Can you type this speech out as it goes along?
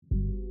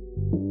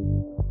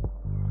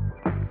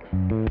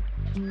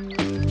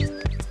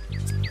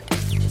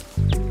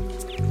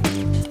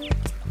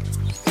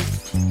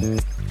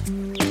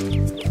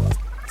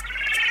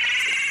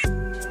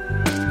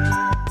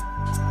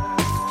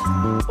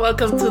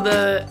welcome to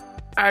the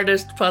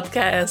Artist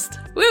Podcast.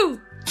 Woo!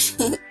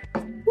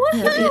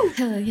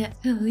 Hell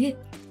yeah.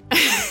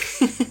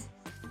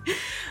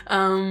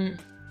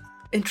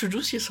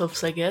 Introduce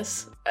yourselves, I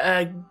guess.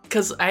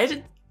 Because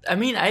I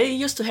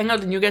used to hang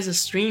out in you guys'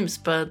 streams,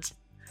 but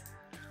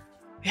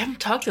we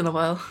haven't talked in a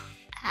while.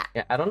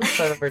 Yeah, I don't know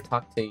if I've ever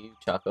talked to you,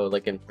 Choco,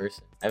 like in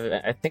person.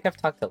 I think I've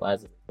talked to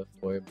Lazarus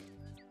before.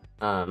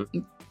 But,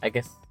 I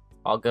guess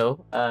I'll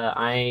go.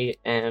 I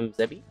am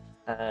Zebby.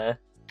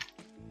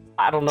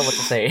 I don't know what to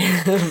say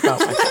about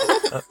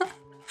myself.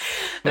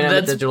 I'm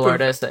a digital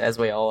artist, as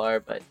we all are,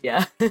 but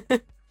yeah.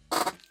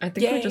 I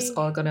think we're just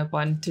all gonna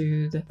bond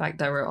to the fact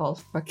that we're all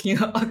fucking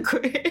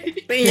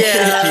awkward.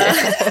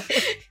 Yeah.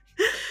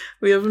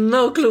 We have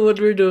no clue what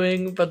we're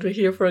doing, but we're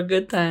here for a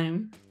good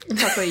time.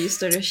 Choco, you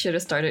should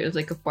have started with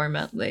like a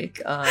format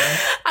like I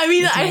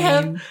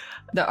have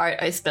the art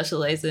I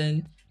specialize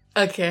in.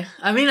 Okay.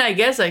 I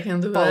guess I can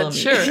do Follow that. me.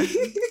 Sure.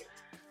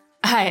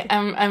 Hi,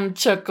 I'm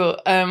Choco.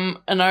 I'm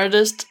an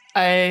artist.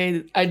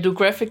 I do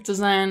graphic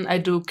design. I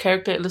do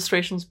character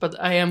illustrations, but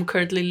I am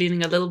currently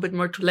leaning a little bit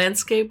more to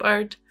landscape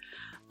art.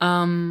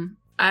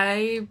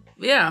 I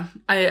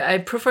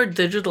prefer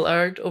digital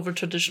art over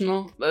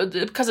traditional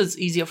because it's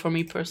easier for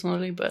me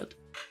personally. But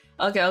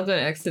Okay, I'll go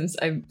next since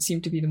I seem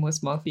to be the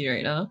most mouthy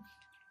right now.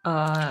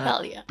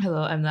 hell yeah.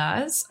 Hello, I'm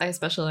Laz. I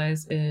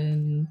specialize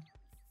in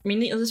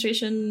mainly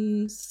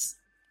illustrations.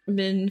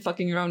 Been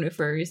fucking around with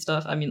furry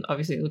stuff. I mean,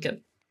 obviously, look at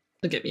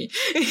me.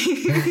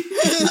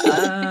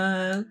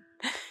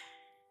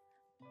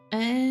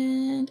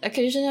 And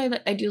occasionally,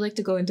 I do like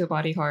to go into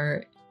body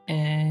horror.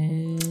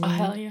 And Oh,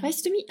 hell yeah.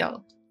 nice to meet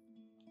y'all.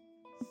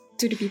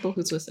 To the people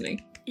who's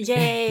listening.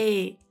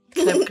 Yay!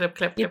 Clap, clap,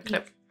 clap, clap,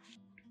 clap.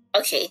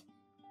 Okay.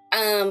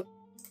 I'm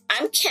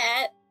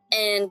Kat,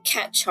 and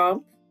Cat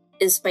Chomp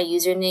is my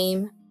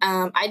username.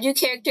 I do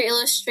character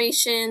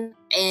illustration,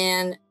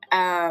 and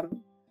I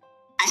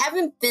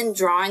haven't been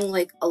drawing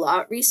like a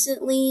lot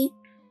recently,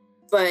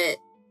 but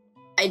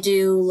I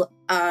do.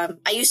 I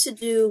used to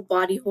do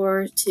body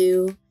horror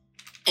too,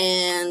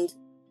 and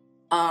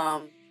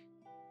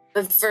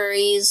the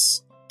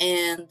furries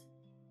and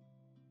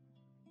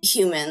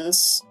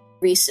humans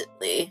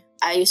recently.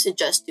 I used to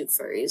just do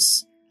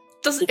furries.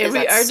 Does Because every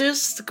that's-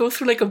 artist go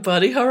through like a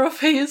body horror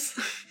phase?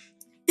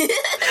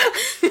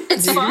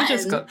 It's Dude, fun. we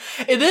just got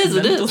It is.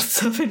 mental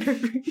stuff in our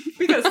brain.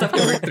 We got stuff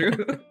to work through.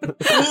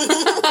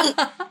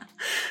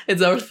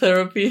 It's our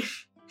therapy.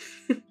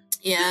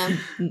 Yeah.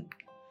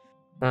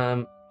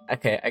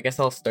 Okay, I guess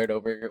I'll start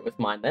over with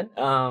mine then.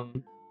 I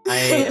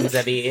am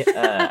Zebby.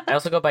 I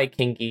also go by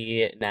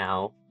Kinky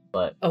now,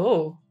 but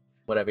Oh.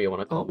 whatever you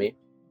want to call me.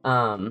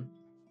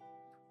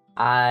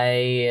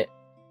 I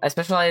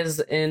specialize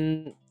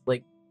in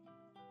like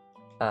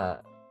I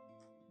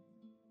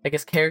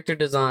guess character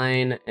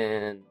design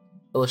and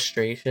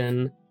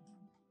illustration.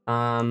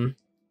 I'd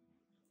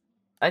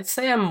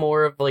say I'm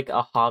more of like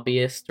a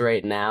hobbyist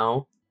right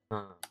now.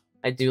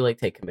 I do like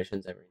take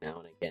commissions every now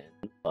and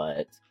again,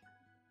 but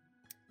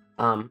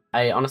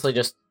I honestly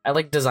I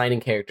like designing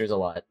characters a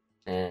lot,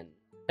 and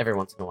every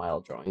once in a while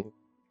drawing.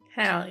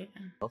 Hell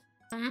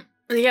yeah.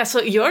 Yeah,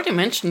 so you already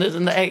mentioned it,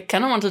 and I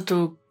kind of wanted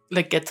to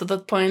like get to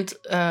that point.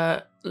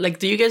 Like,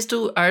 do you guys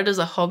do art as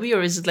a hobby,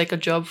 or is it like a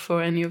job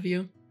for any of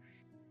you?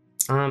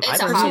 It's I a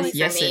personally- hobby for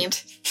Yes, me.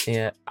 it.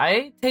 Yeah,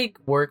 I take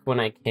work when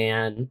I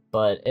can,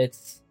 but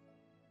it's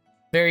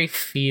very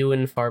few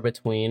and far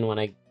between when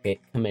I get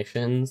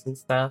commissions and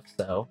stuff.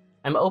 So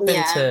I'm open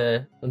Yeah.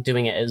 to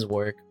doing it as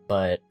work,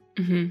 but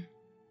Mm-hmm.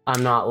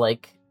 I'm not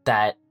like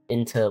that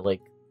into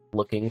like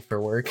looking for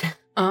work.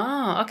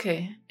 Ah,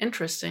 okay.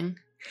 Interesting.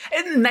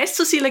 And nice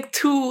to see like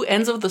two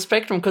ends of the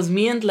spectrum, because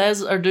me and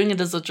Les are doing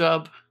it as a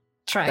job.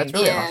 Trying. That's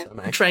really Yeah. awesome.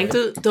 Actually. Trying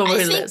to... Don't I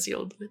worry, think- Les,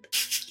 you'll do it.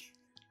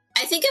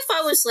 I think if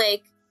I was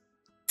like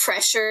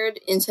pressured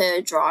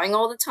into drawing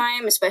all the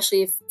time,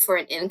 especially for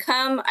an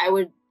income, I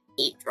would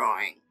hate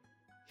drawing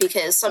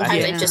because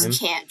sometimes I Yeah. just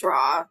can't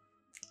draw.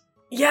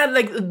 Yeah,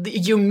 like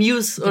your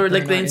muse or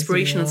like the burnout is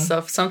inspiration and real.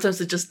 stuff.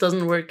 Sometimes it just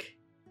doesn't work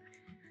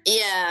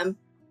Yeah,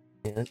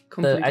 Yeah.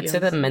 completely. I'd say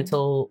the honestly.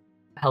 mental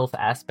health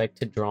aspect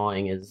to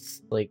drawing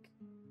is like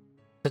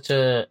such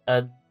a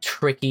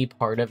tricky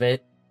part of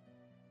it.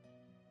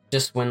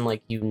 Just when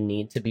like you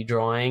need to be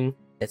drawing,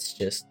 it's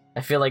just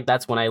I feel like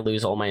that's when I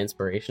lose all my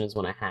inspiration is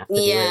when I have to do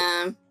it.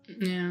 yeah.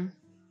 Yeah.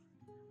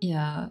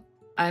 Yeah,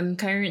 I'm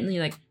currently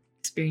like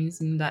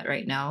experiencing that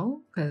right now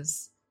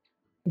because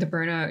the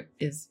burnout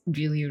is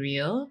really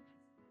real,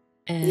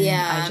 and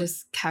Yeah. I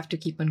just have to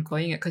keep on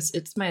going it because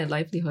it's my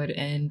livelihood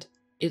and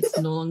it's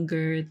no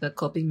longer the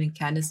coping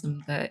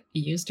mechanism that it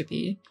used to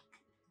be.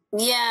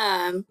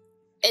 Yeah.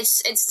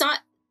 It's not,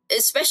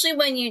 especially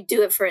when you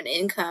do it for an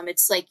income,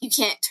 it's like you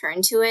can't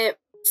turn to it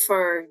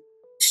for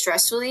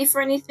stress relief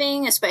or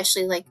anything,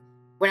 especially like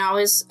when I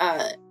was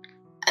a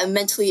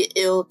mentally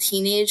ill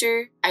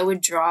teenager, I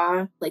would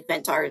draw like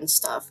vent art and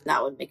stuff, and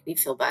that would make me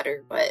feel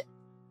better. But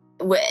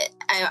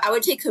I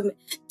would take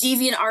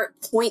DeviantArt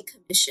point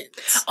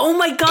commissions. Oh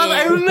my god,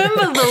 I And-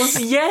 remember those.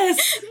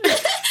 Yes.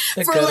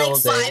 The For good like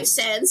old 5 days.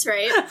 cents,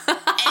 right?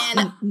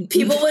 And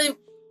people would.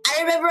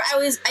 I remember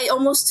I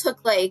almost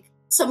took like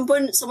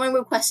someone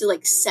requested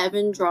like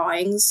 7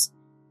 drawings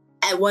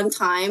at one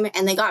time,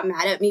 and they got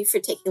mad at me for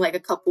taking like a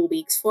couple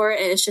weeks for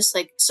it. And it's just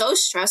like so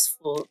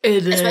stressful,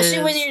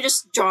 especially when you're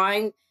just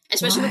drawing.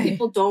 Especially when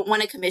people don't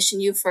want to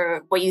commission you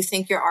for what you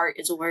think your art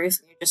is worth,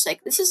 and you're just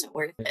like, this isn't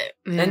worth it.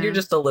 Yeah. And you're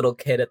just a little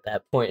kid at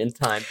that point in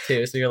time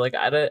too, so you're like,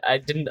 I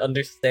didn't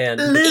understand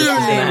this was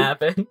gonna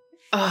happen.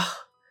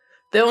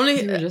 The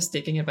only You were just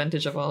taking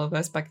advantage of all of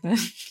us back then.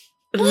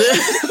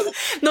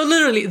 no,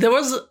 literally, there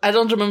was, I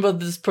don't remember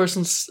this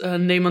person's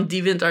name on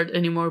DeviantArt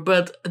anymore,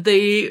 but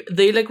they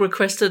like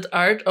requested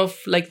art of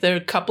like their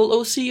couple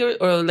OC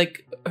or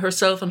like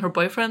herself and her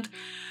boyfriend.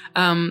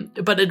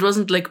 But it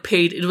wasn't like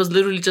paid. It was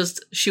literally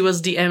just she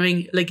was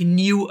DMing like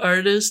new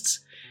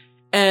artists,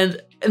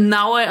 and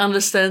now I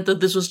understand that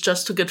this was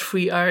just to get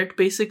free art,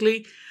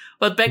 basically.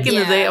 But back in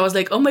the day, I was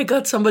like, oh my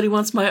god, somebody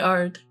wants my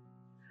art.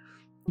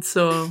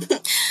 So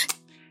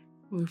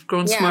we've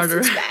grown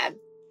smarter. It's bad.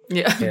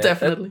 Yeah,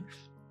 definitely.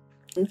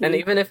 And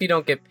even if you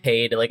don't get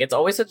paid, like it's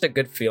always such a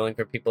good feeling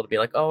for people to be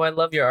like, "Oh, I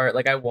love your art.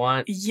 Like I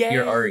want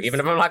your art,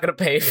 even if I'm not gonna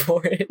pay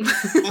for it."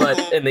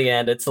 But in the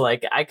end, it's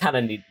like I kind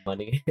of need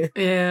money.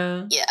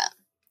 Yeah. Yeah.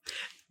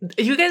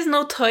 You guys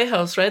know Toy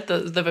House, right?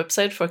 The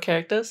website for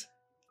characters.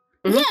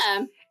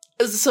 Yeah.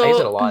 So I use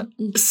it a lot.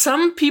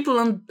 Some people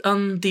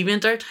on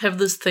DeviantArt have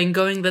this thing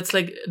going that's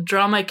like,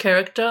 draw my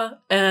character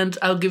and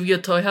I'll give you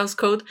a Toy House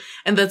code,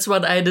 and that's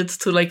what I did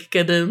to like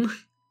get in.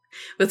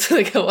 That's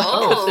like how I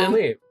got in.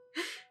 Sweet.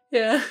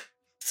 Yeah.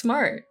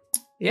 Smart.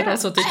 Yeah. But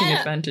also taking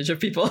advantage of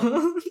people.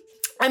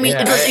 I mean,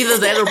 it was either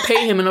that or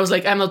pay him, and I was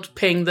like, I'm not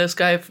paying this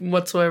guy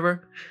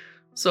whatsoever.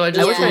 So I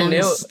just wish I owned knew.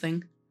 this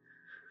thing.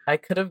 I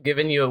could have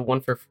given you one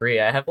for free.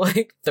 I have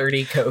like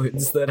 30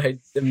 codes that I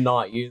am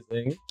not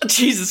using.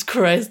 Jesus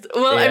Christ.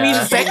 Well, I mean,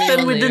 Yeah. back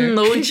then we didn't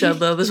know each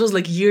other. This was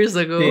like years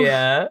ago.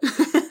 Yeah.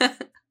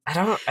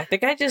 I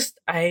think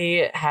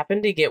I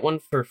happened to get one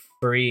for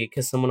free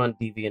because someone on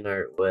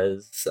DeviantArt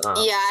was I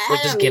was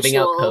had just a giving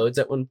out mutual- codes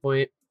at one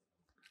point.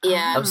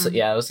 Yeah.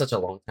 It was such a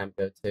long time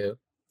ago too.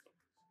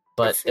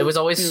 But it was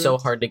always so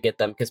hard to get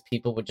them because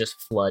people would just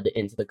flood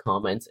into the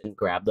comments and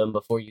grab them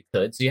before you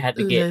could. So you had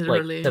to get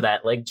Literally. like to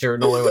that like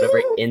journal or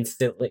whatever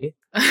instantly.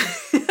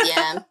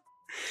 Yeah.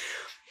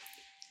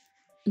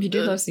 You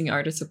do love seeing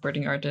artists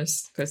supporting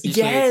artists because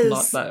usually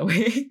it's not that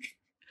way.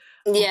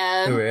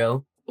 Yeah. For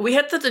real. We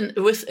had that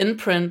with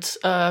Imprint,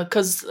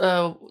 because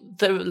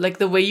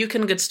the way you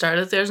can get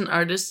started there as an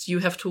artist, you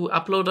have to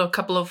upload a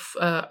couple of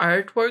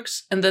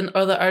artworks, and then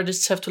other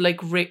artists have to like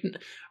rate.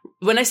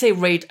 When I say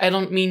rate, I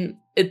don't mean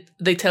it.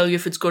 They tell you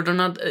if it's good or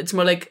not. It's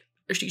more like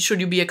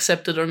should you be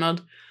accepted or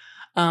not.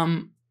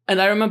 And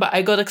I remember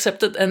I got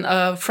accepted, and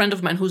a friend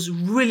of mine who's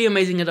really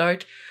amazing at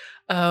art,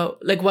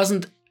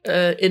 wasn't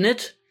in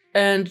it,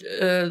 and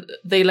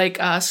they like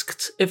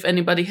asked if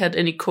anybody had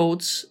any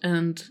codes,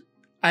 and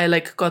I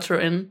like got her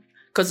in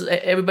because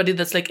everybody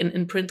that's like in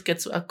Imprint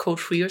gets a code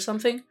free or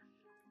something.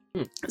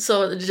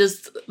 So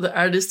just the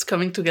artists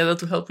coming together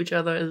to help each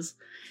other is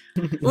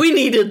we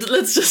need it.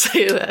 Let's just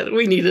say that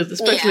we need it,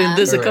 especially in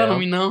this For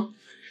economy now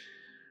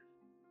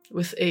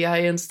with AI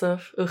and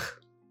stuff. Ugh.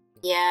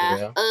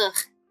 Yeah. Ugh.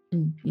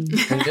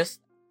 And just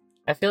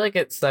I feel like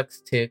it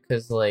sucks too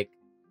because like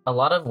a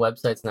lot of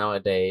websites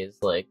nowadays,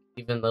 like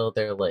even though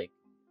they're like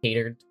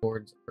catered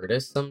towards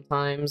artists,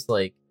 sometimes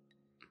like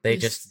they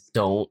just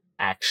don't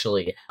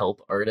actually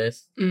help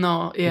artists.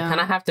 No, You kind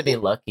of have to be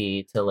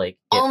lucky to like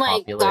get Oh my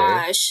popular.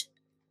 gosh.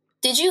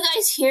 Did you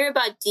guys hear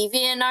about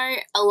DeviantArt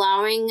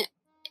allowing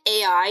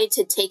AI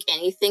to take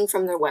anything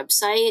from their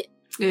website?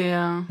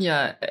 Yeah.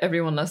 Yeah,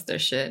 everyone loves their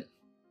shit.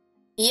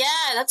 Yeah,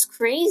 that's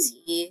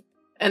crazy.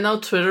 And now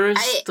Twitter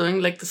is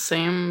doing like the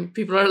same.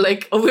 People are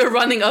like, "Oh, we're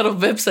running out of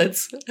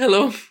websites."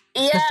 Hello.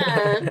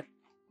 Yeah.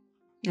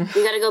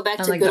 We gotta go back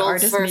And to like good the old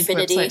artist-made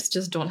Furfinity. websites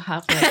just don't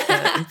have like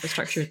the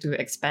infrastructure to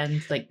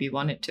expand like we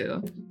want it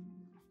to.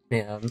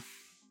 Yeah.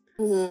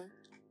 Mhm.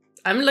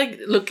 I'm like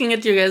looking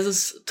at you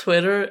guys'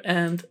 Twitter,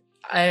 and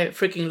I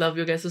freaking love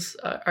you guys'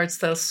 art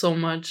style so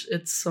much.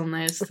 It's so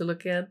nice to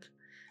look at.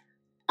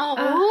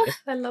 Oh,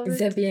 I love it.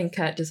 Zebby and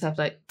Kat just have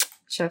like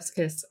chef's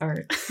kiss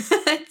art.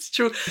 It's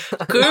true.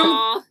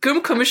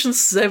 Gurm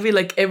commissions Zevi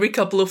like every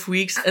couple of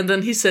weeks, and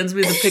then he sends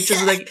me the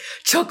pictures like,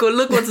 Choco,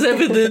 look what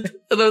Zevi did.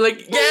 And I'm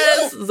like,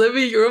 yes,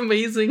 Zevi, you're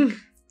amazing.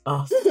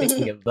 Oh,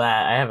 speaking of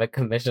that, I have a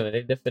commission I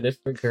need to finish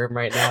for Gurm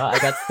right now. I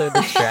got so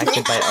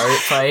distracted by Art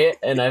Fight,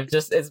 and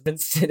it's been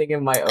sitting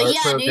in my art do you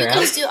program.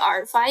 guys do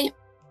Art Fight?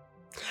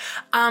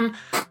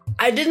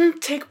 I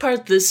didn't take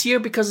part this year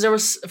because there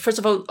was, first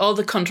of all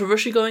the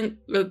controversy going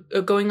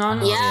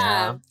on.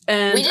 Yeah.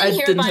 And We didn't I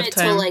hear didn't about have it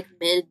time. till like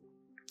mid.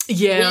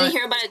 Yeah. We didn't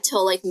hear about it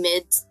till like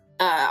mid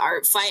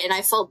Art Fight, and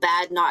I felt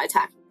bad not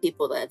attacking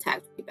people that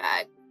attacked me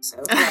back. So,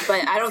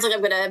 but I don't think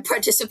I'm gonna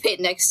participate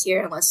next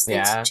year unless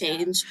things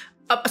change.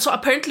 So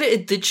apparently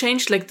it did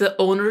change. Like the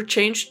owner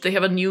changed. They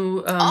have a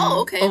new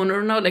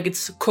owner now. Like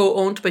it's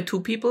co-owned by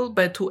two people,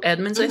 by two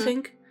admins, I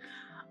think.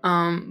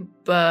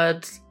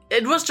 But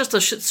it was just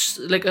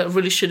like a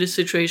really shitty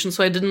situation,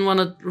 so I didn't want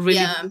to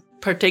really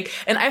partake.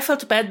 And I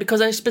felt bad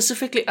because I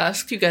specifically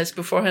asked you guys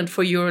beforehand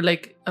for your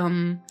like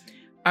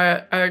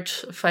art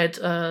fight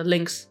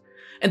links,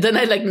 and then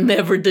I like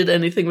never did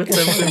anything with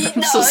them.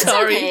 I'm so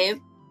sorry. Okay.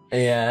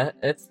 Yeah,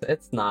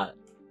 it's not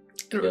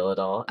real at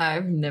all.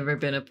 I've never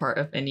been a part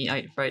of any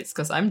art fights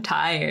because I'm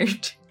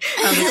tired.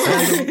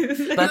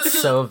 That's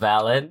so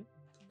valid.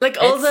 Like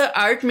all the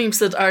art memes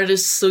that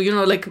artists, so you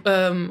know, like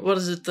what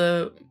is it,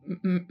 the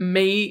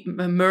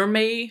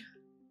Mermaid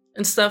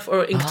and stuff,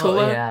 or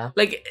Inktober.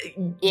 Like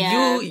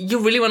you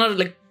really want to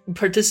like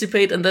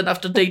participate, and then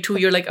after day 2,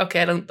 you're like,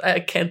 okay, I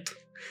can't,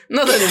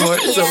 not anymore.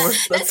 It's over.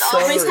 That's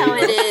always how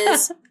it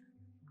is.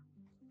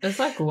 It's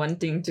like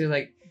wanting to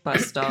like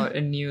bust out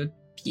a new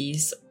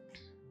piece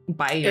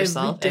by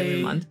yourself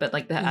every month, but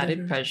like the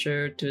added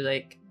pressure to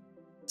like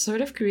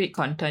sort of create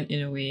content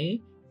in a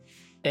way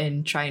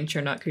and try and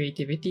churn out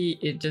creativity,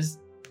 it just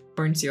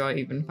burns you out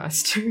even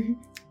faster.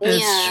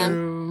 It's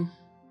true.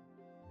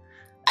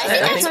 I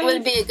think that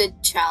would be a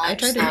good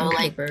challenge. I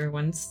tried to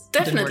once.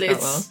 Definitely,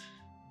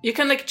 you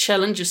can like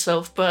challenge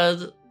yourself,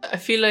 but I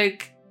feel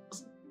like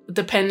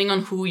depending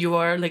on who you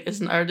are, like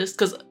as an artist,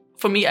 because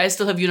for me, I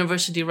still have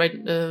university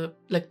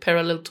like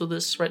parallel to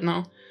this right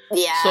now.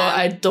 Yeah. So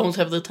I don't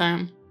have the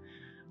time,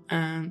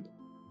 and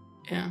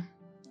yeah.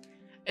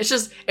 It's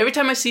just every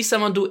time I see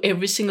someone do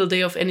every single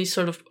day of any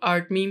sort of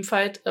art meme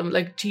fight, I'm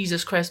like,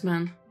 Jesus Christ,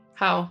 man,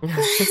 how?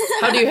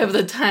 How do you have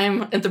the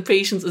time and the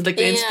patience and like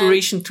the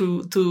inspiration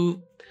to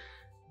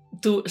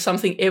do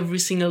something every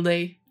single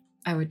day?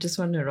 I would just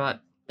want to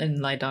rot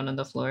and lie down on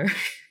the floor.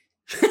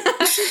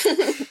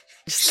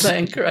 Just lie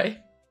and cry.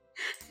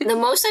 The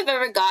most I've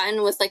ever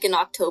gotten with like an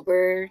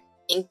Inktober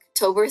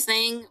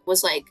thing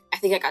was like, I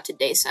think I got to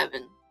day 7.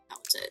 That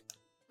was it.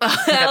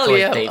 Hell like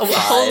yeah. Day 5 A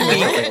whole or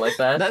week. something like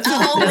that. That's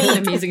an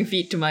amazing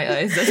feat to my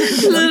eyes.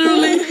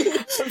 Literally.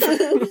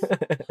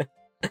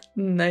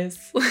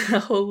 Nice. A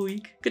whole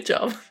week. Good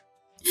job.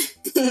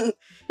 Do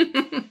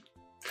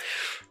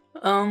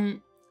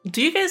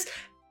you guys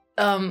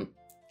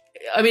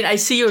I mean, I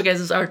see your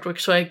guys' artwork,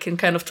 so I can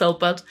kind of tell,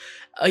 but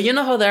you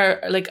know how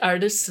there are like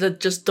artists that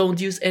just don't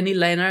use any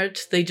line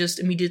art, they just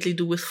immediately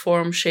do with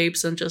form,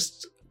 shapes, and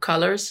just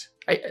colors?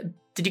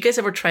 Did you guys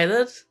ever try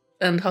that?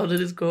 And how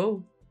did it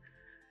go?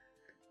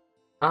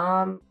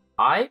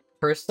 I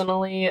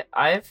personally,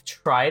 I've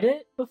tried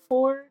it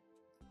before.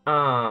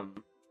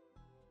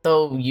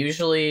 Though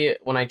usually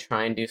when I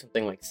try and do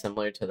something like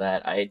similar to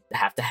that, I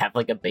have to have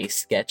like a base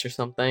sketch or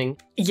something.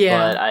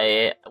 Yeah.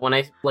 But when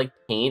I like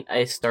paint,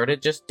 I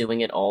started just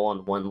doing it all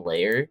on one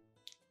layer,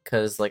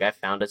 because like I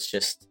found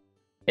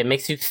it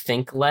makes you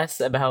think less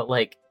about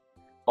like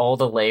all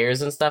the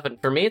layers and stuff.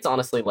 And for me, it's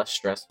honestly less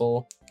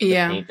stressful to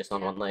paint just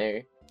on one layer,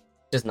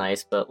 which is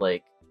nice. But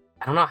like,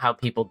 I don't know how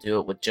people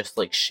do it with just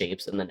like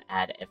shapes and then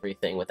add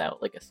everything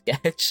without like a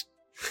sketch.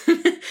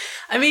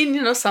 I mean,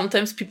 you know,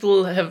 sometimes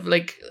people have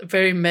like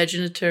very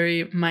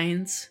imaginatory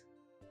minds.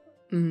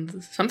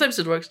 And sometimes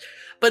it works.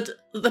 But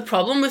the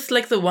problem with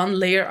like the one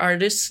layer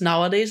artists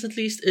nowadays, at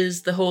least,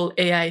 is the whole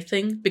AI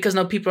thing. Because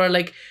now people are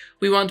like,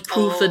 we want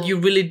proof that you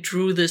really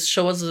drew this.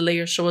 Show us the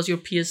layer. Show us your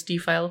PSD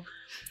file.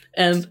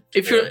 And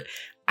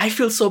I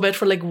feel so bad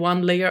for like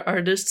one layer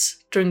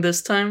artists during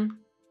this time.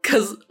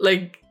 Because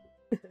like,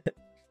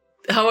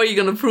 how are you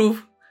going to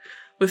prove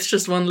with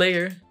just one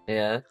layer?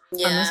 Yeah.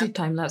 Unless you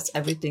time-lapse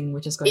everything,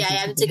 which is going to I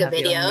have to take a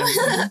video.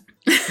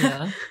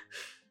 Yeah.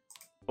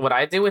 What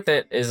I do with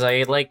it is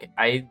I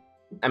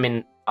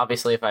mean,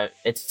 obviously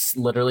it's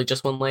literally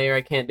just one layer,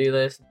 I can't do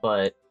this,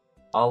 but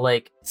I'll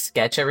like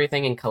sketch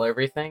everything and color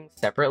everything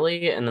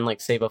separately, and then like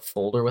save a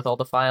folder with all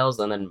the files,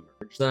 and then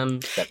merge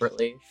them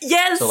separately.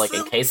 Yes. So like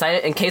in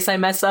case I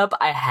mess up,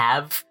 I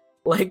have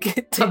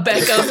like a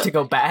backup to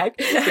go back.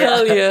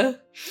 Hell yeah.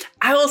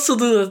 I also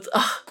do that.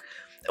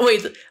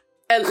 Wait.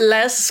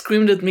 Les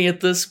screamed at me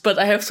at this, but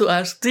I have to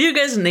ask, do you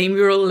guys name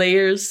your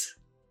layers?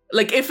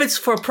 Like, if it's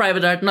for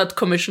private art, not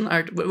commission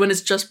art, when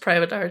it's just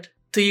private art,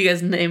 do you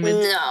guys name it?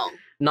 No.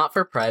 Not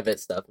for private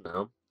stuff,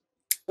 no.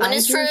 When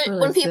it's for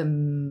when people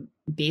the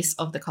base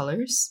of the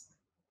colors.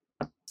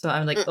 So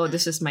I'm like, oh,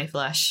 this is my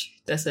flesh.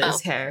 This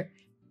is hair.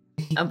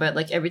 But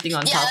like everything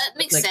on top, that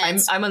makes like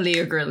sense. I'm a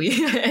layer girly.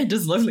 I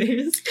just love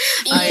layers.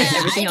 Yeah,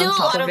 I do a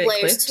lot of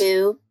layers clipped.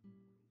 too.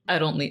 I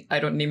don't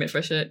name it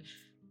for shit.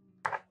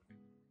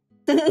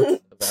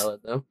 Valid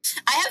though.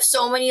 I have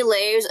so many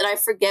layers and I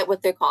forget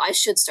what they're called. I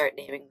should start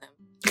naming them.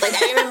 Like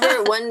I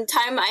remember one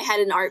time I had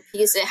an art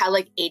piece. It had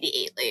like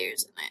 88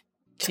 layers in it.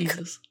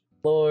 Jesus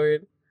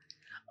Lord.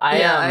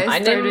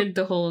 I started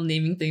the whole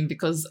naming thing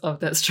because of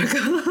that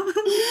struggle.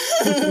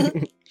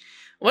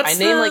 What's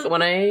name like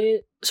when I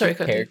sorry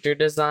character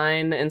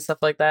design and stuff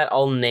like that,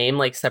 I'll name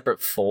like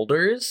separate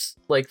folders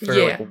like for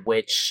like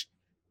which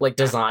like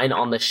design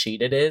on the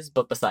sheet it is,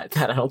 but besides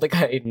that I don't think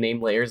I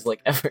name layers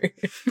like ever.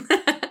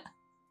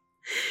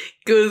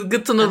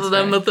 Good to know that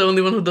I'm not the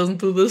only one who doesn't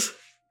do this.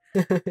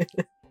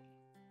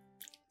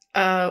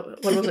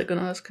 What was I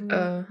gonna ask?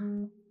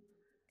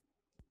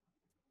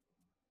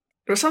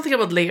 There was something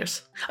about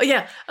layers. Oh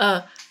yeah.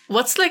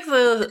 What's like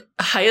the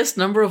highest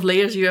number of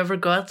layers you ever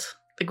got?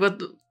 Like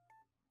what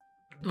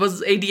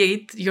was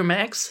 88 your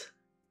max?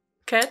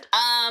 Cat?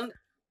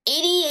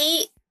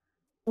 88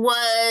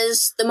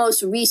 was the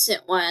most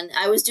recent one.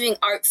 I was doing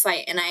Art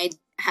Fight and I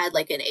had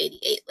like an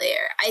 88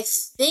 layer. I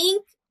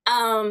think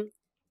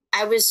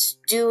I was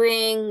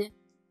doing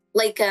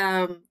like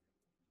a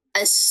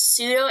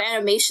pseudo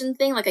animation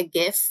thing, like a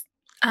GIF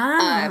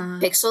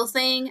pixel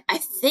thing. I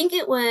think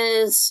it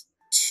was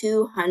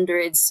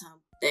 200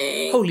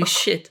 something. Holy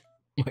shit.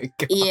 Oh my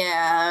god.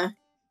 Yeah.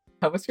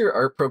 How was your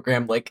art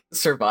program like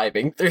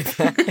surviving through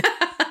that?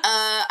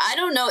 I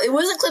don't know. It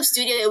wasn't Clip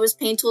Studio, it was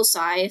Paint Tool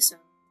Sai, so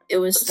it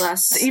was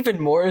less. Even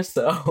more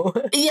so.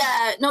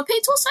 Yeah, no,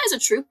 Paint Tool Sai is a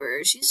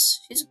trooper. She's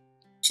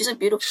a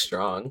beautiful,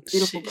 Strong.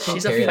 beautiful girl.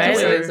 She's a Okay, That's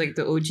fighter. why it's like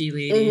the OG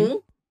lady.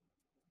 Mhm.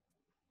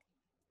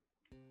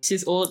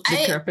 She's old,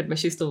 decrepit, but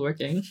she's still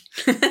working.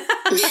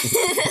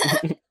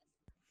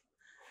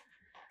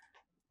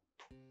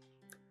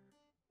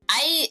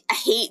 I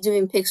hate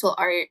doing pixel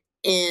art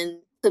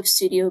in Clip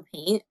Studio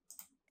Paint,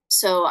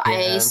 so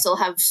I Yeah. still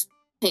have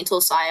Paint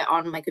Tool Sai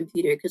on my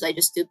computer because I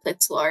just do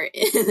pixel art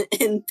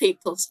in Paint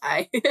Tool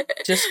Sai.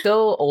 Just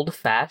go old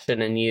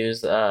fashioned and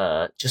use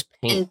just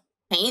paint.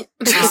 Paint?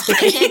 I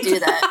can't do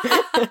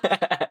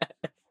that.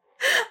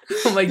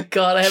 Oh my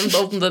god, I haven't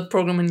opened that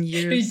program in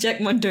years.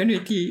 Reject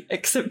modernity,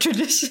 accept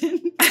tradition.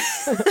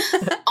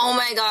 Oh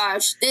my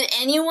gosh. Did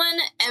anyone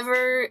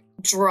ever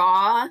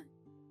draw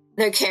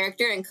their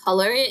character and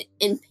color it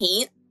in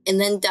Paint and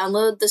then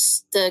download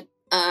the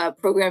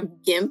program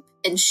GIMP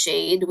and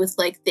shade with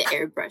like the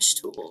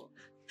airbrush tool?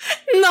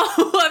 No,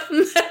 I've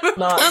never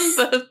Not- done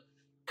that.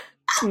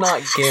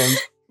 Not GIMP.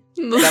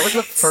 No. That was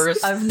the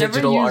first I've never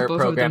digital used art both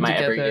program of them I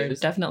ever together.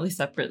 used. Definitely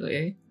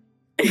separately.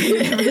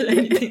 Never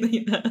anything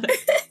like that.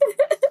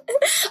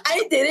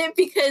 I did it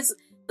because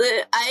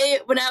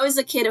when I was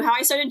a kid, how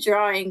I started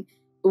drawing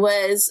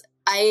was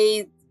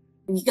I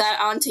got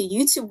onto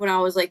YouTube when I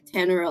was like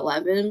 10 or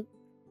 11,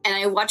 and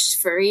I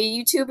watched furry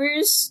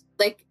YouTubers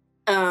like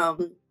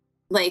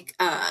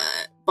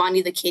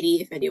Bonnie the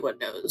Kitty, if anyone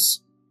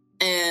knows,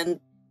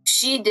 and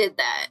she did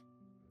that.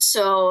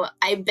 So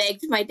I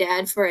begged my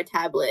dad for a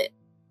tablet,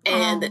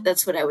 and Aw.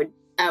 that's what I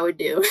would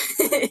do.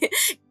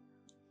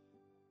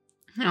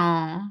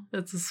 Aw,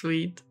 that's so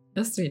sweet.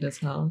 That's sweet as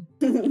hell.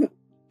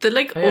 The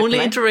like Oh, yeah, only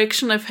can I-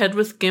 interaction I've had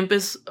with GIMP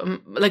is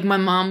like my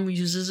mom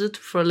uses it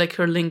for like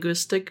her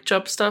linguistic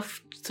job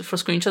stuff for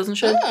screenshots and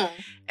shit.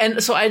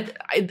 And so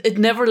it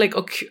never like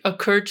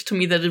occurred to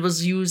me that it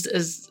was used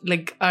as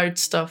like art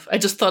stuff. I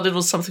just thought it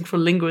was something for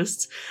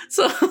linguists.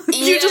 So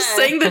you just Yeah.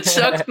 saying that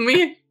shocked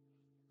me.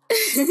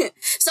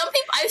 Some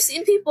people, I've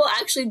seen people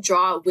actually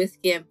draw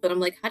with GIMP, but I'm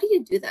like, how do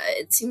you do that?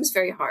 It seems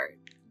very hard.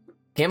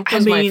 GIMP I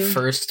was my mean-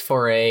 first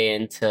foray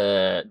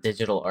into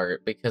digital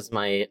art because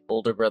my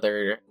older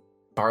brother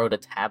borrowed a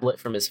tablet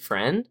from his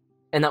friend,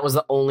 and that was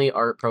the only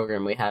art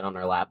program we had on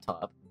our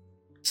laptop.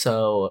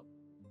 So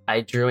I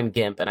drew in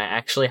GIMP, and I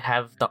actually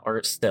have the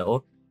art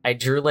still. I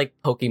drew like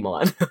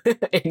Pokemon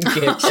in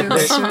GIMP. Sure, and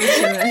they- sure.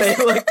 They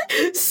look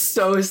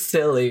so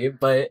silly,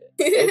 but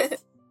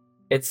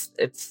it's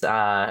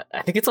I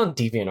think it's on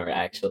DeviantArt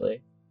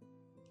actually.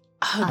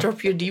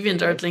 Drop your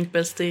DeviantArt link,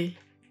 bestie.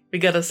 We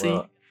gotta see.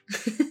 Well,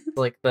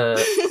 like oh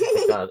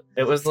my god,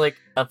 it was like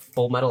a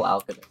Full Metal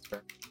Alchemist.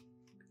 Right?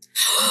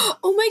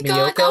 Oh my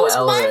god, that Miyoko was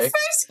my Elric.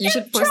 first You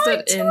should GIMP post drawing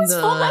it too, in was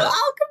Full Metal the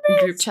Alchemist.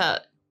 group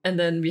chat, and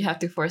then we have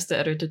to force the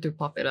editor to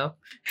pop it up.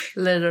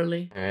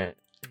 Literally. All right,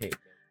 okay,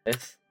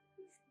 this.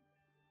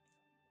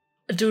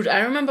 Dude, I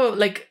remember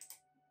like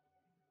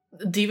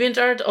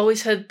DeviantArt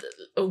always had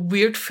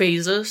weird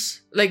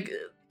phases. Like,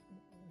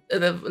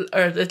 or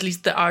at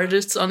least the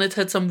artists on it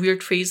had some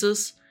weird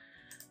phases.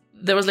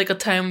 There was like a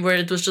time where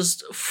it was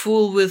just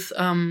full with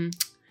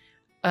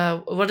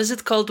what is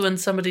it called when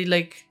somebody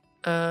like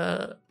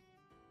oh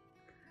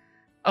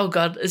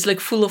god, it's like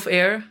full of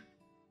air.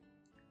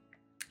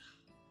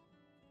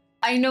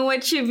 I know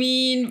what you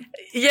mean.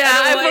 Yeah,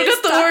 I don't I want to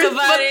forgot the talk word,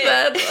 about but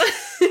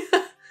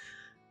that.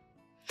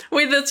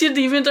 Wait, that's your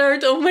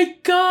DeviantArt? Oh my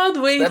god!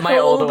 Wait, That my how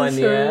old old one, is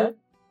her? yeah.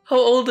 How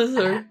old is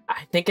her?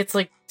 I think it's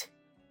like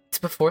it's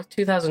before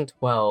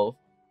 2012,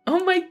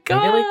 Oh my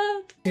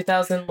god!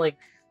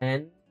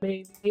 2010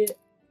 maybe.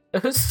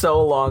 It was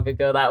so long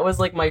ago. That was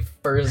like my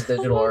first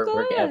digital Oh my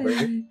artwork God. ever.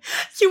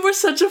 You were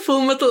such a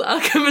Full Metal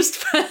Alchemist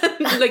fan.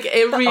 Like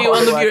every Oh,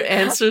 one of what? your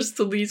answers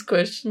to these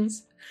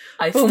questions.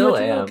 I Full still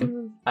Metal am.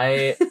 Alchemist.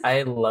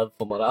 I love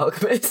Full Metal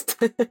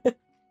Alchemist.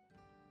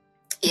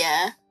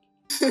 Yeah.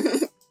 I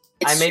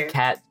It's made true.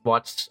 Kat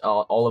watch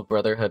all of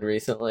Brotherhood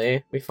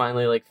recently. We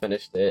finally like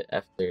finished it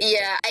after.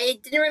 Yeah, I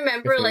didn't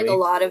remember Good for like a me.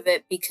 lot of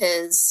it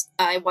because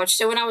I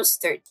watched it when I was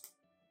 13.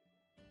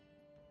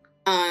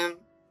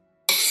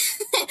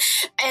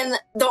 And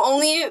the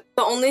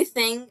only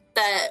thing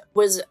that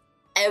was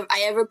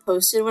I ever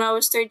posted when I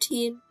was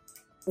 13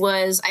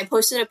 was I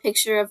posted a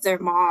picture of their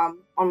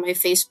mom on my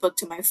Facebook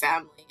to my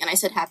family, and I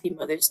said Happy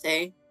Mother's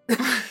Day.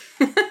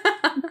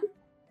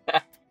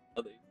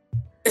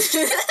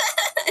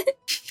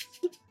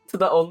 To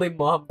the only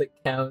mom that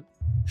counts.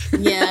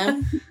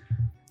 Yeah.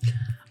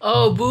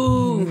 Oh,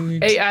 boo!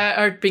 AI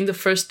art being the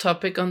first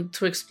topic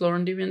to explore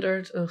on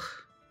DeviantArt.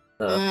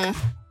 Ugh.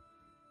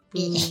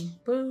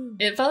 Boo.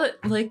 It felt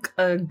like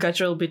a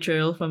guttural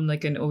betrayal from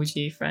like an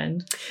OG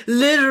friend.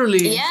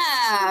 Literally.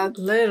 Yeah.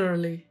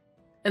 Literally.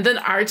 And then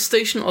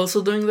ArtStation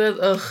also doing that.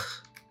 Ugh.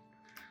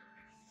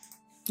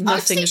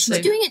 Nothing is ArtStation's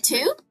safe. doing it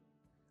too?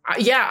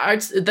 Yeah,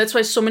 that's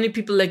why so many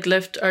people like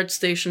left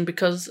ArtStation,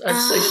 because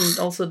ArtStation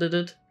also did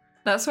it.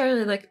 That's why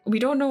like we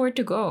don't know where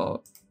to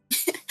go.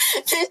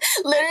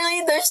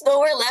 Literally, there's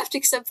nowhere left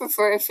except for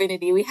Fur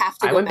Affinity. We have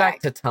to I go went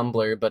back to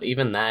Tumblr, but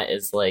even that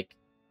is like,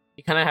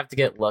 you kind of have to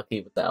get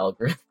lucky with the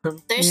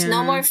algorithm. There's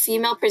no more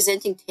female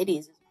presenting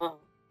titties as well.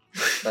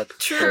 That's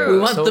True. We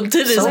want them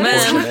titties,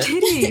 man.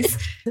 unfortunate.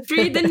 Titties.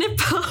 Free the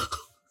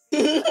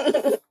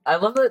nipple. I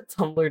love that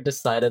Tumblr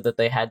decided that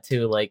they had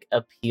to like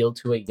appeal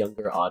to a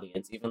younger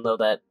audience, even though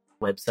that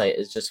website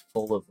is just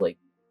full of like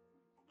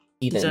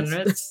heathens.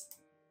 Degenerates.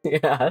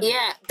 Yeah.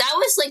 Yeah, that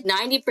was like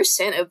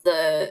 90% of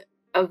the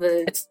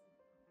It's-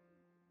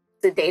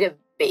 the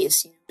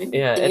database. You know?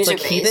 Yeah, the it's user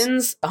like base.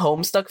 heathens,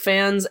 Homestuck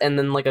fans, and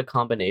then like a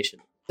combination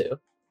too.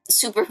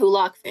 Super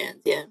Hulock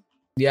fans. Yeah.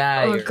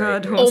 Yeah. Oh you're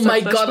god. right. Oh my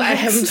Homestuck god, I flashbacks.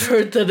 haven't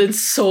heard that in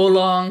so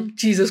long.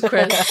 Jesus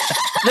Christ.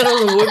 That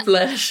was a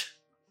whiplash.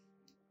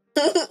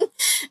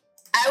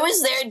 I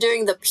was there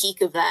during the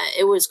peak of that.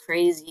 It was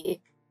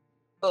crazy.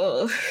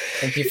 Oh.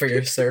 Thank you for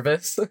your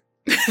service.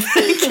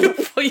 Thank you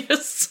for your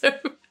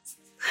service.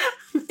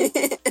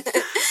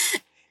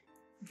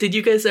 Did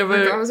you guys Like,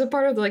 I ever... was a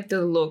part of like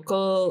the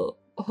local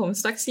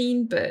Homestuck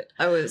scene, but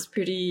I was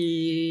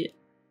pretty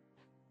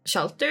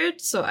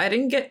sheltered, so I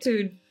didn't get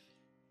to.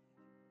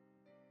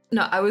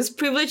 No, I was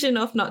privileged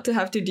enough not to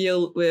have to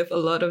deal with a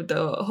lot of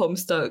the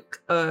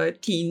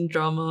Homestuck teen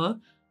drama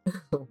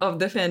of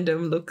the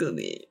fandom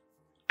locally.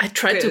 I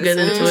tried to 'Cause get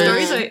the into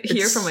stories it. I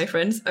hear from my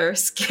friends are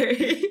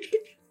scary.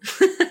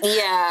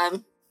 Yeah.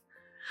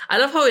 I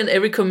love how in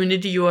every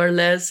community you are,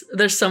 Les,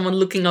 there's someone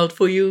looking out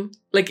for you.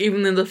 Like,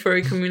 even in the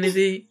furry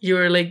community,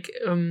 you're like,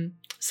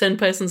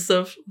 senpais and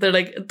stuff. They're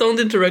like, don't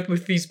interact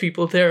with these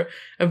people. They're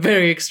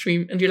very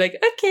extreme. And you're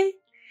like, okay.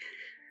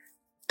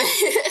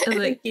 And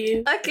like, Thank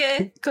you.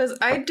 okay, because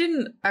I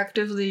didn't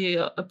actively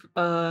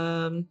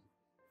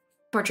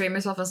portray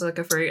myself as like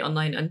a furry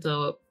online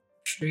until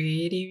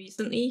pretty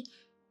recently.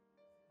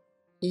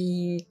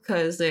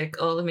 Because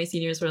like all of my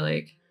seniors were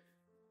like,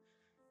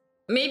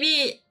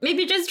 maybe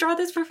just draw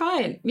this for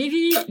fun.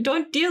 Maybe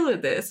don't deal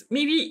with this.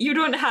 Maybe you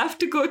don't have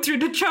to go through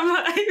the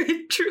trauma I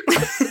went through.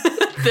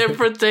 They're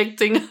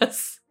protecting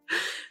us.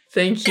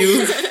 Thank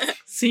you,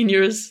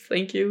 seniors.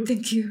 Thank you.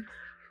 Thank you.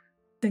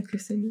 Thank you,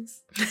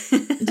 seniors.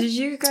 Did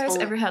you guys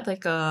ever had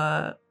like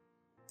a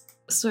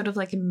sort of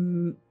like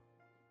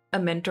a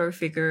mentor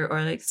figure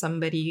or like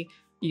somebody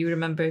you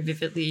remember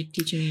vividly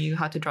teaching you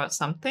how to draw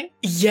something?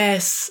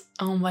 Yes.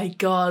 Oh my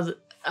god.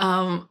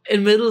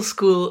 In middle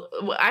school,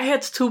 I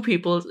had two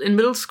people. In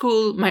middle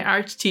school, my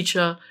art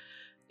teacher,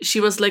 she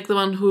was like the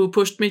one who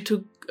pushed me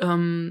to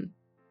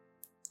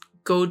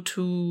go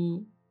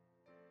to.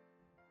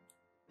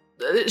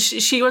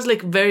 She was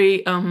like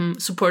very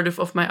supportive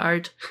of my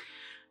art,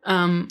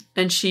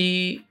 and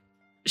she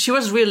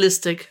was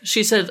realistic.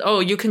 She said,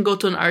 "Oh, you can go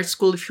to an art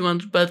school if you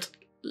want, but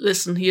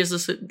listen, here's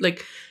this."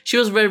 Like, she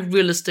was very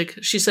realistic.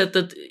 She said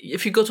that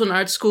if you go to an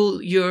art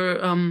school, your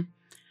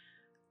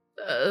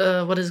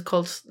what is it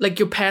called? Like,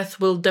 your path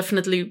will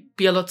definitely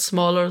be a lot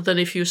smaller than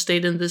if you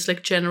stayed in this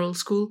like general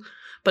school.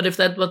 But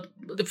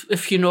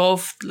if you know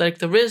of like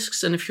the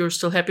risks and if you're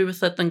still happy with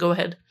that, then go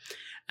ahead.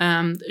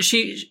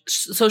 She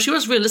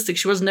was realistic.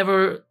 She was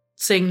never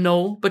saying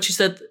no, but she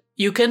said,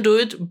 you can do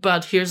it,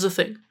 but here's the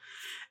thing.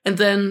 And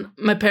then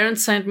my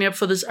parents signed me up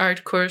for this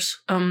art course.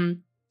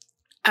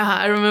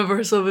 I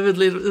remember so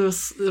vividly. It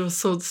was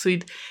so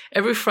sweet.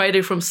 Every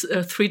Friday from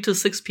 3 to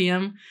 6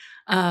 p.m.,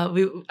 I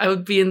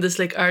would be in this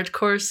like art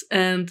course,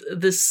 and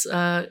this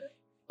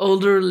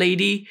older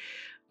lady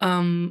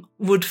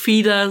would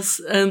feed us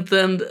and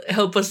then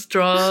help us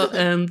draw.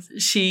 And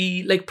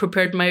she like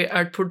prepared my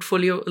art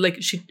portfolio. Like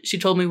she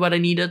told me what I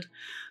needed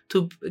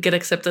to get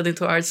accepted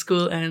into art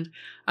school. And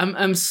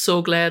I'm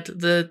so glad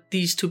that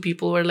these two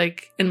people were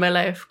like in my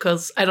life,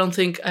 because I don't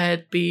think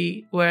I'd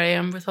be where I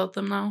am without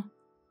them now.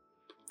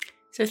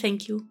 So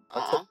thank you.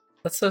 Aw.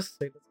 That's so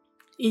sweet.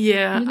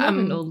 Yeah, You love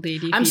an old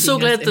lady. I'm so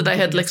feeding us glad that and I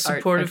had giving like us art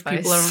supportive people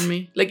advice. around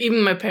me. Like,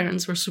 even my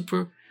parents were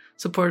super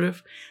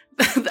supportive.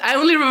 I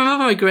only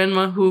remember my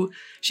grandma, who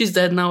she's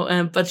dead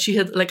now, but she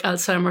had like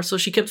Alzheimer's, so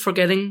she kept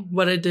forgetting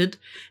what I did,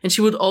 and she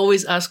would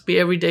always ask me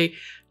every day,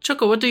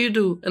 "Choco, what do you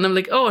do?" And I'm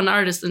like, "Oh, an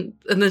artist." And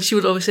then she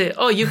would always say,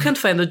 "Oh, you can't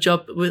find a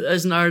job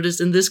as an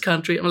artist in this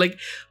country." I'm like,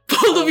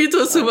 both of you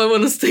to assume I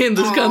want to stay in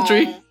this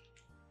country.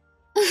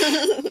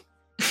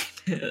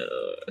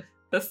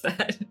 That's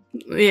sad.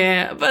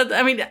 Yeah, but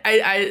I mean,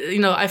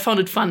 I found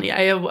it funny.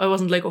 I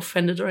wasn't like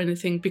offended or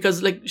anything,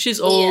 because like, she's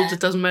old. Yeah. It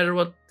doesn't matter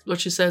what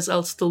she says.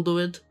 I'll still do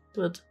it.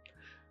 But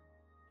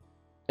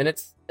And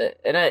it's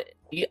and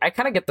I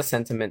kind of get the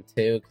sentiment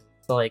too, 'cause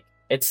it's like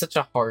it's such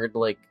a hard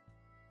like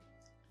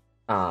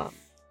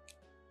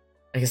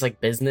I guess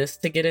like business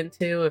to get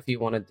into if you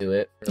want to do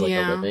it for like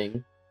a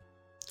living.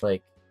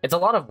 Like it's a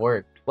lot of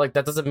work. Like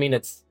that doesn't mean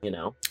it's, you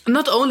know.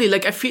 Not only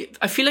like I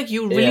feel like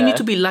you really need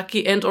to be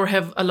lucky and or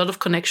have a lot of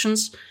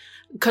connections,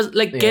 because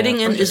like getting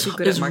in is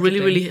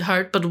really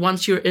hard. But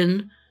once you're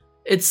in,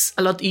 it's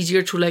a lot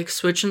easier to like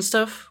switch and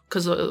stuff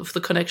because of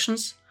the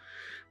connections.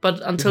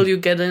 But until you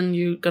get in,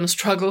 you're gonna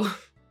struggle.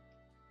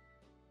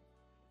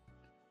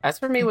 As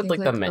for me, with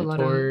like the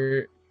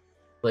mentor,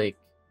 like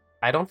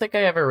I don't think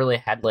I ever really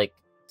had like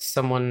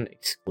someone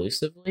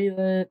exclusively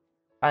that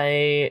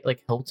I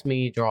like helped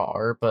me draw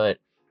art, but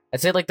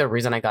I'd say like the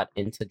reason I got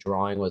into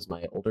drawing was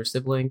my older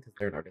sibling because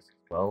they're an artist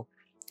as well.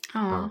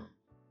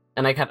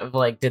 And I kind of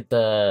like did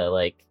the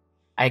like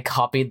I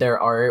copied their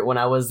art when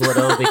I was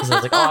little because I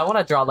was like, oh, I want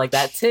to draw like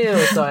that too.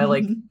 So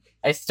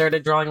I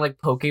started drawing like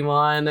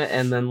Pokemon,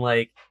 and then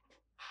like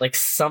I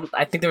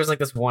think there was like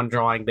this one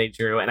drawing they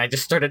drew, and I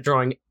just started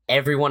drawing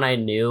everyone I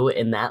knew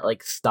in that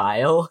like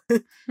style,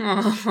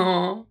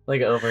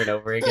 like over and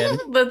over again.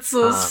 That's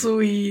so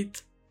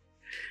sweet.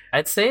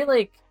 I'd say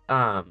like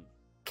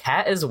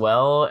Kat as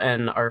well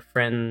and our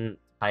friend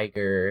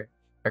Tiger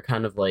are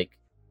kind of like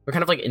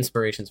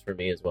inspirations for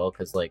me as well,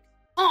 because like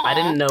I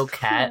didn't know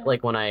Kat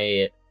like when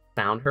I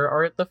found her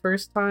art the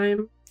first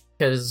time,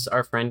 because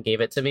our friend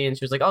gave it to me and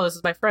she was like, oh, this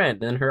is my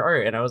friend and her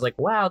art, and I was like,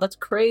 wow, that's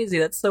crazy,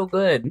 that's so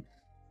good.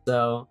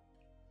 So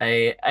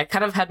I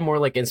kind of had more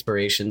like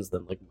inspirations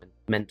than like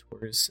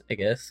mentors, I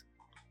guess.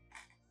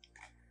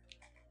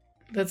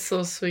 That's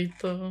so sweet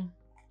though.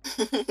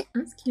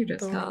 That's cute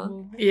as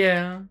hell.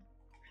 Yeah.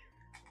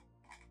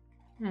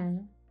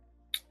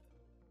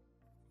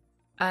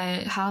 I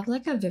have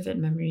like a vivid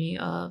memory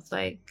of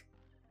like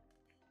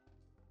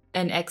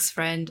an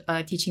ex-friend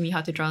teaching me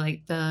how to draw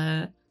like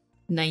the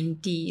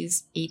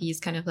 90s,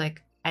 80s kind of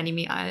like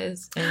anime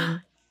eyes,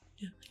 and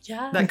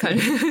that kind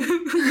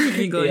of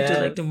me go into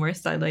like the more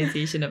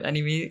stylization of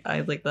anime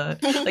eyes like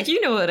that. Like,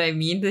 you know what I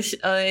mean?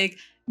 Like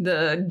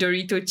the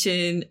Dorito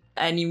chin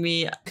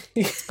anime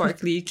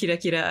sparkly kira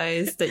kira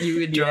eyes that you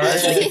would draw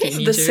as like a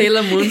teenager. The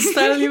Sailor Moon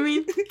style, you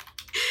mean?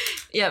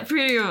 Yeah,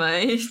 pretty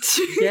much.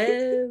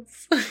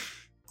 Yes.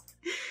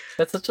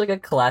 That's such like a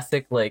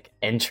classic like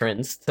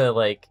entrance to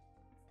like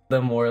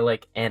the more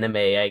like anime,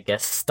 I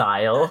guess,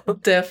 style.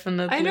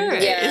 Definitely. I know,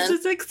 right? It's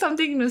just like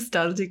something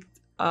nostalgic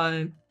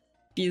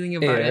feeling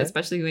about it,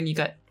 especially when you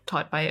got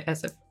taught by it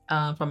as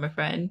a from a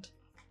friend.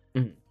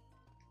 Mm-hmm.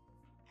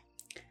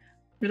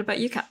 What about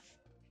you, Kat?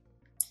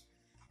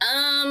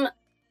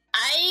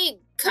 I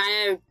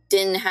kind of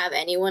didn't have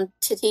anyone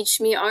to teach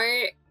me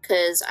art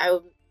because I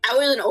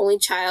was an only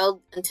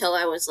child until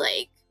I was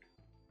like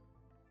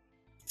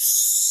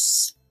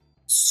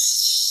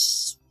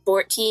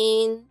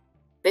 14,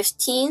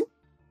 15.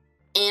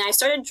 And I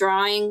started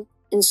drawing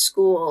in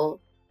school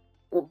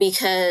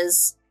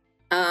because,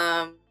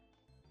 what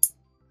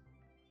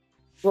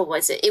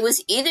was it? It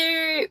was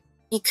either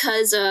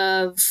because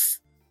of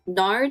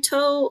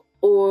Naruto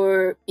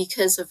or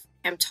because of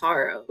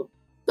Hamtaro.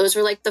 Those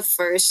were like the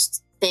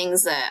first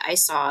things that I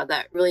saw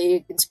that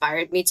really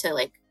inspired me to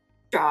like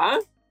draw.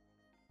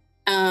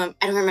 I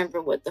don't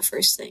remember what the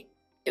first thing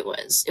it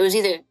was. It was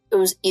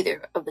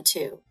either of the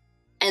two.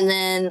 And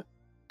then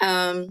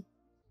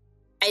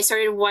I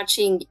started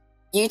watching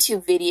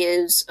YouTube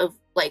videos of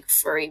like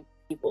furry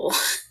people.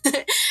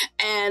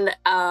 And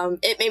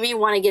it made me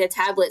want to get a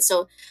tablet.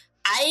 So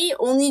I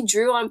only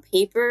drew on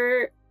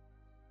paper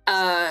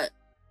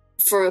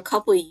for a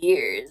couple of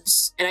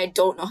years, and I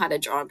don't know how to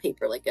draw on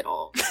paper like at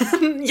all.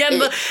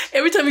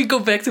 Every time you go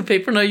back to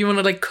paper now, you want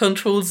to like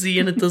Control Z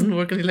and it doesn't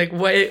work, and you're like,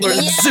 why? Or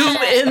zoom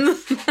in.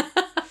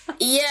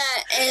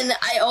 Yeah, and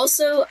I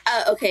also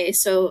okay.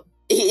 So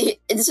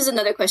this is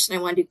another question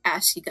I wanted to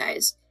ask you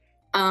guys.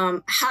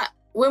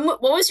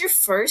 What was your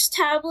first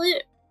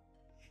tablet,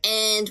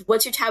 and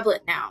what's your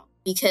tablet now?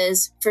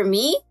 Because for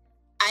me,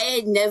 I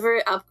had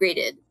never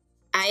upgraded.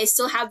 I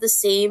still have the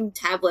same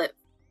tablet,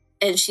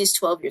 and she's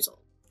 12 years old.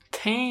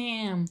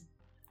 Damn.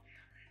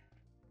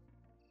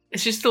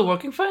 Is she still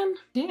working fine?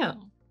 Yeah.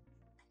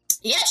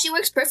 Yeah, she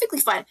works perfectly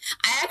fine.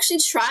 I actually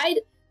tried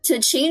to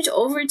change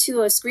over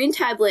to a screen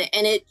tablet,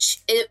 and it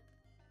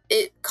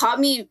caught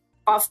me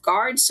off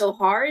guard so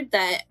hard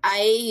that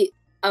I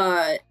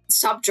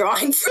stopped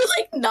drawing for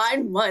like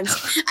 9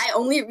 months. I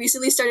only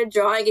recently started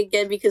drawing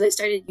again because I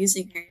started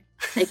using her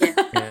again.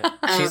 Yeah.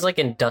 She's like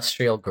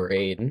industrial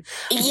grade.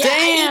 Yeah,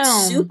 Damn. I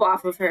eat soup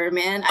off of her,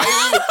 man.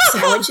 I eat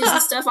sandwiches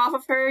and stuff off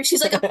of her.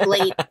 She's like a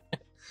plate.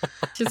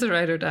 She's a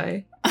ride or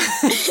die.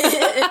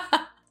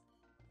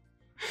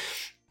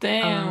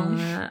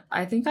 Damn.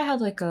 I think I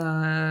had like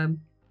a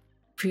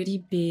pretty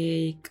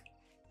big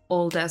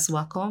old ass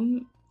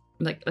Wacom,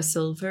 like a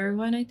silver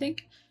one, I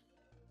think.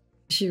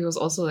 She was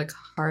also like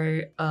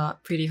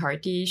pretty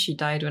hearty. She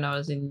died when I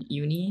was in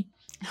uni.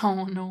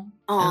 Oh no.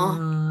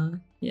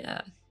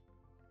 Yeah.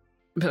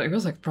 But it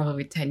was like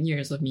probably 10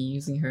 years of me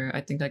using her.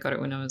 I think I got it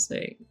when I was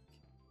like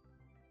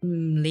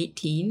late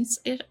teens,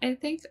 I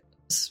think.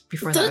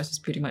 Before that, I was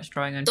just pretty much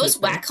drawing on those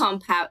paper.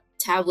 Wacom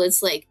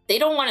tablets, like, they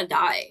don't want to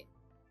die.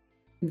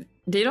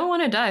 they don't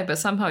want to die, but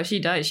somehow she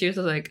died. She was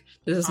like,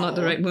 "This is not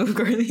the right move,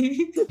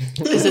 girly."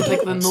 Is it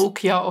like the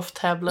Nokia of You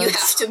tablets?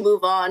 have to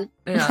move on.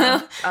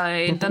 Yeah,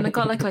 I got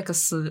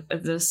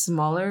the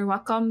smaller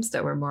Wacoms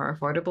that were more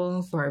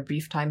affordable for a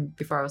brief time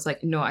before I was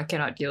like, no, I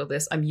cannot deal with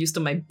this. I'm used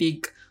to my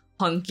big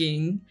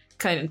honking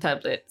kind of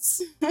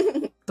tablets.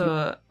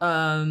 So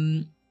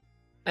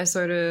I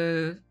sort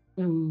of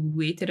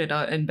waited it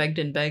out and begged,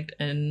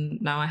 and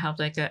now I have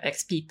like a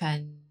XP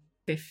Pen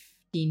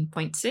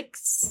 15.6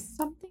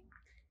 something.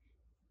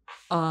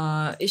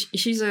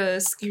 She's a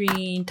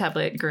screen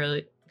tablet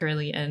girly,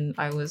 and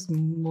I was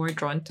more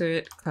drawn to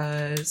it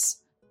because,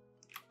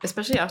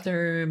 especially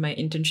after my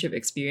internship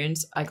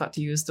experience, I got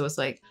to use those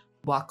like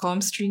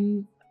Wacom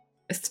stream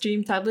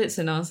tablets,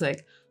 and I was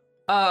like,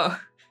 oh,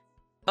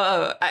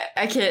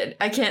 I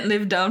can't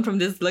live down from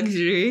this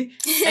luxury.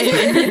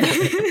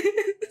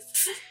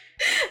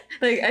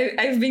 Like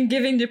I've been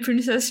giving the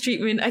princess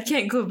treatment. I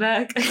can't go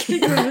back.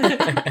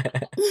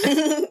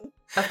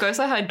 Of course,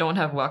 I don't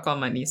have Wacom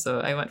money,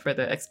 so I went for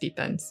the XP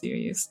Pen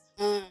series.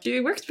 She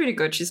works pretty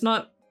good. She's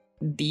not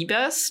the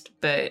best,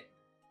 but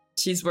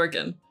she's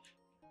working.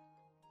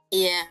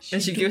 Yeah.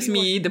 And she gives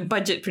me the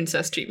budget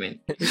princess treatment,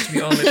 which we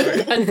all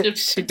adore.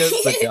 She does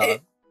the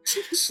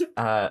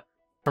job.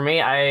 For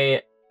me,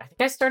 I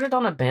think I started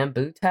on a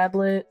bamboo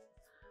tablet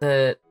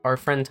that our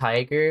friend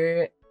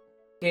Tiger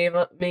gave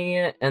up me,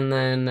 and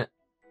then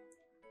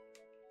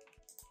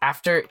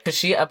after, because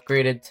she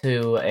upgraded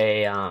to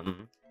a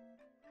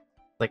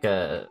like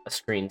a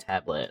screen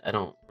tablet. I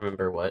don't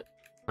remember what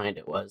kind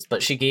it was,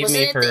 but she gave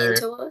me her.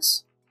 The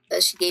Intuos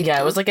that she gave?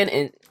 Yeah, it was like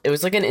an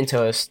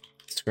Intuos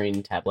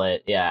screen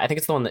tablet. Yeah, I think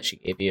it's the one that she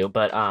gave you.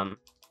 But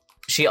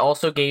she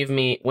also gave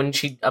me, when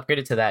she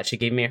upgraded to that, she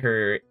gave me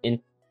her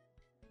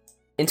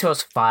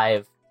Intuos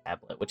 5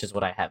 tablet, which is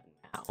what I have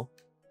now.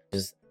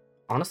 Which is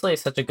honestly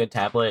such a good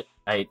tablet.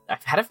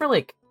 I've had it for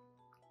like,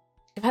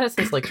 I've had it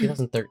since like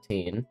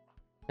 2013,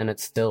 and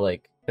it's still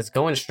like, it's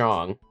going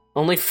strong.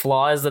 Only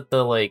flaw is that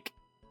the like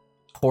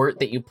port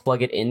that you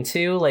plug it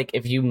into, like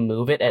if you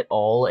move it at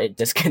all, it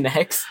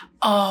disconnects.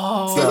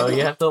 Oh. So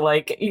you have to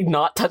like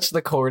not touch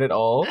the cord at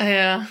all.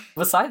 Yeah.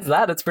 Besides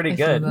that, it's pretty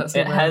good. I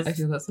feel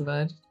that's so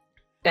bad.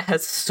 It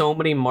has so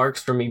many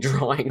marks for me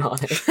drawing on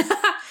it.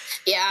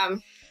 Yeah.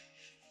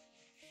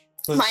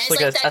 So Mine it's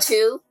is like that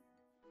too,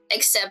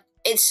 except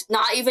it's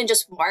not even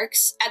just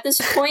marks at this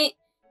point.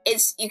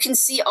 It's, you can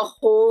see a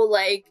whole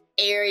like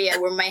area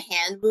where my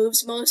hand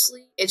moves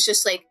mostly. It's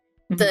just like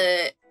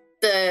the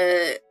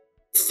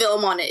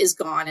film on it is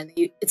gone, and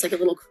it's like a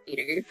little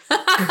crater.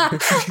 I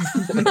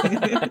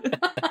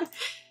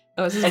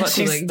was just about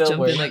to like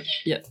jump in, like,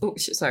 yeah. Oh,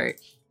 sorry.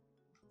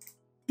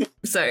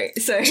 Sorry.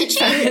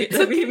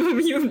 Let me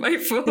mute my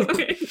phone.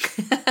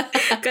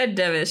 God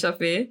damn it,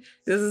 Shafi.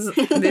 This is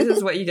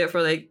what you get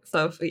for like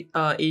South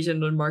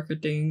Asian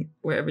marketing,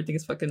 where everything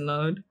is fucking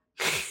loud.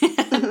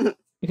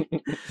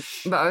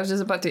 But I was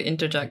just about to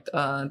interject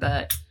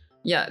that.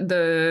 Yeah,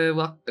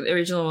 the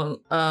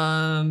original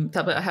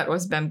tablet I had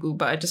was bamboo,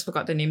 but I just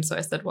forgot the name, so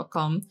I said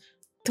Wacom.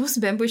 Those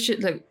bamboo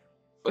shit like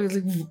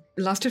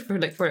lasted for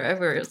like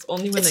forever. It's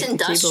only when like the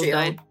cable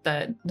died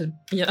that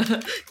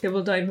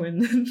cable died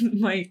when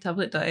my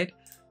tablet died.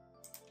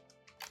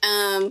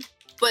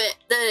 But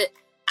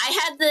I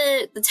had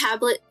the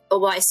tablet. Oh,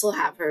 well, I still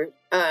have her.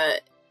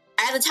 I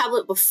had the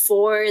tablet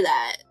before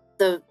that.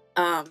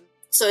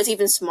 So it's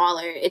even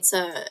smaller. It's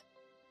a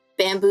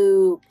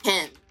bamboo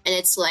pen. And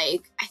it's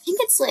like, I think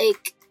it's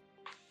like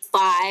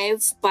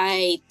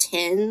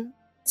 5x10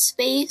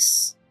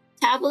 space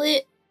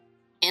tablet,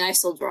 and I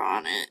still draw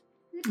on it.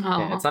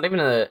 Yeah, it's not even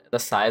the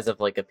size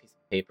of like a piece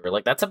of paper.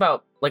 Like that's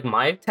about, like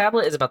my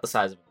tablet is about the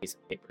size of a piece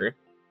of paper.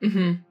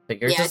 Mm-hmm.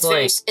 Like yours yeah, is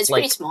like it's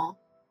like, pretty small.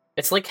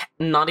 It's like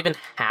not even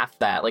half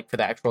that, like for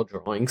the actual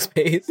drawing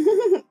space.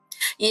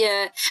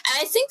 Yeah, and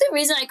I think the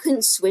reason I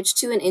couldn't switch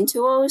to an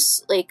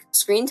Intuos like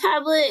screen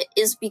tablet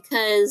is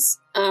because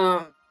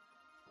I'm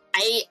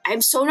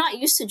so not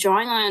used to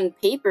drawing on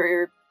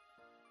paper.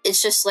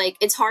 It's just like,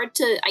 it's hard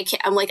to, I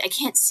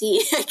can't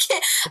see.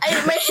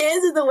 My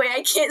hands in the way,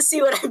 I can't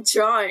see what I'm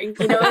drawing.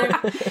 You know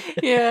what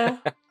Yeah.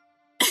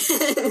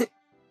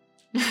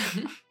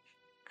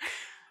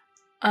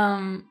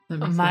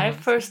 My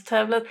first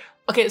tablet.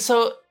 Okay,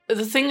 so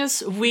the thing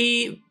is,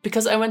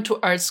 because I went to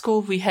art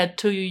school, we had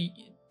to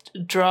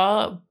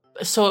draw.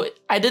 So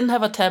I didn't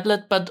have a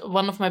tablet, but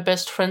one of my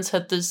best friends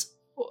had this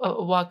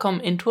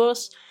Wacom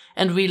Intuos,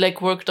 and we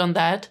like worked on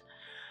that.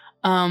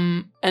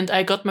 And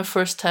I got my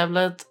first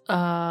tablet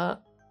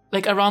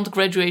like around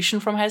graduation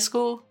from high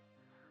school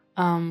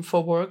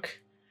for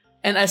work,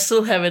 and I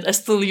still have it. I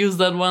still use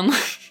that one.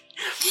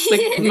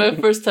 Like my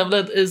first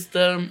tablet is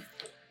the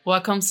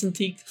Wacom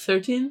Cintiq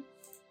 13.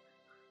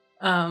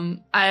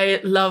 I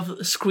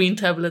love screen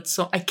tablets,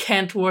 so I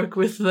can't work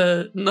with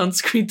the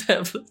non-screen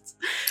tablets.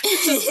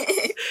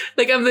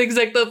 Like I'm the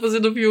exact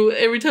opposite of you.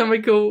 Every time I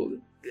go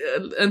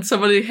and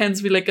somebody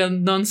hands me like a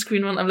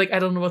non-screen one, I'm like, I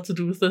don't know what to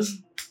do with this.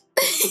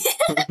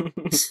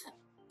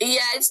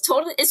 Yeah, it's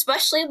totally,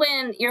 especially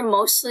when you're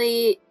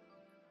mostly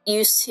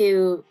used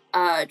to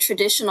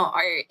traditional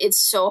art, it's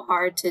so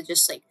hard to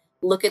just like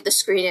look at the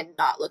screen and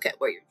not look at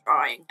where you're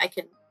drawing.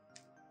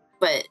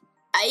 But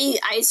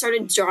I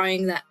started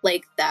drawing that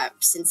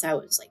since I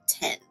was like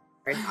 10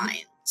 or 9.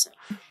 So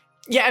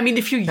yeah, I mean,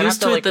 if you're Then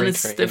used after, to it, like, then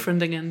it's retrain.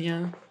 different again.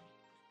 Yeah.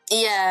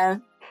 yeah.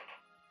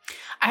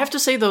 I have to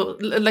say though,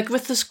 like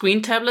with the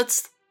screen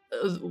tablets,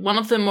 one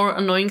of the more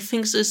annoying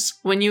things is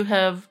when you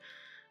have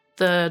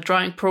the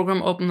drawing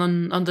program open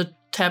on the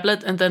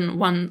tablet and then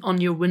one on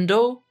your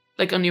window,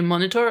 like on your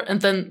monitor,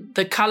 and then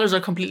the colors are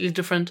completely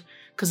different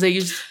because they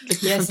use like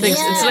different things.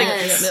 It's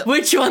Yes. like,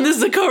 which one is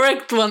the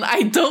correct one?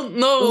 I don't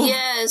know.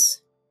 Yes.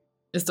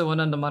 It's the one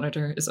on the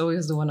monitor. It's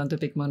always the one on the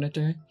big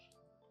monitor.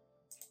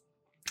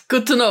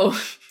 Good to know.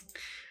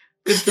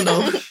 Good to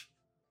know.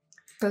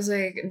 Because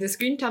like the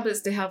screen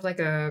tablets, they have like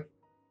a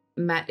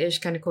matte-ish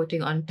kind of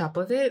coating on top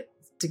of it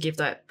to give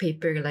that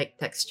paper-like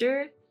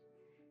texture.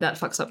 That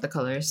fucks up the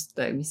colors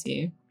that we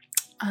see.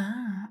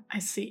 Ah, I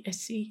see.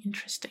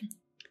 Interesting.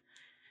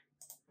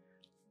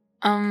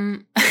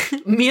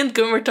 Me and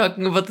Gum were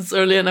talking about this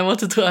earlier, and I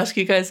wanted to ask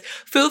you guys.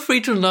 Feel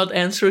free to not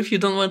answer if you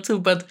don't want to,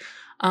 but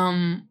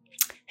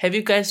have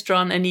you guys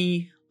drawn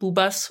any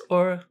boobas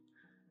or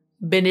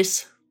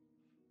benis?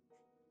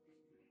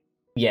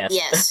 Yes.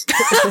 Yes.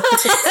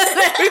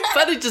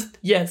 Everybody just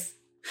yes.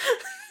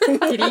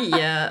 Kitty,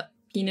 yeah.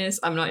 Penis,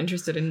 I'm not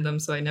interested in them,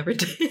 so I never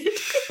did.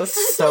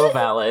 That's so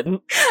valid.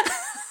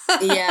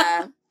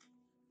 Yeah.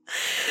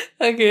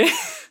 Okay.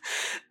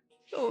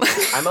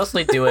 I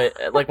mostly do it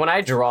like when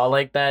I draw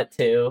like that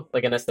too,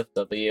 like an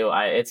SFW.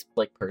 It's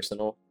like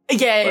personal.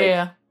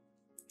 Yeah.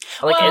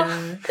 Like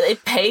Well-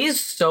 it pays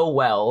so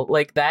well.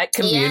 Like that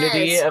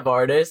community Yes. of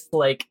artists,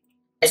 like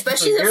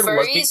Especially if the you're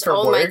looking furries. for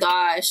Oh my work,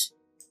 gosh.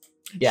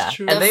 yeah,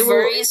 true. and The they will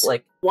furries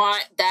like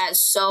want that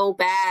so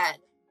bad.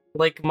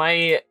 like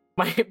my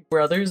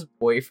brother's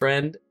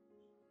boyfriend.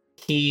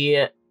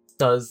 He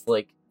does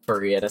like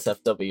furry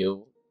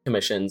NSFW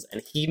commissions,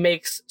 and he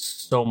makes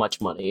so much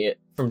money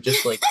from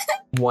just like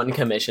one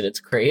commission. It's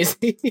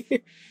crazy.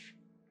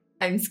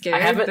 I'm scared, I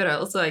haven't- but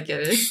also I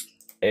get it.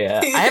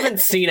 Yeah, I haven't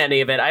seen any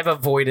of it. I've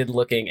avoided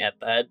looking at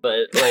that,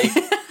 but like,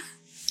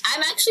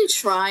 I'm actually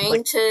trying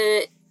Like-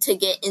 to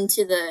get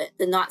into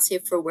the not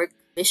safe for work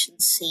commission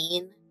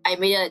scene. I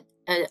made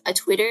a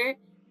Twitter,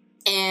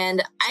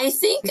 and I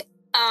think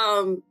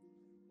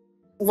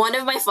one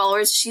of my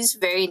followers, she's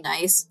very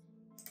nice,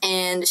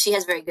 and she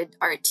has very good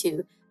art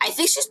too. I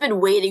think she's been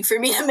waiting for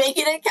me to make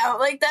an account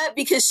like that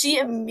because she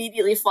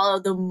immediately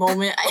followed the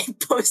moment I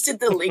posted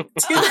the link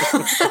to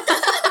it.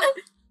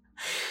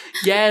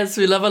 Yes,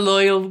 we love a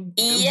loyal.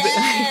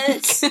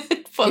 Yes. You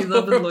follower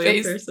love a loyal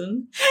base.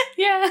 person.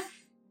 Yeah.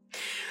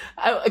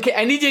 Okay,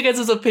 I need you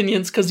guys'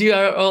 opinions because you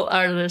are all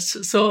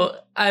artists, so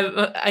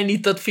I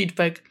need that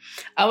feedback.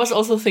 I was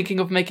also thinking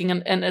of making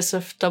an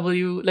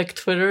NSFW like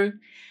Twitter,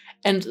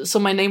 and so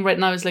my name right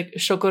now is like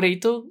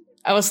Shokorito.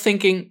 I was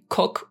thinking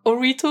Cock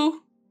Orito.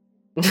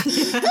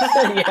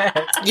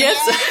 yeah. Yes,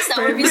 that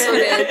would be so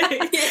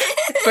good.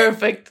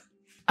 perfect.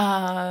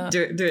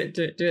 Do it.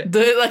 Do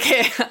it.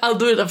 Okay, I'll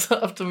do it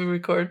after we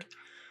record.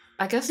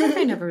 I guess like,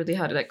 I never really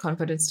had that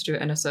confidence to do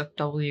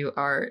NSFW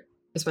art,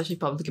 especially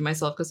publicly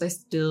myself, because I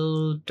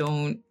still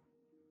don't.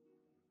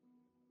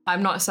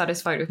 I'm not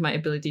satisfied with my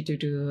ability to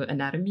do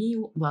anatomy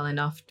well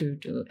enough to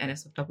do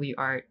NSFW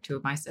art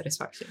to my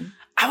satisfaction.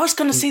 I was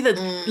gonna say that,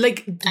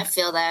 like, I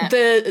feel that.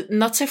 the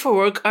not safe for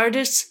work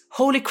artists,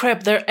 holy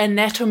crap, their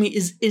anatomy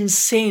is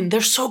insane.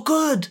 They're so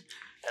good.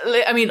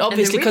 Like, I mean,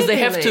 obviously, because they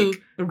have to.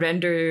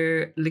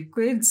 render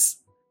liquids.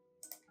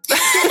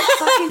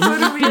 Fucking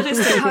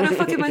photorealistic. How the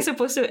fuck am I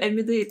supposed to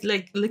emulate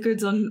like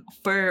liquids on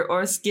fur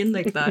or skin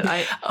like that?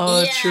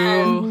 Oh, Yeah.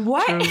 true.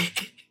 What?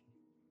 True.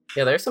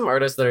 Yeah, there's some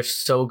artists that are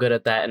so good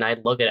at that, and I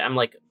look at it, I'm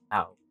like,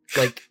 wow.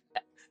 Like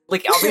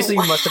obviously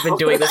you must have been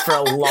doing this for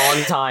a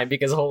long time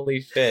because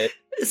holy shit.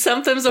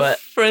 Sometimes a But-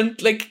 friend,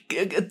 like,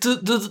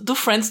 do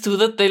friends do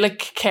that? They like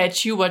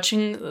catch you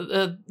watching,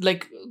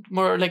 like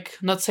more like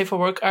not safe for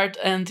work art,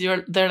 and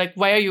they're like,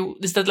 "Why are you?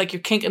 Is that like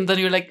your kink?" And then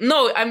you're like,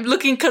 "No, I'm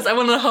looking because I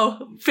want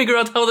to figure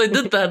out how they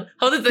did that.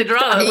 How did they draw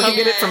that?" I'll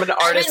get it from an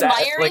artist I'm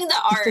at, admiring like-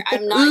 the art.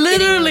 I'm not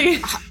Literally.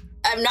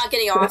 I'm not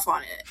getting off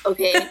on it.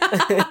 Okay.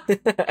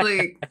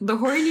 Like the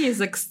horny is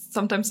like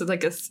sometimes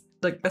like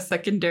a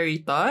secondary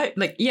thought.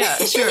 Like yeah,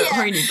 sure, Yeah.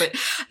 horny, but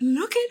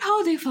look at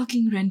how they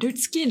fucking rendered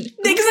skin.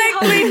 Look at Exactly.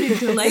 how they did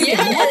the lighting.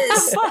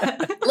 Yes. What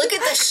the fuck? Look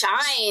at the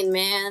shine,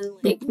 man.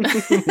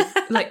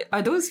 Like, Like,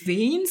 are those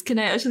veins? Can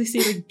I actually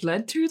see like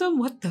blood through them?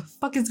 What the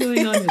fuck is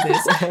going on with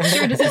this?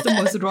 Sure, this is the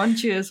most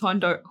raunchiest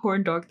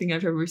horn dog thing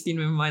I've ever seen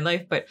in my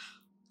life, but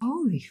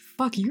holy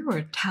fuck, you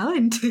are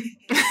talented.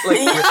 Like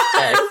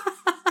respect.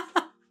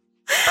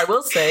 I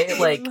will say,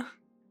 like,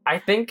 I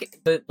think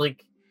that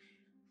like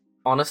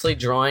honestly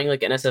drawing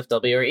like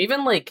NSFW or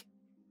even like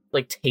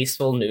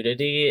tasteful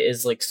nudity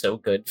is like so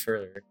good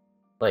for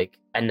like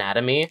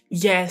anatomy.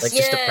 Yes, Like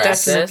just to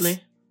Yes. practice.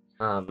 definitely.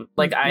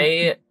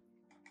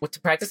 Like to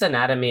practice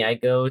anatomy, I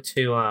go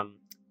to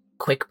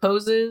Quick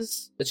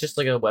Poses. It's just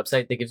like a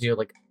website that gives you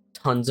like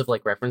tons of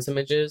like reference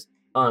images.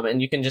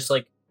 And you can just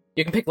like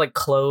you can pick like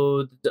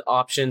clothed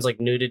options, like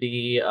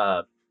nudity,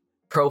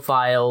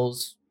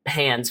 profiles,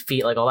 hands,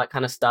 feet, like all that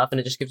kind of stuff, and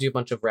it just gives you a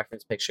bunch of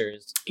reference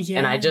pictures. Yeah.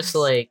 And I just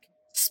like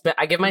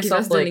I give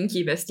myself Give us like the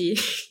linky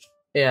bestie.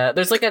 yeah,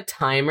 there's like a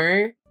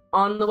timer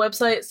on the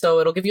website, so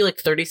it'll give you like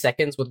 30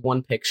 seconds with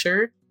one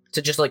picture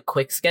to just like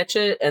quick sketch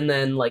it, and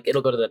then like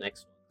it'll go to the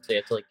next one. So you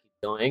have to like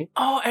keep going.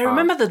 Oh, I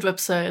remember that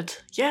website.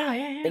 Yeah.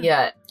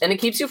 Yeah, and it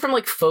keeps you from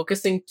like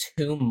focusing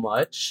too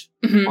much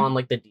Mhm. on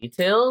like the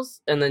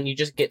details, and then you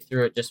just get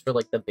through it just for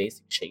like the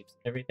basic shapes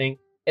and everything.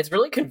 It's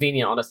really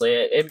convenient, honestly.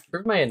 It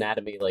improved my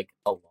anatomy like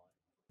a lot,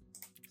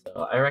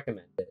 so I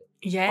recommend it.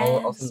 Yeah.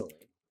 I'll send the link.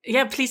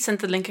 Yeah, please send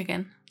the link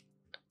again.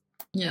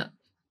 Yeah.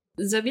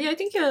 Zebi, I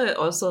think you're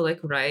also like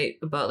right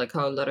about like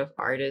how a lot of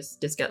artists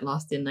just get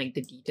lost in like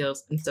the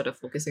details instead of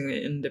focusing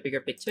in the bigger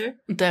picture.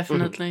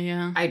 Definitely,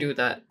 yeah. I do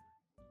that.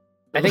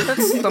 I think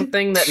that's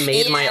something that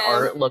made my Yeah.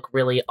 art look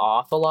really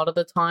off a lot of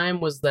the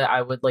time, was that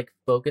I would like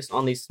focus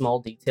on these small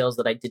details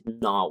that I did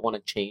not want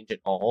to change at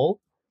all,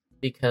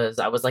 because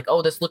I was like,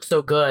 oh, this looks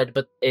so good,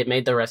 but it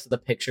made the rest of the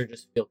picture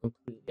just feel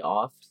completely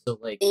off. So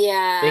like being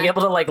Yeah.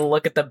 able to like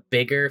look at the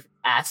bigger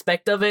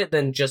aspect of it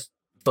than just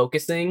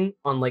focusing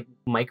on like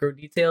micro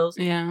details.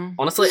 Yeah.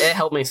 Honestly, it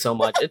helped me so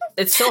much.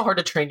 It's so hard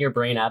to train your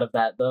brain out of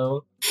that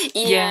though.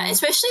 Yeah, Yeah.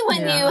 especially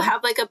when Yeah. you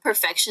have like a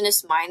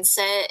perfectionist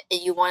mindset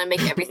and you want to make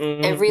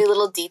Mhm. every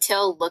little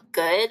detail look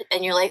good,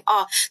 and you're like,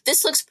 oh,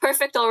 this looks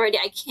perfect already.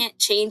 I can't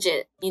change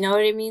it. You know what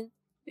I mean?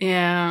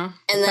 Yeah.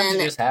 And Sometimes you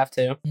then just have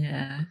to.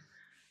 Yeah.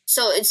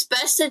 so it's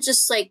best to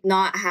just like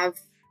not have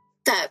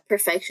that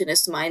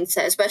perfectionist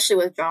mindset, especially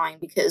with drawing,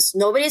 because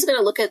nobody's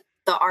gonna look at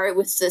the art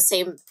with the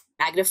same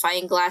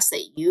magnifying glass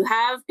that you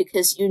have,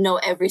 because you know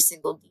every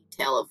single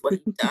detail of what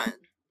you've done.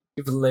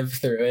 You've lived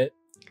through it.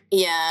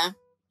 Yeah.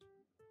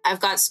 I've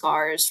got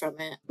scars from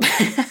it.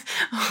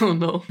 Oh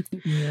no.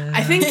 Yeah.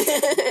 I think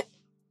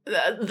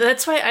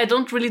that's why I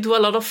don't really do a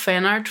lot of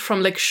fan art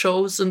from like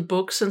shows and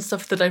books and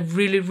stuff that I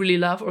really, really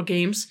love, or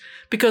games,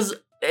 because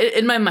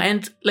in my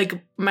mind,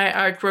 like my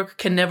artwork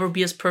can never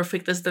be as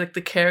perfect as like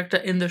the character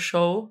in the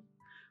show.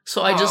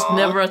 So I just Aw,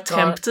 never God.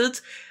 attempted,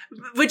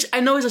 which I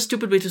know is a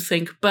stupid way to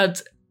think,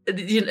 but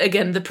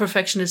again, the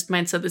perfectionist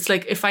mindset. It's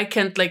like if I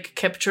can't like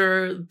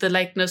capture the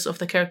likeness of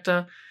the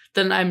character,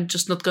 then I'm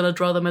just not gonna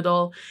draw them at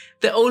all.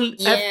 The only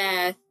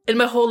yeah. in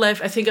my whole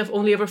life, I think I've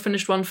only ever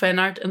finished one fan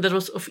art, and that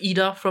was of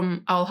Ida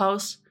from Owl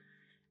House,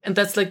 and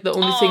that's like the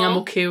only thing I'm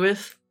Aw. okay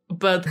with.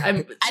 But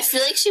I'm I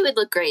feel like she would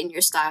look great in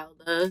your style,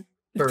 though.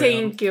 For real.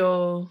 thank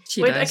you.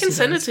 She Wait, I does, can she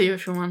send does. it to you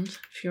if you want,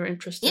 if you're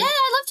interested. Yeah,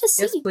 I'd love to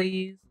see. Yes,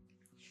 please.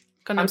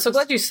 Gonna I'm so just-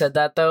 glad you said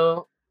that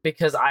though,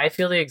 because I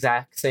feel the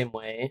exact same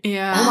way.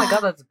 Yeah. Oh my god,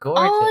 that's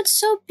gorgeous. Oh, it's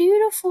so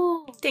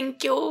beautiful.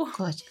 Thank you.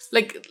 gorgeous.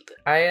 Like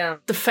I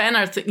the fan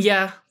art thing.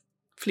 Yeah,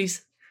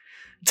 please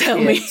tell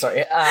yeah, me.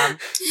 sorry.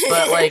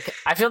 But like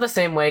I feel the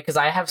same way because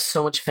I have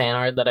so much fan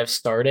art that I've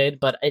started,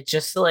 but it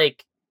just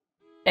like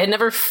it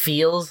never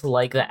feels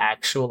like the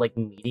actual like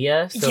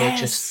media. So it Yes.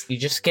 just you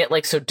just get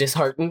like so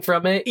disheartened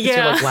from it. 'Cause Yeah.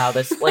 You're like, wow,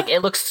 this like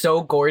it looks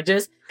so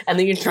gorgeous, and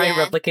then you try and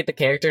Yeah. replicate the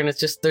character, and it's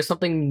just there's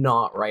something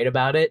not right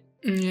about it.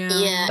 Yeah.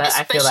 Yeah, But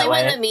I feel especially that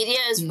when way. the media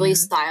is really Yeah.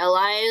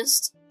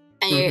 stylized,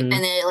 and you're, Mhm.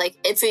 and then like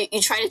if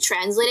you try to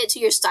translate it to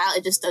your style,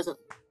 it just doesn't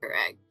look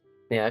correct.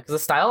 Yeah, because the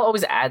style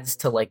always adds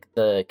to like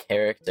the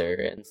character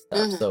and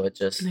stuff. Mhm. So it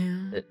just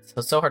Yeah.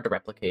 it's so hard to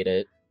replicate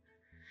it.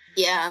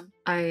 Yeah,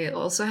 I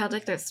also had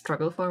like that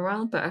struggle for a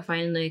while, but I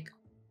find like,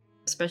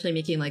 especially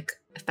making like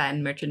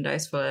fan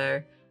merchandise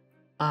for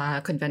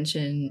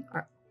convention,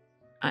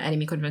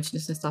 anime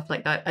conventions and stuff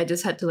like that, I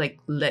just had to like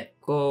let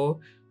go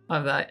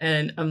of that,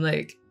 and I'm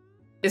like,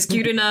 it's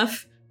cute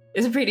enough,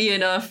 it's pretty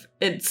enough,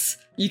 it's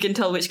you can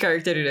tell which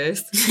character it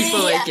is. People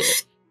Yeah. like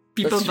it,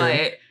 people That's buy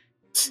true. it.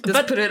 Just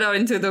But- put it out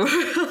into the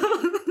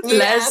world. Yeah.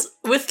 Les,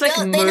 with like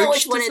they merch know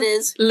which one it design-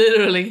 is.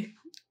 Literally.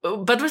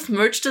 But with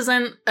merch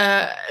design,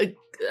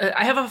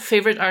 I have a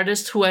favorite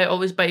artist who I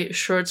always buy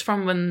shirts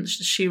from when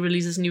she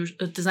releases new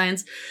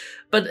designs.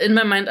 But in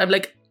my mind, I'm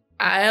like,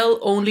 I'll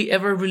only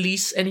ever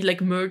release any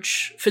like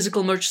merch,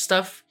 physical merch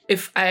stuff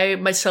if I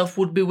myself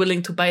would be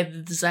willing to buy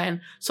the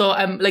design. So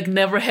I'm like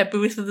never happy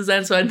with the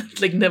design, so I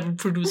like never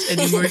produce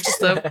any merch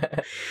stuff.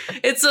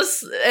 It's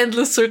just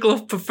endless circle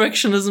of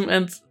perfectionism,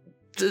 and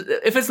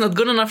if it's not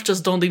good enough,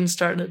 just don't even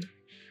start it.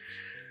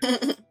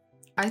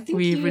 I think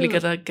We you really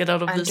gotta get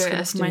out of this kind of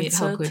underestimate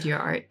how mindset. good your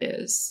art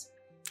is.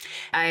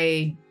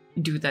 I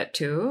do that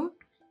too,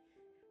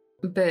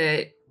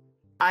 but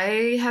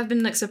I have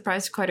been like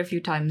surprised quite a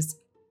few times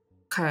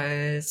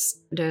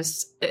because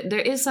there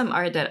is some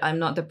art that I'm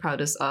not the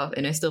proudest of,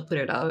 and I still put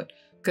it out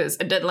because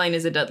a deadline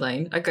is a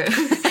deadline. Okay,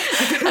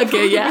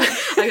 yeah.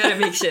 I gotta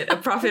make shit. A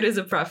profit is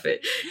a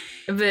profit.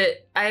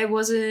 But I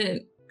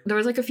wasn't. There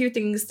was like a few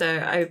things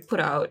that I put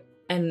out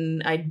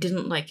and I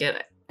didn't like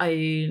it.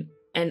 I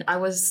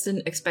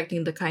wasn't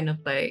expecting the kind of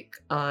like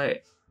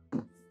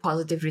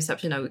positive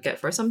reception I would get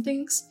for some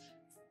things.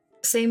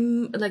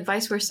 Same like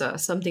vice versa.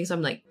 Some things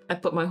I'm like I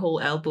put my whole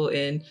elbow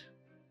in,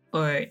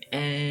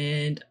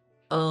 and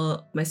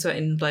my sweat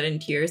and blood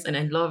and tears, and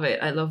I love it.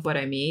 I love what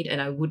I made,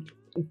 and I would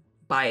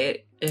buy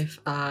it if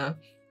I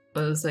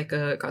was like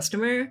a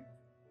customer.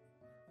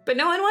 But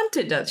no one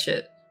wanted that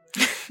shit.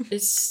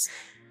 It's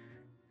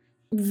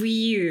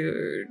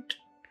weird.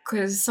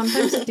 Because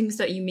sometimes the things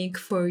that you make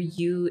for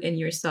you and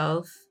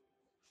yourself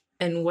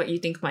and what you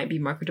think might be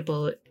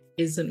marketable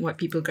isn't what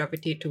people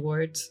gravitate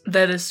towards.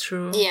 That is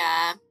true.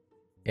 Yeah.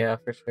 Yeah,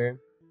 for sure.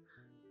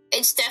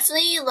 It's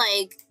definitely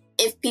like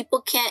if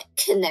people can't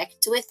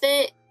connect with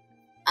it,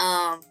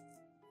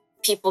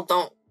 people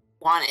don't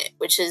want it,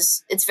 which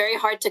is it's very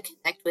hard to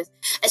connect with,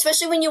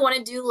 especially when you want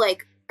to do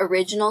like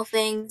original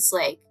things,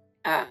 like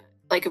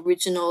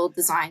original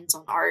designs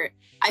on art.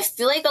 I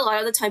feel like a lot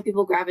of the time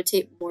people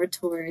gravitate more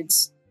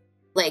towards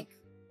like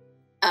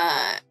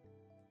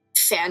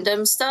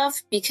fandom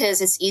stuff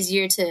because it's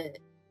easier to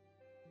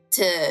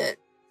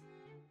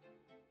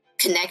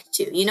connect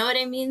to. You know what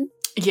I mean?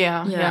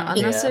 Yeah.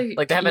 Unless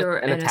Like they have you're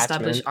an an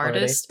established attachment already.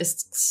 artist,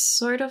 it's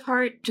sort of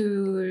hard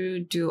to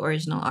do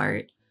original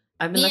art.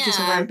 I've been lucky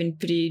so far. I've been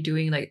pretty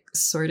doing like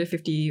sort of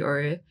 50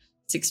 or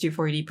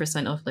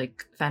 60-40% of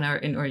like fan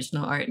art and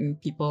original art, and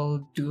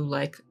people do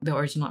like the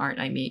original art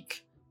I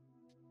make.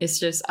 It's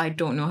just I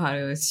don't know how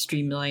to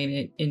streamline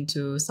it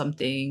into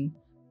something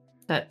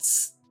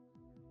that's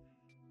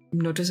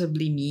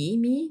noticeably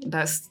me.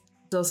 That's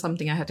still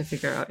something I have to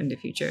figure out in the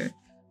future.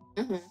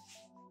 Mm-hmm.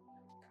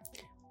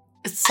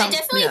 I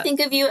definitely think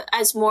of you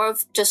as more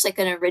of just like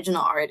an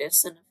original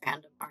artist than a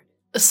fandom artist.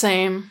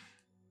 Same.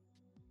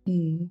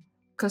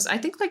 Because I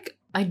think like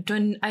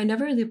I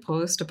never really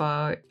post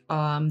about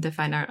the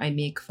fan art I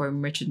make for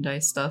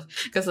merchandise stuff.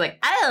 Because like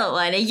I don't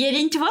want to get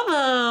in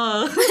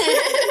trouble.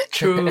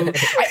 True.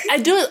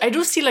 I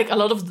do see like a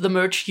lot of the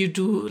merch you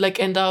do like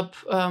end up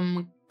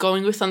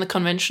going with on the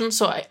convention.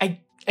 So I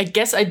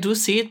guess I do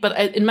see it,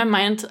 but in my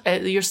mind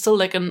you're still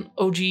like an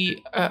OG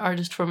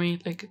artist for me,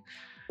 like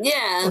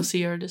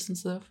OC artist and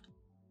stuff.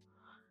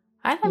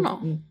 I don't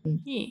know.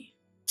 Yeah.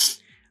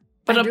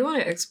 But I do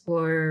want to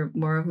explore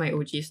more of my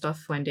OG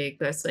stuff one day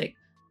because like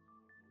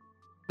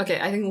okay,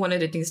 I think one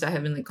of the things that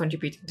have been like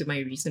contributing to my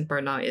recent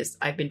burnout is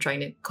I've been trying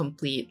to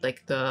complete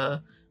like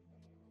the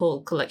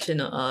whole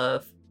collection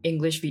of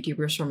English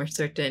VTubers from a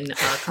certain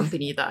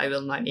company that I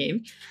will not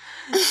name.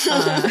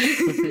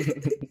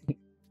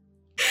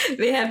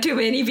 They have too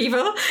many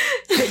people.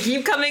 They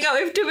keep coming up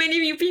with too many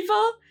new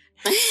people.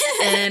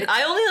 And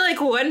I only like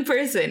one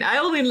person. I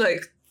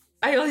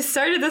only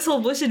started this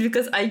whole bullshit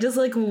because I just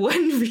like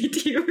one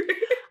VTuber.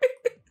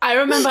 I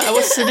remember I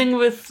was sitting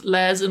with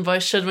Laz in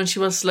voice chat when she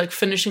was like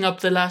finishing up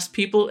the last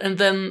people, and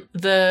then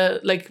the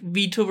like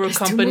VTuber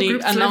company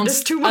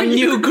announced a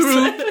new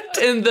group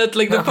in that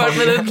like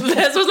department, and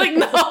Laz was like,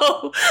 "No,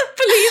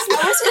 please."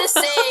 I was gonna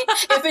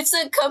say if it's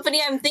a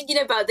company I'm thinking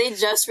about, they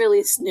just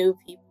released new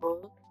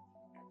people.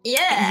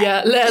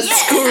 Yeah, Laz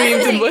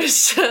screamed in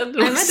voice chat.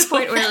 I'm at the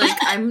point where like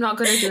I'm not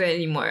gonna do it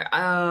anymore.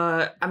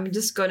 I'm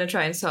just gonna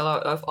try and sell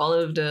out of all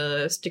of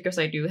the stickers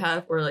I do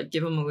have, or like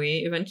give them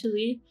away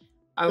eventually.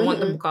 I want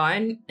them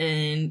gone,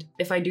 and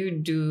if I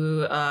do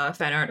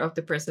fan art of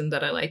the person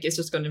that I like, it's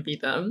just gonna be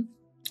them.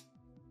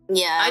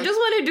 Yeah, I just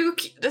want to do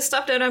the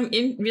stuff that I'm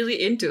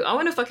really into. I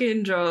want to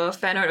fucking draw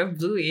fan art of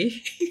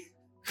Bluey.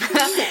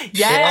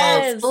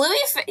 Yes,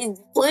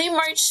 Bluey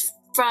merch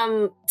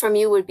from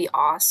you would be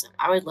awesome.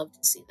 I would love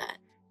to see that.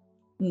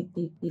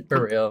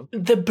 For real.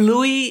 The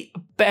Bluey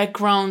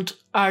background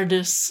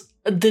artists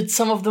did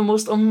some of the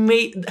most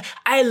amazing.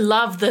 I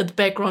love that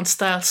background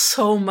style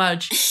so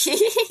much.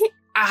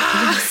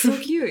 It's so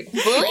cute.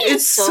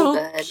 It's so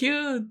good.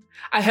 Cute.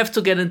 I have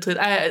to get into it.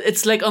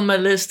 It's like on my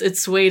list.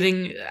 It's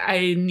waiting.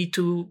 I need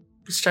to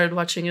start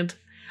watching it.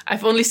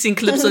 I've only seen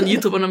clips on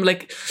YouTube and I'm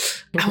like,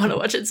 I want to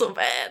watch it so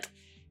bad.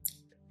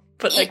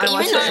 But like, I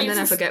watch it and then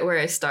I forget where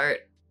I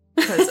start.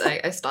 Because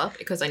I stop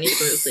because I need to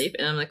go to sleep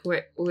and I'm like,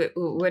 where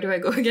do I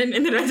go again?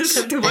 And then I just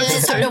have to watch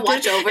it. Start to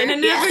watch over. And I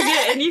never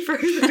get any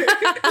further.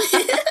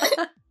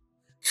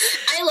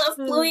 I love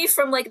Bluey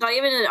from like not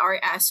even an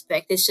art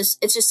aspect. It's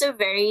just a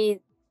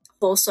very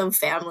wholesome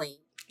family.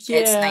 Yeah.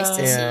 It's nice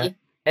to see.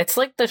 It's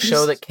like the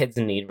show that kids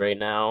need right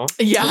now.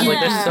 Yeah. Like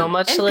there's so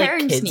much And like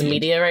kids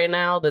media right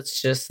now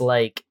that's just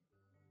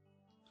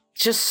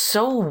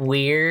so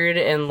weird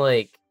and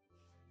like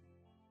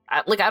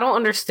I don't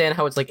understand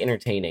how it's like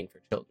entertaining for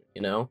children,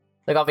 you know?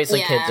 Like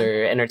obviously kids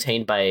are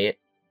entertained by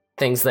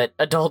things that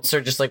adults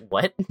are just like,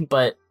 what?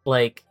 But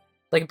like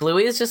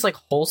Bluey is just like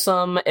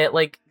wholesome. It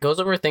like goes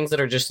over things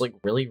that are just like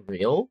really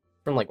real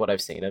from like what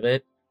I've seen of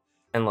it.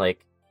 And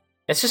like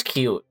it's just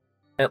cute.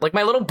 Like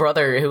my little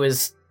brother who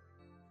is,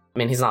 I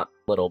mean he's not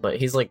little, but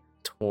he's like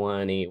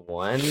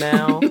 21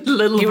 now.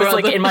 He was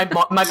like in my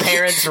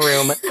parents'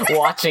 room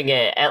watching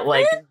it at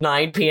like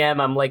 9 p.m.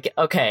 I'm like,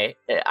 okay,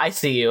 I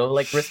see you.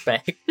 Like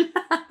respect.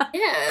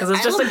 Yeah, because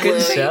it's just a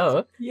good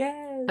show.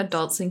 Yeah,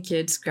 adults and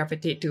kids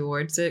gravitate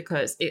towards it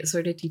because it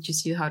sort of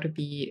teaches you how to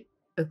be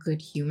a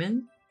good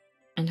human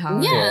and how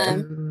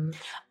to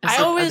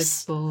accept other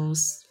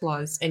people's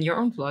flaws and your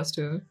own flaws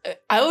too.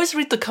 I always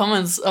read the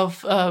comments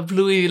of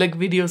Bluey like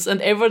videos,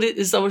 and everybody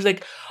is always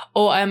like,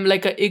 "Oh, I'm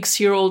like a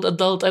X-year-old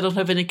adult. I don't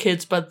have any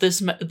kids, but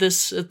this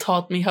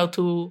taught me how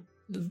to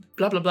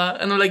blah blah blah,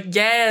 and I'm like,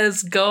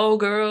 yes, go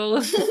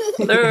girl,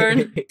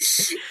 learn.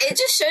 It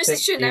just shows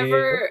that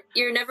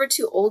you're never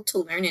too old to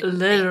learn it.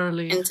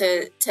 Literally. And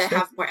to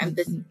have more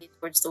empathy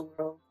towards the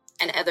world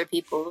and other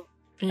people.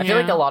 I feel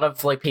like a lot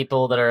of like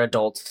people that are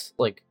adults,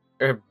 like,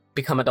 or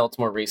become adults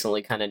more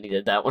recently, kind of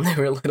needed that when they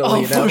were little. Oh,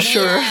 you know? for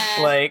sure. Yeah.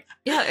 Like,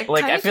 Yeah,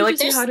 like I feel like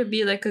teaches you how to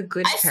be like a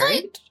good I feel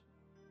parent.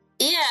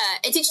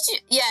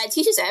 It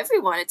teaches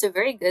everyone. It's a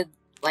very good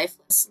life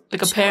lesson.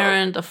 Like a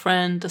parent, a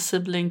friend, a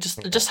sibling,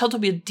 just how to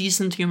be a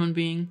decent human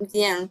being.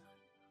 Yeah.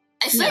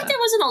 I feel like there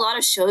wasn't a lot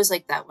of shows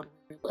like that when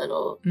we were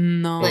little.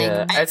 No. Like,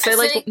 Yeah. I'd say I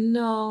like feel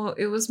No,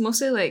 it was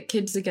mostly like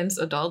kids against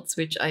adults,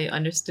 which I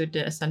understood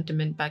the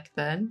sentiment back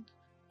then.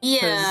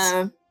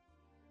 yeah.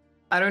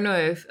 I don't know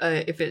if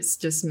it's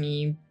just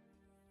me,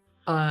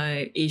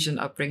 Asian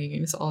upbringing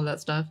and all that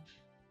stuff,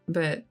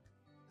 but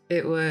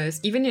it was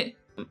even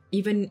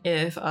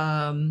if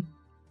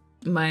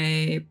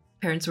my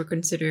parents were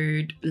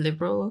considered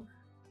liberal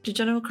to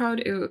general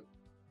crowd,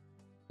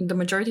 the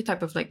majority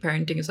type of like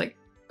parenting is like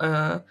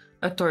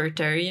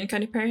authoritarian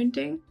kind of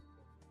parenting,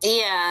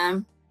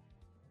 Yeah.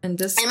 and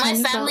this And my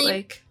kind of family- felt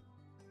like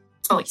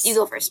Oh, you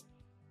go first.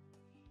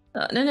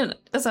 no,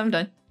 that's I'm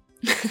done.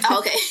 Oh,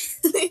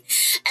 okay.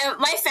 And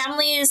my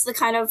family is the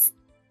kind of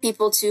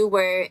people too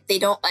where they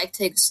don't like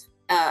to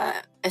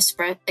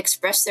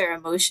express their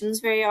emotions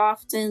very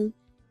often.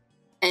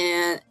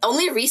 And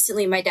only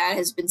recently my dad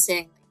has been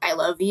saying I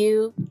love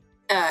you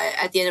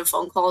at the end of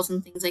phone calls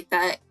and things like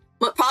that.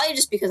 But probably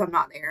just because I'm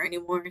not there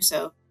anymore,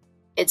 so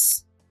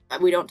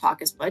we don't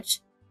talk as much.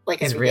 Like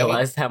he's every day.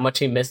 realized how much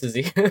he misses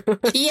you.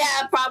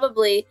 Yeah,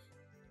 probably.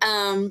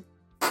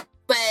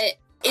 But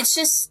it's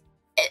just,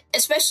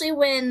 especially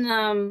when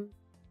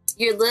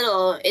you're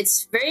little,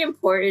 it's very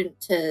important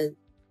to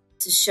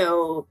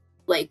show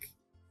like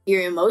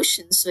your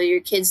emotions so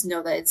your kids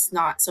know that it's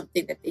not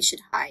something that they should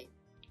hide.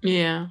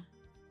 Yeah.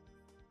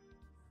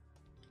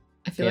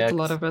 I feel Yeah, like a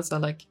lot 'cause- of us are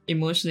like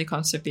emotionally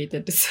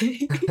constipated to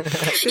say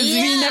because we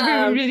Yeah.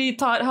 never really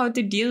taught how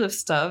to deal with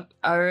stuff.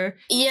 Our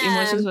Yeah,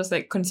 emotions was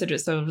like considered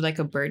sort of like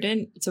a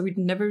burden, so we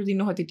never really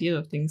know how to deal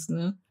with things.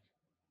 No,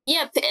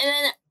 yeah. And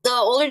then the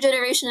older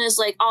generation is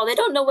like, oh, they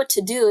don't know what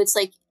to do. It's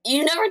like,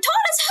 you never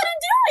taught us how to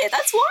do it.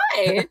 That's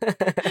why.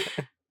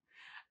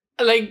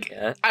 Like,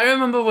 Yeah. I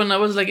remember when I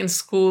was like in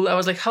school, I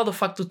was like, how the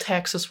fuck do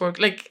taxes work?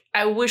 Like,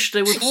 I wish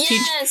they would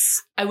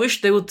Yes,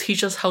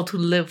 teach us how to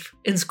live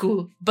in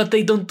school, but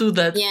they don't do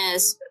that.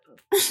 yes.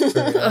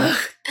 Ugh.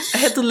 I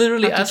had to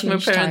literally How to ask my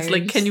change parents,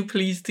 like, tires. can you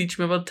please teach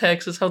me about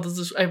taxes? How does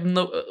this? I have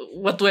no.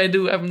 What do I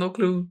do? I have no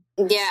clue.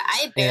 Yeah,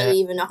 I barely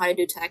even know how to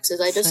do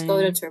taxes. I just go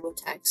to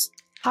TurboTax.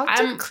 how to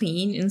I'm-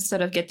 clean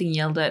instead of getting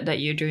yelled at that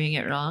you're doing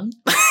it wrong.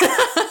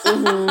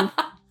 Mhm.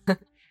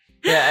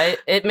 Yeah,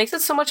 it makes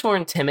it so much more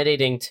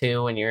intimidating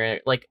too when you're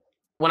like,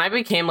 when I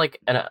became like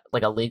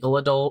a legal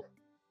adult,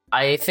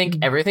 I think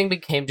Mhm. everything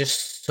became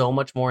just so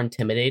much more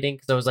intimidating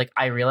because I was like,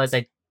 I realized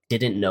I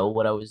didn't know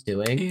what I was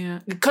doing. Yeah,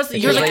 because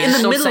Because you're like they in just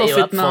the don't middle set of you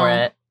it up now. for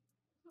it.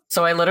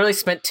 So I literally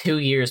spent 2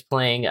 years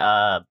playing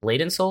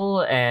Blade and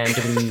Soul and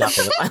doing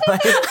nothing with my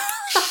life.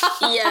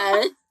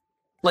 Yeah.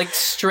 Like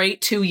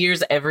straight 2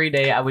 years every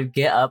day, I would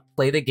get up,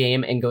 play the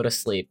game, and go to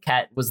sleep.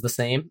 Cat was the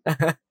same.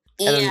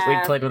 And then we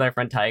Yeah. played with our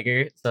friend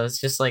Tiger. So it's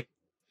just like,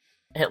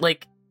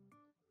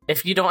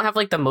 if you don't have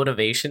like the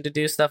motivation to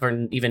do stuff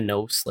or even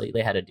know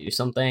slightly how to do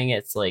something,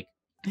 it's like,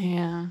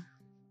 Yeah.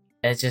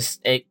 it's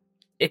just, it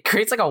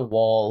creates like a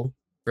wall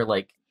for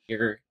like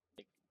your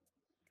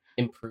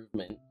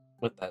improvement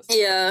with that stuff.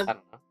 Yeah. I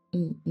don't know.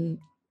 Mm-mm.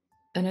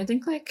 And I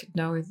think like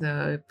now with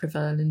the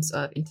prevalence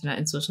of internet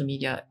and social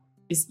media,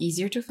 it's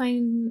easier to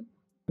find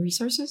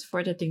resources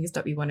for the things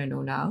that we want to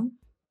know now.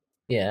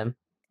 Yeah.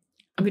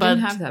 We But-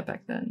 didn't have that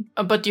back then.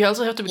 But you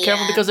also have to be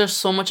careful Yeah. because there's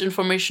so much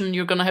information.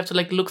 You're gonna have to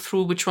like look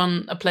through which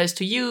one applies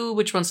to you,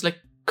 which one's like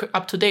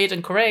up to date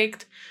and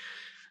correct.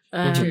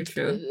 True,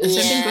 true. The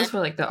same thing Yeah. goes for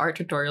like the art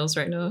tutorials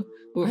right now.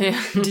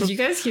 Yeah. Did you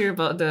guys hear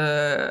about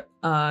the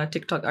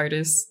TikTok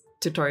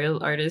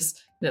tutorial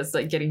artist that's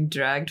like getting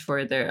dragged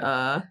for their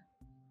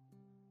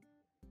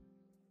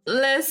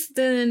less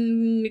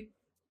than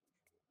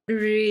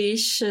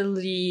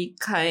racially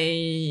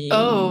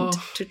kind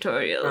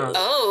tutorial?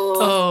 Oh.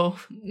 Oh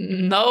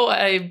no,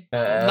 I'm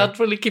not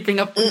really keeping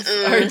up with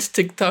Mm-mm. arts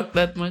TikTok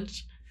that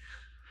much.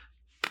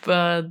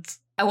 But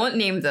I won't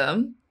name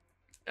them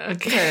okay.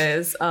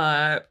 because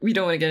we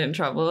don't want to get in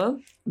trouble.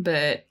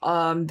 But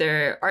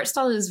their art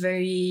style is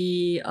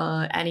very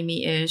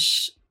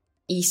anime-ish,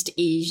 East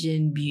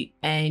Asian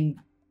and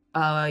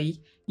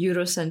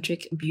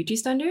Eurocentric beauty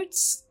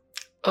standards,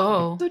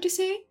 Oh. so to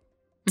say.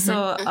 Mhm.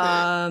 So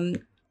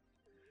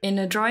in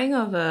a drawing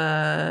of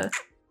a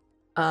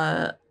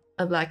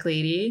black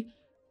lady,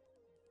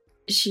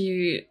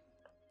 she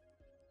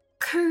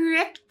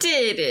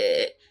corrected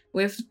it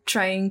with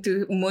trying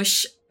to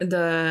mush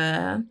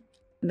the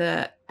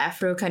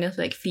afro kind of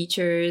like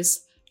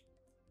features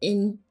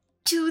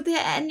into the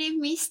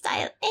anime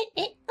style, and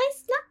it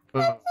was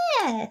not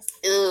yes.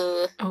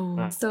 Ugh.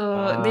 Oh.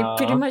 So they've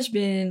pretty Wow. much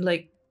been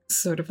like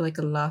sort of like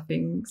a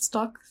laughing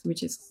stock,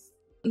 which is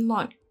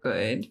not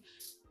good.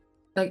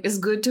 Like, it's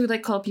good to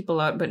like call people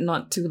out, but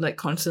not to like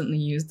constantly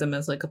use them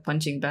as like a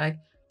punching bag.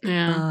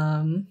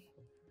 Yeah.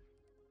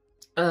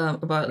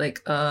 About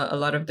like a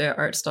lot of their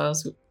art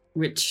styles,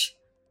 which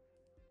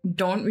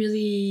don't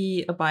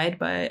really abide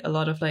by a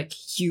lot of like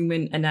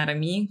human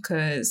anatomy,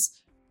 because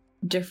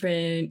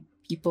different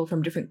people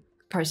from different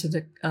parts of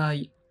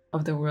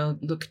the world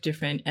look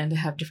different and they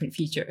have different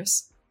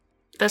features.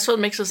 That's what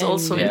makes us And-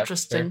 also Yeah,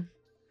 interesting.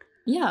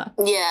 Yeah.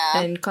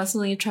 Yeah. And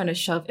constantly trying to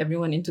shove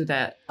everyone into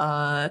that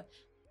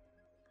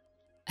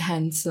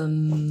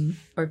handsome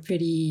or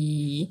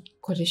pretty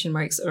quotation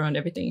marks around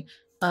everything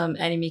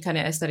anime kind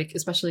of aesthetic,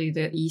 especially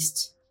the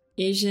East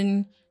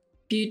Asian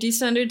beauty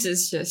standards,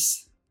 is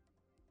just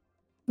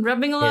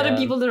rubbing a lot of Yeah.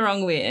 people the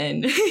wrong way.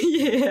 And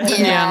Yeah,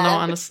 Yeah. no,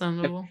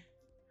 understandable.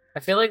 I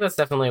feel like that's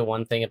definitely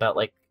one thing about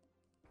like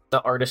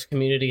the artist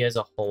community as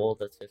a whole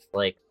that's just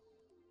like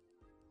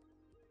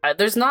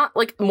there's not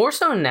like more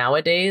so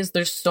nowadays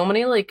there's so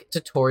many like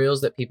tutorials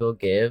that people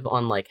give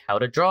on like how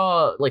to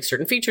draw like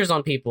certain features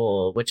on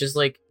people, which is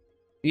like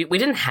we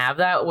didn't have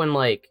that when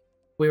like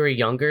we were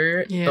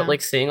younger. Yeah. But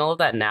like seeing all of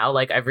that now,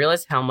 like I've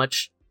realized how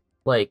much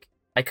like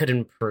I could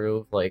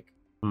improve like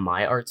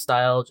my art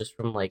style just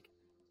from like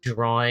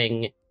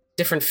drawing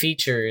different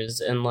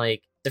features and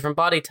like different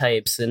body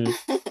types. And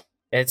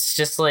it's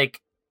just like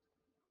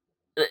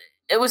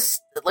it was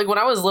like when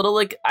I was little,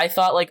 like I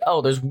thought like,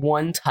 oh, there's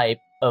one type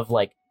of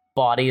like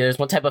body, there's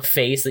one type of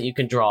face that you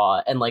can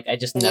draw, and like I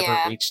just never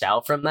Yeah. reached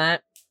out from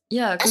that.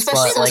 yeah, because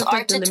Especially those like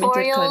art the limited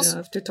kind tutorials.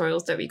 of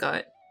tutorials that we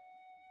got.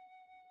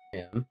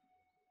 Yeah.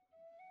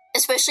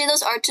 Especially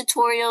those art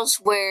tutorials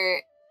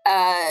where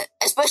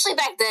especially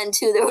back then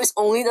too, there was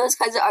only those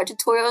kinds of art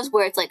tutorials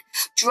where it's like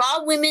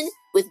draw women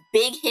with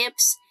big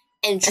hips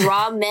and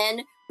draw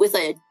men with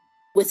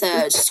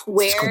a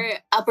square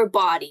upper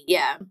body.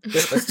 Yeah.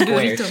 Just a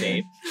square Dorito.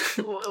 shape.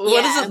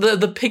 What is it?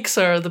 The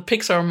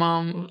Pixar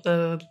mom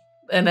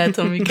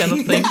anatomy kind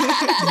of thing.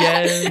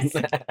 Yes.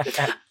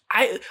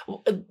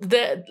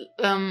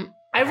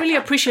 I really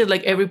appreciate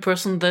like every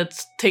person that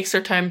takes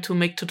their time to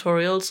make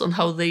tutorials on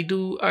how they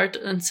do art,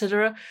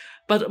 etc.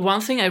 But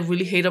one thing I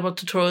really hate about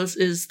tutorials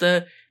is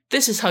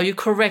this is how you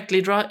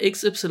correctly draw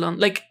XY.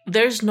 Like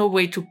there's no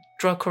way to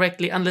draw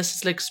correctly unless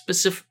it's like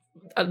specific,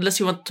 unless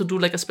you want to do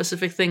like a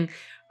specific thing.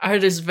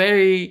 Art is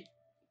very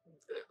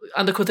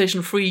under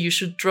quotation free. You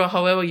should draw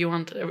however you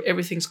want.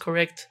 Everything's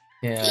correct.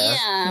 Yeah.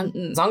 Yeah.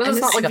 Mm-mm. As long as And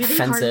it's not, like, really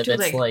hard offensive, to,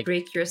 it's, like-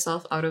 break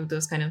yourself out of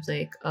those kind of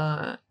like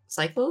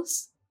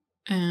cycles,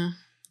 Yeah.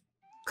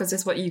 because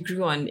it's what you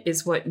grew on,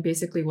 is what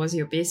basically was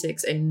your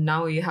basics, and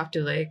now you have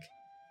to like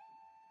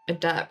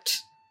adapt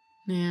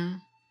Yeah.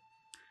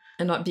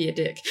 and not be a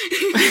dick.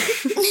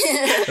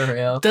 For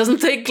real. Doesn't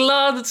take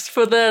lots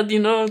for that,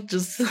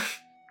 just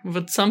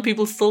but some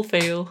people still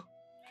fail.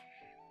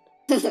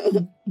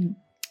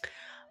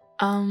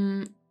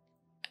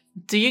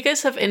 Do you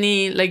guys have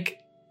any like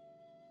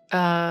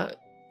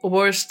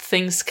worst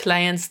things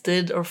clients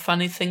did or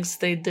funny things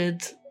they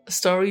did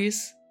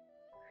stories?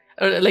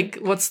 Or like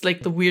what's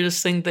like the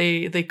weirdest thing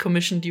they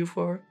commissioned you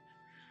for?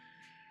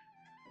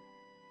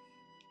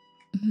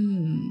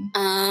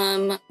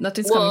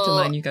 Nothing's coming to Well-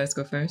 mind. You guys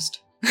go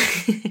first.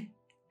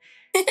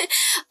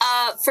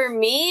 For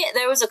me,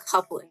 there was a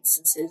couple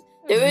instances.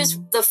 There was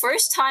the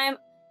first time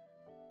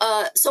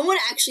someone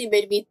actually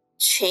made me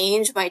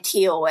change my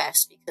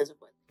TOS because of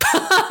what.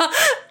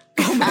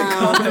 Oh my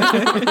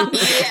god.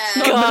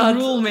 Yeah. God. The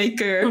rule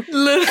maker.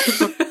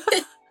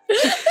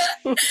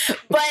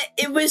 But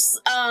it was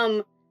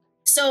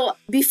so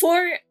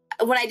before,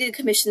 when I did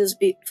commissions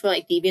for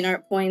like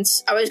DeviantArt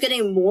points, I was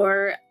getting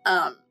more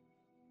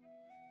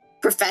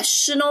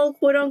professional,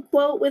 quote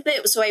unquote, with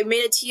it. So I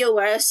made a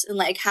TOS and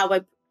like how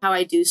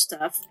I do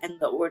stuff and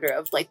the order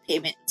of like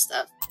payment and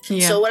stuff.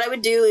 Yeah. So what I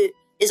would do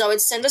is I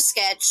would send a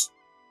sketch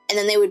and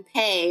then they would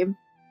pay.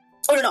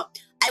 Oh no,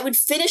 I would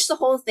finish the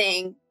whole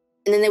thing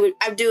and then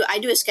I do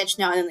a sketch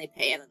now and then they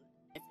pay and then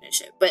I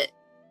finish it. But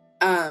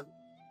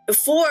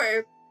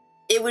before,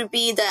 it would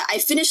be that I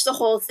finish the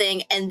whole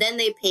thing and then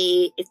they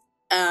pay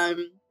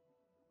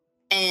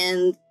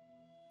and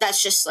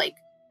that's just like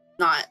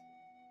not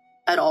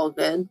at all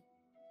good.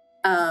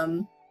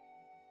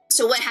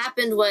 So what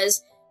happened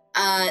was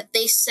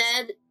they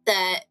said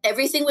that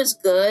everything was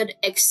good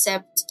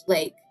except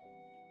like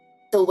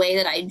the way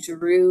that I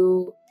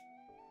drew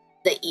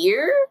the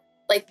ear,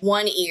 like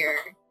one ear,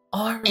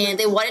 and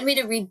they wanted me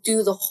to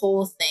redo the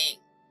whole thing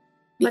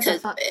What the because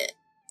of fuck? it.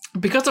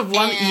 Because of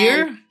one And-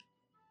 ear?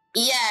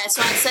 Yeah,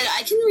 so I said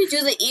I can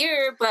redo the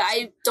ear, but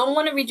I don't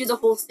want to redo the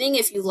whole thing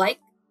if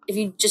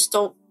you just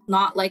don't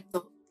not like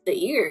the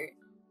ear.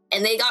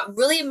 And they got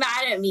really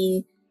mad at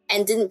me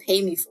and didn't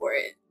pay me for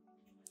it.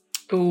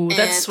 Oh,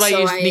 that's And why so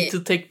you I- need to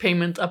take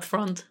payment up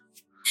front.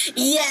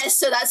 Yeah,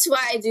 so that's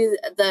why I do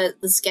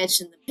the sketch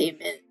and the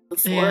payment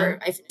before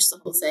I finish the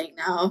whole thing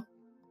now.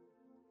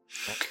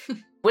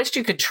 Wish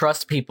you could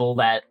trust people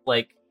that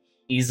like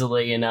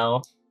easily,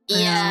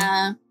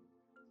 Yeah.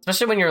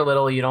 especially when you're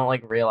little. You don't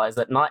like realize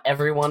that not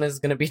everyone is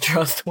gonna be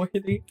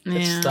trustworthy.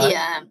 It's Yeah. just,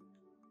 Yeah.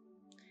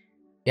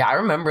 Yeah, I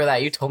remember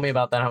that. You told me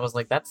about that. I was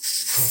like, that's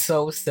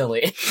so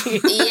silly.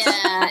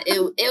 Yeah,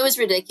 it was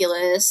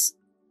ridiculous.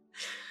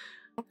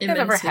 I've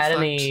never Immensely had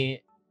fucked.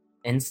 any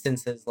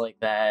instances like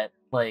that.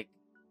 Like,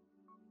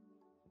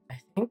 I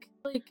think,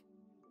 like,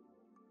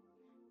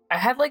 I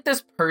had, like,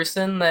 this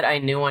person that I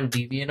knew on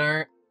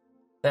DeviantArt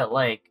that,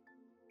 like,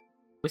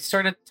 we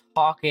started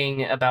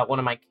talking about one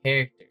of my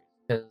characters,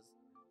 because,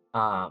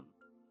 I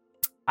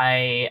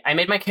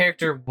made my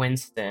character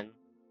Winston,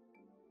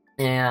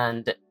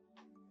 and,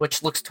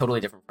 which looks totally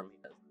different from me,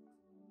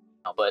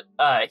 but,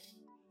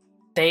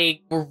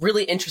 they were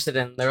really interested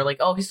in, they were like,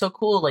 oh, he's so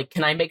cool, like,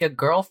 can I make a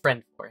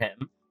girlfriend for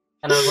him?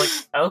 And I was like,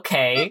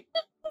 okay.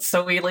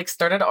 So we, like,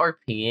 started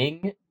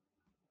RPing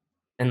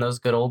in those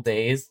good old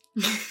days,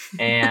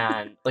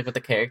 and, like, with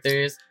the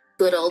characters.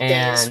 Good old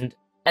days.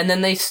 And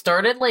then they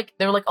started, like,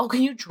 they were like, oh,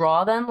 can you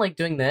draw them, like,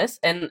 doing this?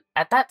 And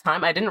at that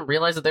time, I didn't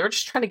realize that they were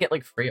just trying to get,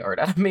 like, free art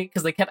out of me,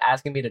 because they kept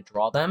asking me to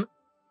draw them,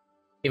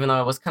 even though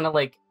I was kind of,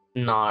 like,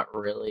 not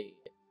really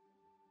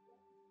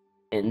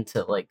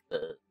into, like,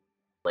 the,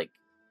 like,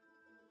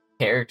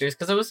 characters,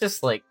 because it was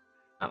just, like,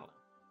 I don't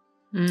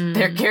know.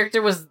 Their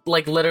character was,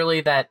 like, literally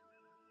that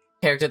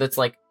character that's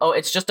like, oh,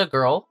 it's just a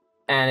girl,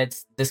 and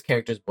it's this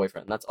character's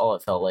boyfriend. That's all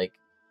it felt like.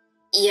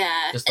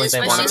 Yeah, Just like they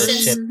wanted to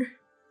ship.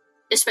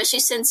 Especially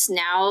since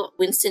now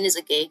Winston is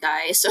a gay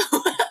guy, so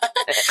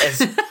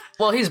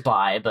Well, he's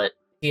bi, but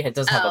he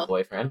does have a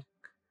boyfriend.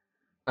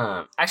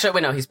 Actually,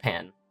 wait, no, he's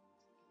pan.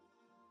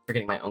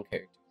 Forgetting my own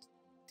character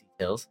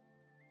details.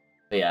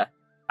 But yeah,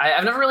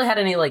 I've never really had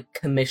any, like,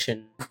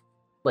 commission,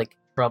 like,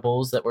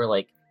 troubles that were,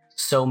 like,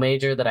 so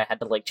major that I had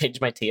to, like, change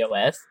my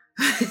TOS.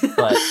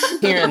 But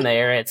here and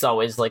there, it's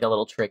always, like, a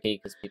little tricky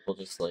because people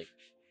just, like,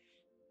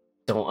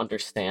 don't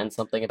understand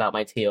something about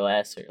my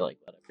TOS or, like,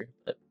 whatever.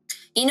 But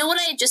you know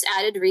what I just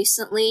added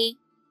recently?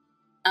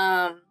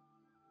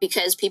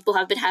 Because people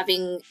have been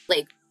having,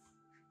 like,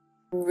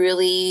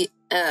 really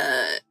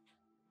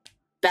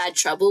bad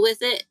trouble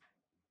with it,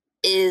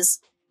 is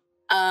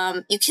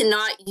you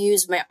cannot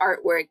use my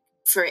artwork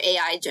for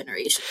AI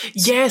generation.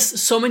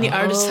 Yes, so many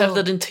artists have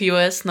that in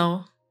TOS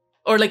now.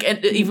 Or, like,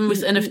 even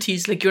with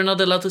NFTs, like, you're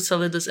not allowed to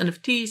sell it as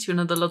NFTs, you're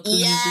not allowed to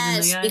use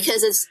it in AI.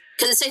 because it's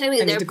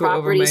technically their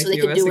property, so they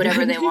can do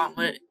whatever they want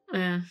with it.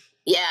 Yeah.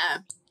 Yeah.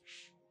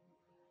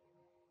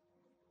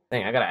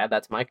 dang, I gotta add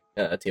that to my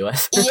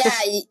TOS.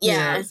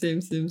 Yeah.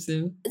 Same.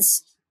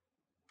 Because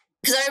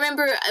I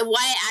remember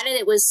why I added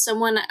it was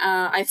someone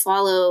I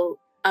follow.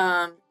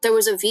 There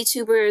was a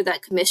VTuber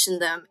that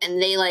commissioned them,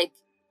 and they, like,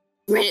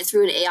 ran it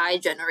through an AI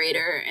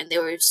generator, and they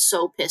were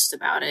so pissed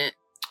about it.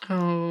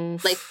 Oh.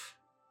 Like,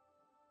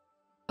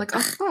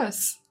 of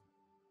course.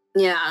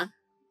 Yeah.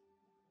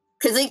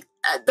 Because, like,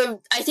 I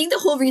think the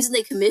whole reason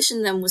they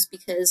commissioned them was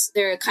because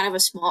they're kind of a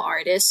small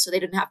artist, so they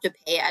didn't have to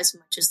pay as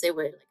much as they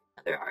would, like,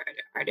 other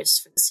artists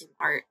for the same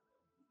art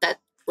that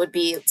would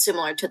be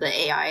similar to the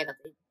AI that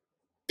they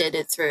did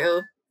it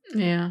through.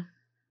 Yeah.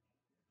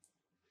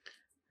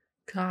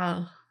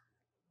 God.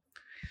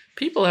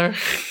 People are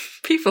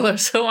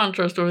so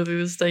untrustworthy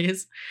these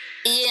days.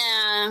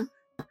 Yeah.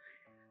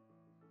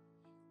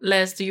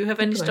 Les, do you have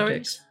any Projects.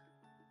 stories?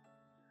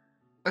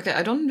 Okay,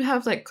 I don't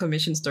have, like,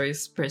 commission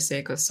stories per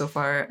se, because so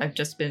far I've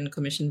just been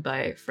commissioned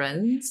by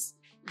friends.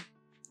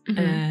 Mhm.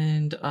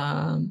 And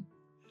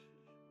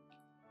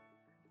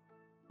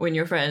when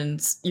you're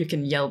friends, you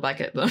can yell back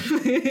at them.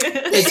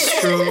 It's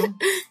true.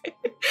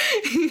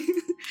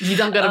 You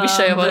don't gotta be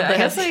shy about but that. I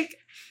guess, like,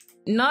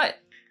 not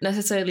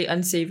necessarily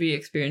unsavory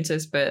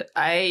experiences, but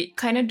I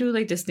kind of do,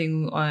 like, this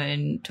thing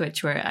on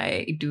Twitch where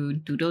I do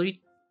doodle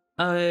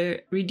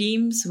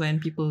redeems when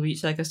people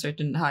reach, like, a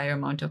certain higher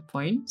amount of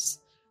points.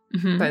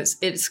 Mhm. Because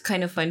it's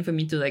kind of fun for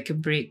me to, like,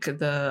 break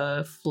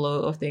the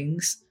flow of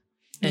things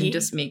and Yeah.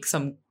 just make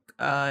some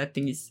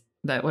things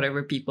that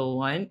whatever people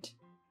want.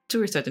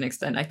 To a certain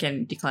extent, I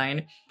can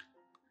decline.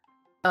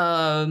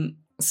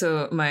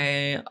 So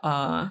my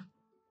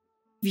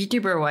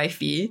VTuber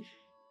wifey,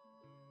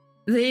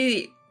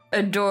 they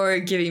adore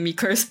giving me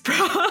curse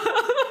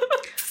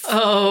prompts.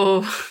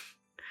 Oh.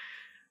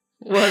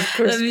 What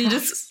Let me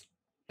just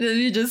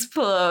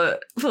pull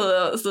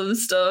out some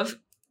stuff.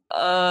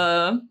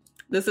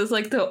 This is,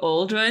 like, the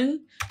old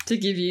one to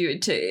give you a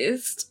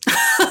taste.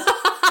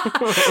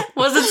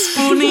 Was it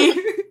Spoonie?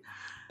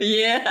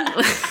 Yeah.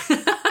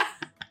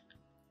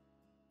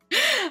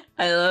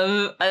 I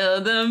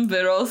love them,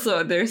 but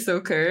also they're so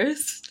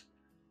cursed.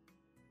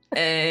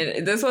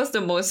 And this was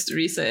the most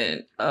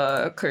recent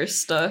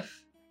cursed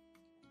stuff.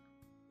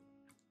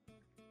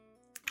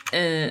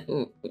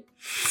 And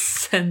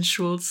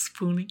Sensual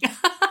Spoonie.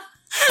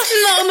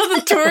 No, not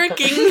the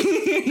twerking.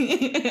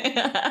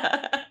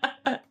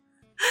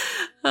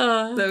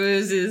 There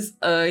was this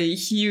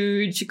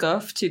huge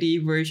goth titty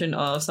version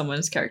of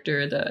someone's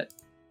character that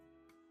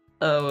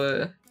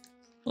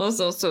was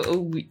also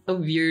a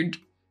weird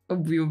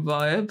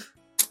vibe,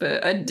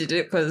 but I did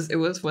it because it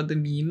was for the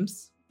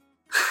memes.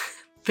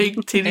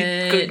 Big titty.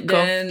 And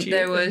then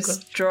there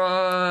was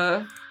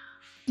draw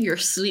your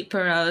sleep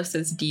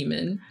paralysis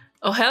demon.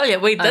 Oh hell yeah!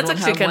 Wait, I that's don't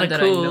actually have one kind of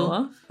that I know cool.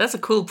 of. That's a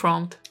cool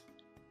prompt.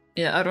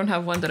 Yeah, I don't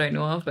have one that I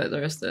know of, but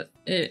the rest of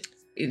it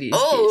is.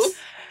 Oh,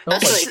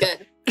 that's my really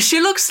good.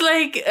 She looks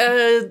like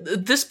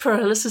this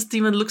paralysis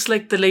demon looks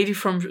like the lady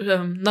from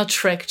not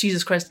Shrek,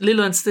 Jesus Christ,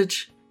 Lilo and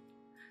Stitch,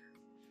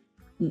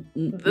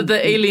 the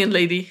alien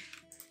lady.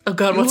 Oh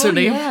God, what's her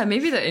name? Yeah,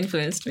 maybe that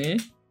influenced me.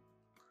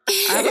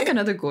 I have like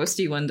another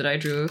ghosty one that I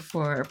drew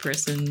for a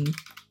person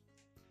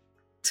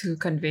to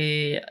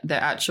convey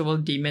the actual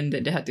demon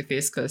that they had to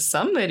face because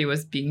somebody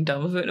was being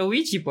dumb with an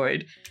Ouija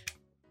board.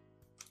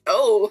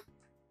 Oh.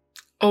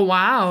 Oh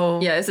wow.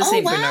 Yeah, it's a Oh,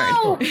 Saint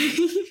wow.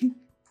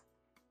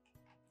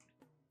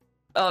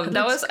 Bernard.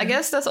 That was, I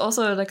guess that's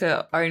also like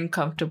a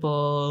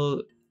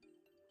uncomfortable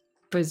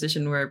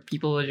position where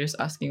people were just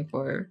asking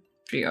for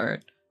free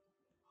art.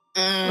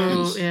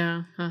 Oh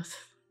yeah.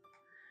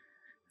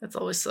 That's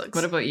always sucks.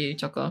 What about you,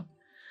 Choco?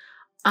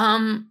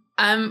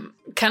 I'm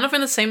kind of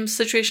in the same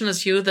situation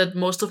as you, that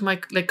most of my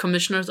like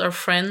commissioners are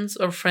friends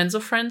or friends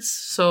of friends,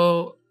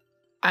 so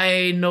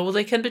I know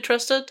they can be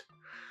trusted.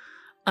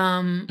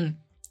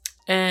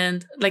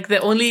 And like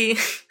the only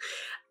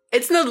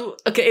it's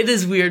not okay, it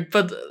is weird,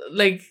 but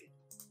like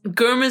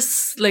Gurm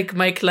is like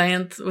my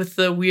client with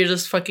the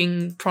weirdest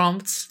fucking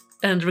prompts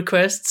and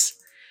requests.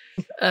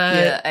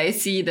 Yeah, I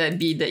see that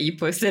bead that you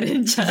posted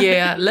in chat.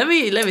 Yeah, let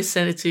me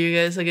send it to you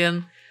guys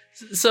again.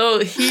 So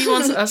he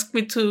once asked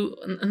me to,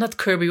 not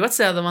Kirby, what's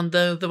the other one?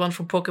 The one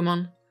from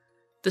Pokemon,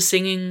 the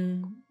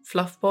singing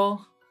fluff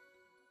ball.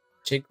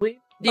 Jiggly?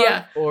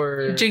 Yeah,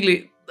 Or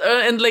Jiggly.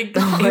 And like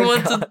Oh he my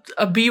wanted God.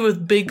 a bee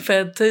with big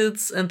fat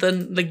tits, and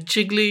then like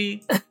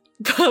Jiggly.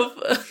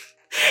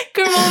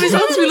 Kirby always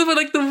wants me to look for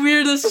like the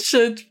weirdest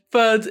shit,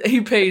 but he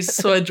pays,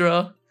 so I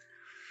draw.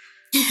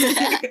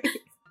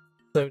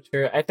 So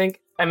true. I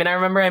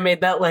remember I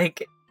made that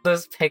like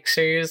those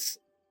pictures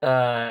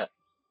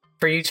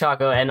for you,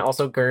 Choco, and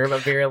also Gurb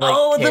of your like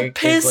the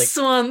characters, piss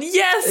like, one,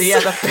 yes. yeah,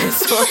 the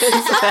piss ones.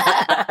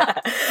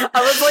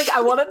 I was like,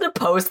 I wanted to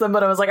post them,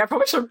 but I was like, I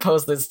probably should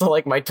post this to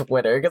like my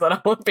Twitter because I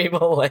don't want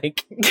people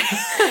like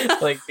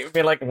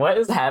be like, what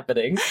is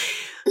happening?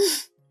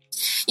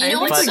 You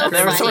know what's so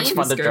they were so much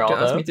funny? fun to draw,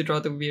 ask though. me to draw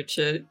the weird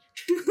shit.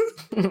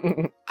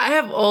 I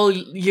have all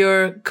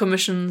your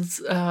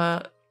commissions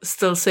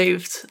still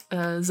saved,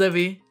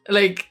 Zevi.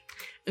 Like,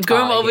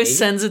 Gurm always yay.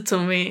 sends it to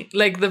me.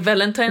 Like the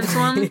Valentine's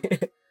one.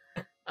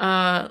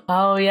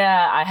 Oh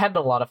yeah, I had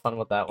a lot of fun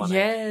with that one.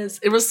 Yes,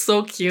 it was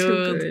so cute.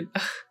 Too good.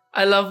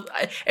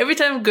 Every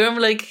time Gurm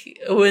like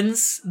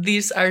wins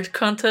these art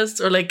contests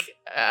or like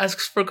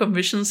asks for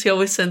commissions, he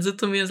always sends it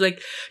to me. It's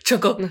like,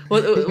 Choco,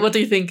 what do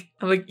you think?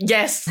 I'm like,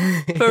 yes,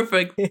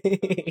 perfect.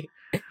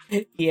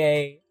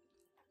 Yay.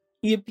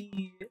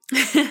 Yippee.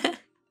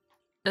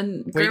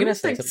 And Were you Gurm gonna is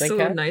say like something, so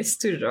Kat? nice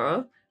to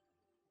draw.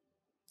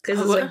 Because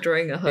it's What? like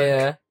drawing a hug.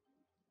 Yeah.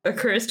 A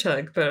cursed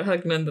hug, but a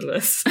hug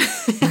nonetheless.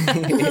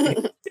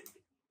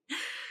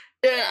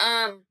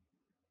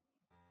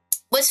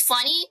 What's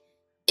funny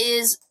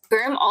is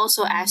Gurm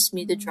also asked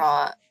me to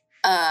draw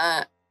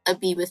a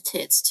bee with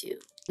tits too.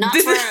 Not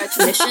for a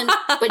commission,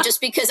 but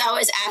just because I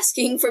was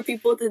asking for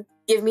people to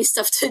give me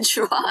stuff to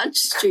draw on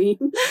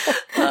stream.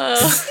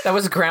 That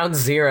was ground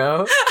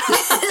zero.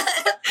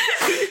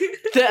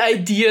 The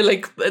idea,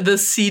 like the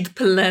seed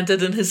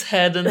planted in his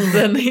head, and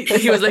then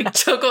he was like,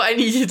 Choco, I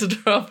need you to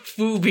draw a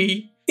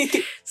booby.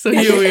 So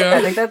here we I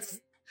are. think that's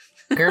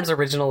Gerb's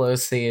original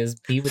OC is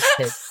bee with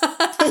tits.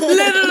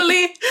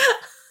 Literally.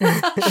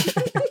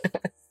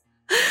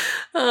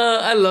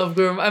 I love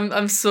Gurm.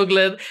 I'm so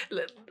glad.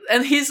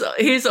 And he's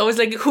always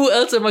like, who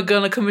else am I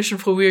gonna commission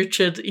for weird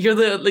shit? You're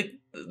the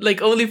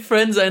like only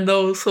friends I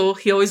know, so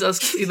he always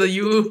asks either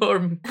you or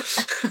me.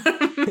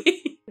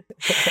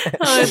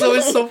 It's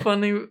always so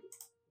funny.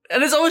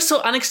 And it's always so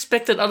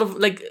unexpected, out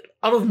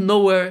of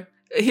nowhere.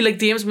 He like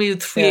DMs me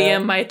at 3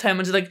 a.m. my time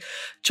and he's like,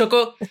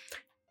 Choco,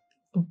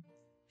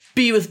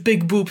 bee with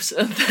big boobs.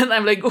 And then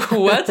I'm like,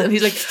 what? And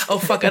he's like, oh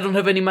fuck, I don't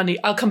have any money.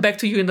 I'll come back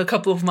to you in a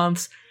couple of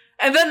months.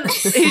 And then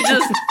he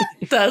just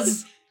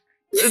does.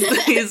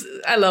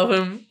 I love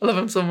him. I love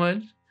him so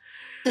much.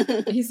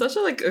 He's such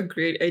a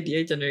great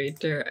idea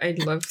generator. I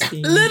love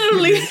seeing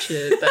Literally. weird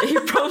shit that he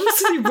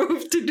prompts you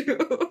both to do.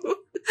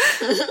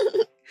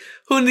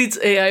 Who needs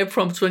AI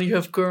prompts when you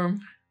have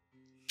Gurm?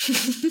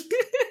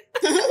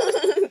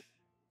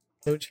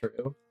 So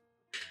true.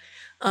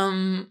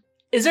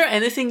 Is there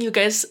anything you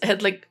guys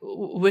had like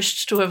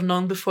wished to have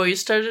known before you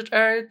started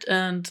art,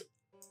 and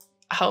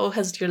how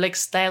has your like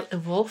style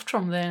evolved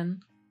from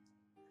then?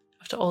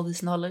 After all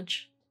this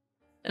knowledge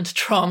and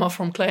trauma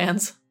from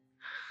clients.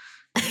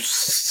 I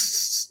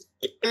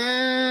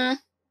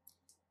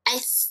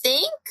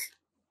think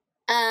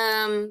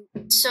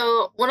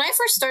so when I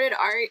first started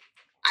art,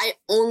 I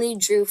only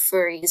drew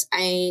furries.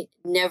 I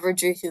never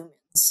drew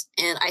humans.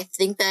 And I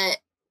think that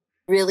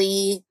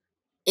really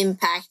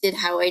impacted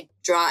how I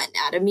draw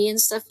anatomy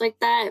and stuff like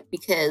that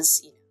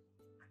because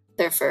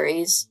they're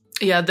furries.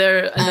 Yeah,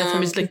 their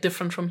anatomy is like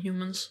different from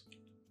humans.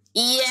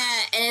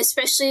 Yeah, and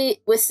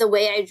especially with the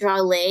way I draw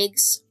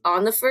legs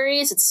on the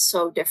furries, it's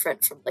so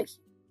different from like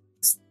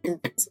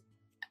humans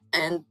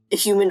and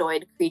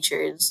humanoid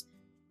creatures.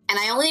 And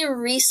I only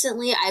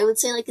recently, I would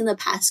say like in the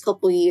past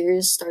couple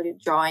years,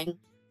 started drawing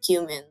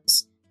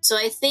humans. So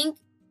I think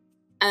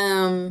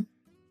if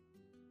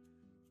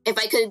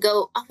I could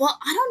go, well,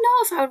 I don't know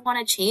if I would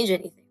want to change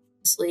anything,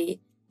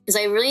 honestly. Because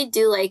I really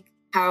do like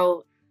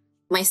how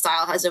my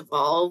style has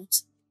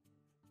evolved.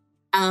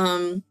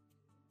 I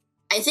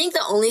think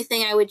the only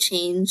thing I would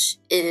change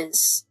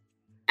is,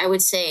 I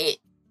would say,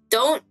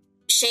 don't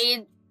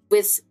shade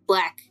with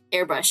black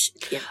airbrush.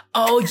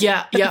 Oh,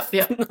 yeah.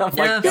 Oh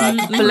my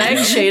God. Black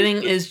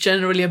shading is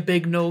generally a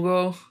big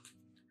no-go.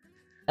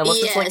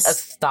 Unless it's like a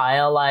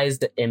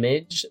stylized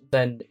image,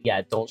 then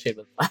yeah, don't shade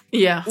with black.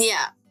 Yeah.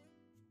 Yeah.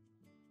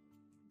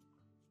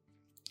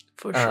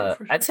 For sure.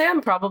 I'd say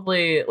I'm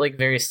probably like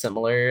very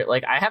similar.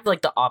 Like I have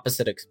like the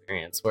opposite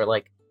experience where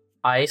like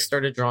I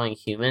started drawing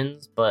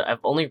humans, but I've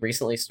only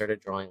recently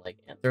started drawing like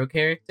anthro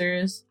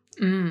characters,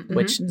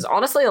 which is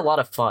honestly a lot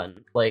of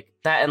fun. Like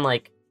that and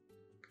like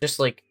just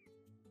like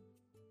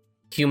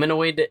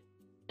humanoid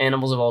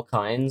animals of all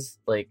kinds.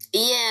 Like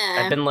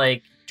I've been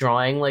like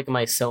drawing like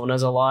my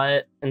sonas a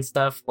lot and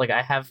stuff. Like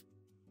I have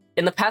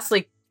in the past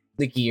like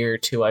year or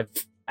two, I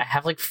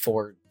have like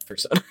 4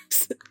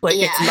 personas. Like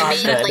it's not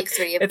good. Like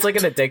 3 of it's like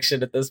an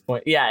addiction at this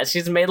point. Yeah,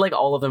 she's made like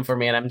all of them for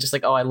me, and I'm just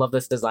like, oh, I love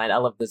this design. I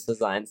love this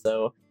design.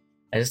 So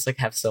I just like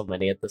have so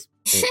many at this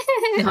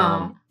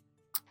point.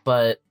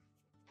 But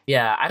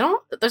yeah,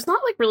 there's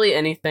not like really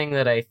anything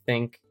that I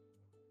think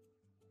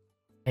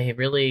I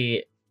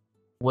really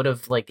would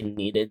have like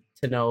needed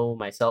to know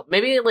myself.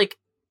 Maybe like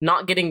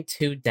not getting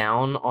too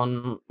down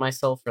on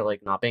myself for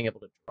like not being able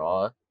to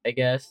draw, I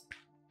guess.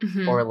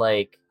 Or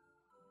like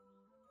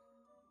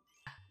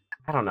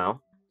I don't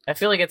know. I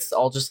feel like it's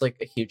all just like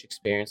a huge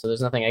experience, so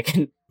there's nothing I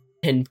can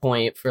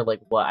pinpoint for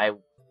like what I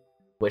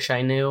wish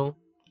I knew.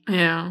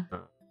 Yeah.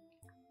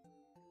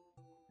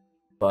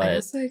 But I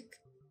guess like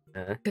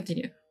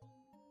continue.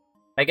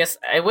 I guess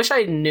I wish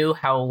I knew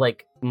how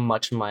like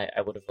much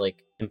I would have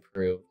like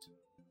improved.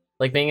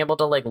 Like being able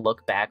to like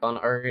look back on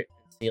art and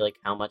see like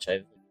how much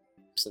I've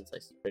since I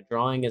started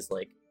drawing is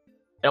like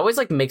it always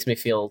like makes me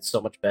feel so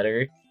much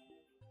better.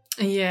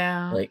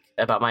 Yeah. Like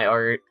about my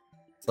art.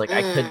 It's like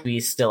I could be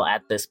still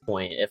at this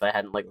point if I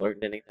hadn't like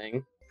learned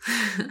anything.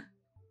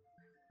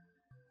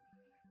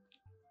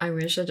 I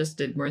wish I just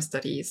did more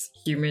studies,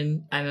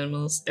 human,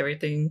 animals,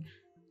 everything,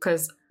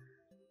 because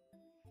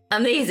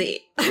I'm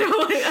lazy.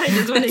 I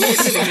just want to get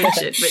to the good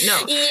shit, but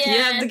no,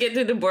 you have to get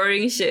to the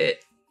boring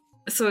shit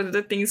so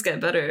the things get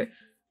better.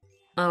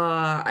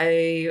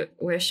 I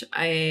wish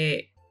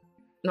I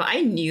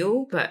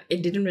knew, but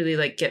it didn't really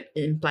like get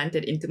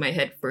implanted into my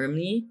head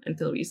firmly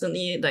until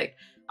recently. Like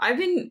I've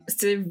been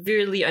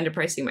severely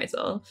underpricing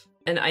myself,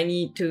 and I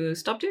need to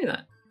stop doing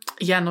that.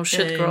 Yeah, no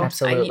shit, girl.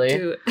 Absolutely. I need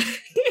to.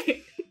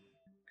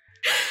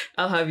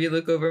 I'll have you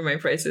look over my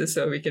prices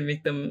so we can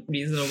make them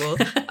reasonable.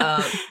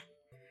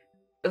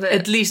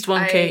 At least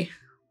 1K.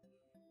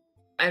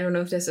 I don't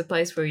know if this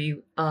applies for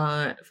you,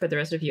 for the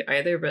rest of you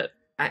either, but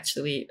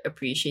actually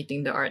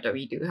appreciating the art that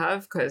we do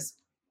have, because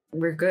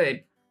we're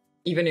good,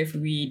 even if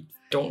we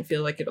don't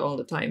feel like it all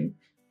the time.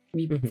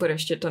 We put a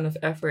shit ton of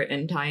effort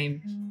and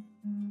time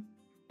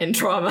and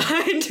trauma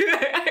into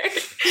our art.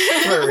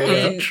 For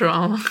real. And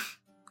trauma.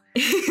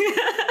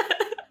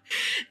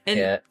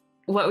 And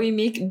what we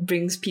make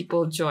brings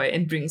people joy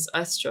and brings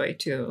us joy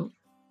too.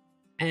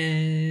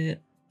 And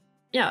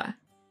yeah,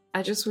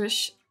 I just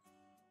wish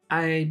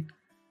I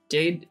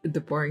did the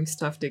boring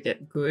stuff to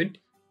get good,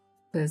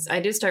 because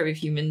I did start with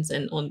humans,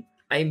 and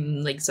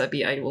I'm like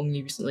Zebby, I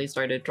only recently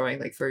started drawing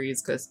like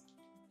furries because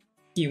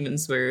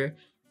humans were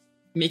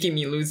making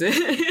me lose it.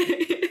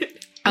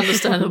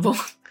 Understandable.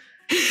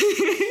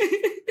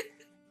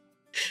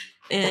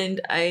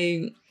 And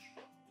I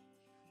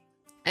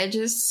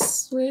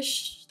just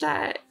wish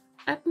that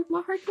I put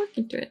more hard work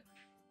into it.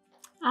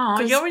 Oh,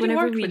 you already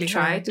whenever worked we really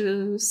try hard.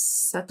 to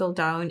settle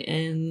down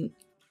and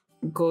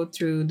go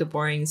through the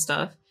boring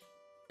stuff,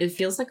 it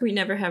feels like we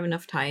never have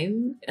enough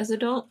time as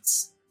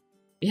adults.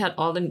 We had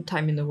all the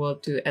time in the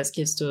world as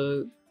kids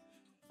to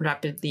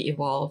rapidly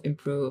evolve,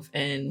 improve,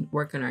 and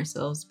work on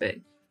ourselves, but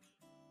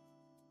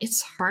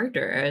it's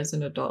harder as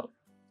an adult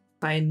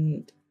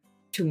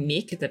to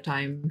make the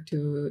time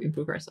to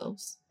improve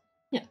ourselves.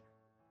 Yeah.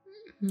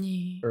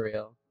 For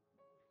real.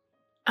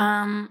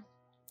 I've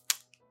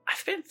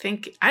been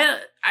thinking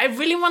I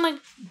really want to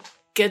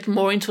get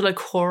more into like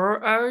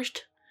horror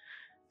art,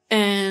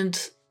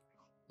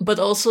 but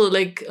also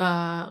like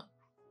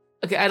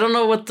okay, I don't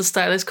know what the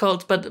style is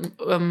called, but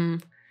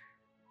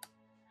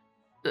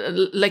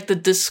like the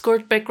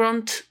Discord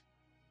background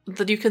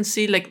that you can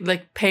see, like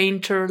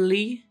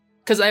painterly,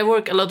 because I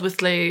work a lot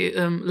with like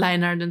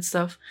line art and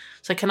stuff,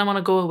 so I kind of want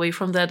to go away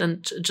from that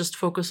and just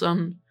focus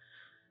on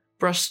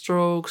brush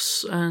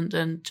strokes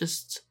and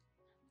just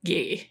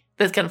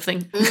that kind of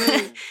thing.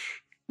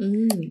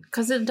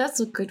 Because it does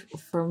look good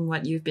from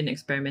what you've been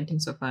experimenting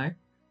so far.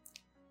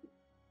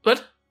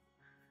 What?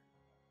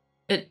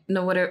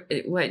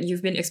 What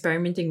you've been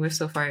experimenting with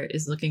so far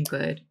is looking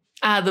good.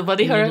 The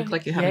body And horror. you look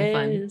like you're having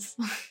fun.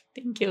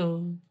 Thank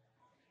you.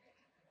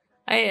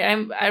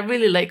 I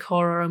really like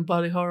horror and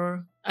body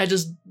horror. I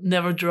just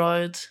never draw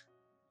it.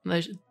 And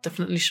I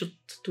definitely should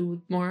do it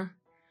more.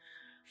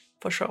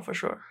 For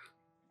sure.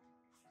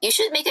 You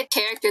should make a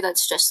character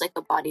that's just like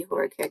a body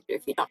horror character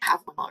if you don't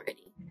have one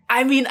already.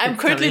 I mean, I'm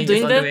currently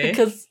doing that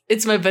because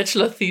it's my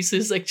bachelor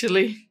thesis,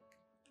 actually.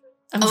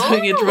 I'm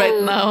doing it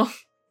right now.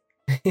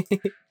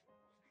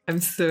 I'm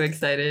so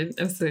excited.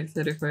 I'm so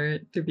excited for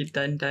it to be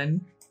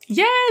done.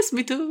 Yes,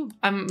 me too.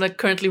 I'm like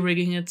currently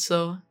rigging it,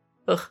 so...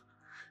 Ugh.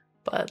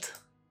 But...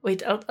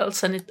 Wait, I'll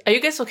send it. Are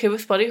you guys okay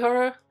with body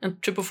horror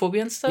and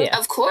trypophobia and stuff? Yeah.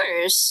 Of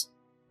course.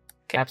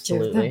 Okay.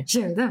 Absolutely.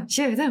 Share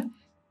them.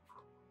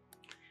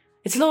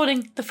 It's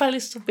loading. The file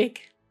is too big.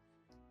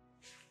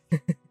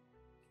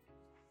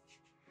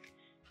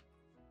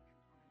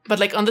 But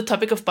like on the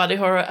topic of body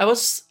horror, I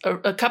was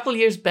a couple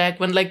years back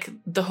when like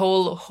the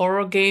whole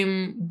horror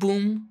game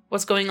boom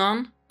was going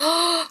on.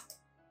 Oh,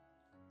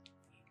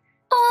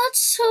 that's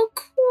so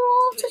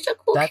cool. Such a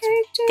cool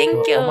character.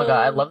 Thank you. Oh my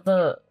god, I love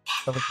the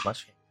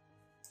mushroom.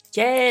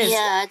 Yes.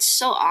 Yeah, it's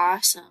so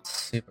awesome.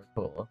 Super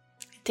cool.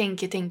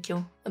 Thank you.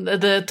 And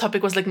the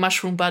topic was like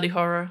mushroom body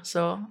horror,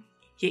 so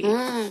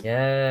yeah.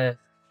 Yeah.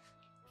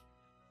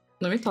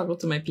 Let me toggle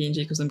to my PNG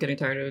because I'm getting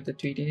tired of the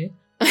 3D.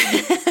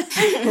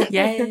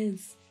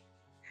 Yes.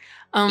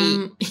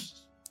 So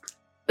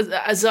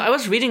I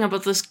was reading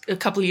about this a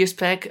couple years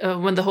back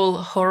when the whole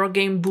horror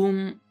game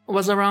boom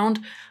was around.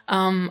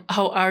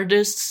 How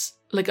artists,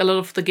 like a lot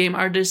of the game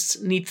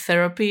artists, need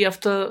therapy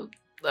after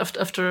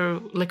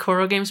like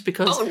horror games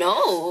because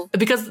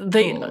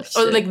they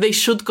or like they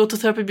should go to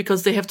therapy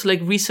because they have to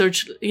like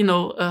research,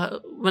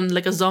 when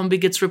like a zombie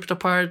gets ripped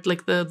apart,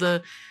 like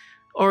the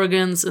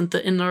organs and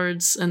the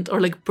innards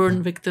or like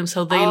burn victims,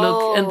 how they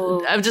look.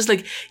 And I'm just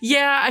like,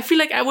 yeah, I feel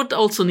like I would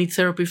also need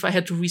therapy if I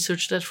had to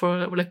research that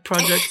for like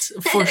projects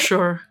for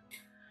sure.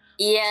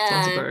 Yeah.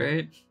 Sounds about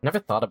right. Never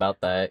thought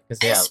about that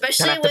because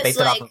Especially you have to with, base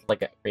it off of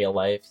like real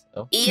life.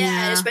 So.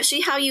 Yeah, and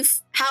especially how you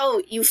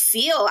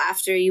feel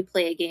after you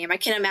play a game. I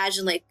can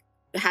imagine like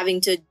having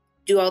to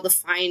do all the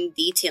fine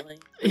detailing.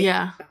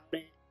 Yeah.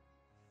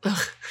 About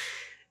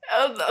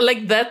it.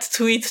 Like that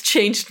tweet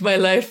changed my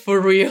life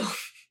for real.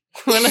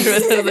 When I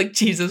read that, like,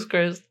 Jesus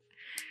Christ.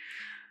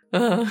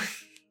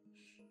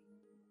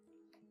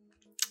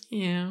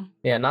 Yeah.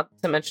 Yeah, not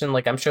to mention,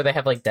 like, I'm sure they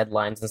have, like,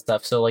 deadlines and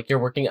stuff. So, like, you're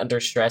working under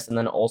stress and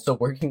then also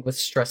working with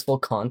stressful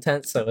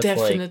content. So it's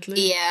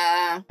Definitely.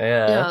 Yeah.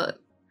 Yeah.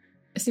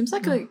 It seems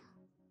like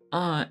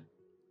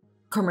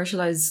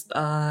commercialized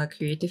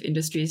creative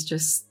industries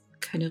just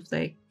kind of,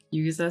 like,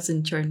 use us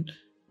and burn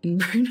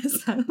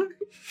us out.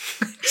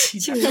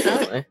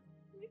 Definitely.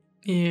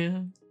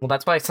 Yeah. Well,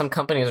 that's why some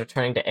companies are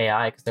turning to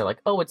AI because they're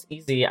like, oh, it's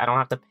easy. I don't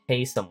have to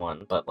pay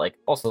someone. But, like,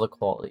 also the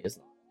quality is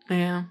not.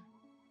 Yeah.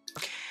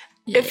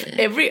 If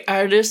every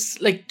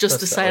artist like just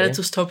decided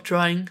to stop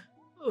drawing,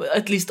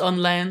 at least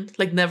online,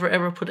 like never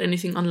ever put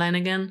anything online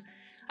again,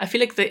 I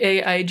feel like the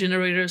AI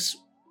generators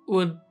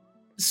would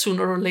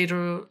sooner or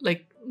later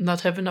like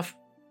not have enough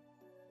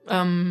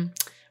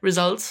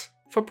results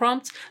for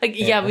prompts. Like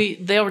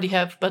they already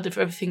have, but if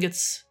everything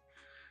gets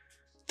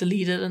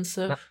deleted and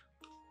stuff,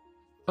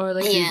 or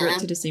like revert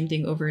to the same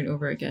thing over and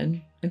over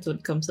again until it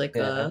becomes like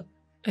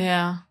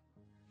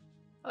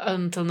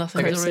until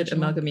nothing is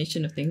original.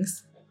 Amalgamation of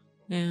things.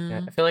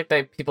 Yeah. I feel like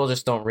people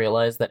just don't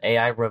realize that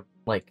AI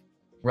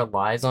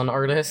relies on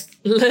artists.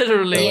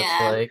 Literally.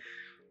 So it's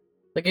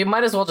like you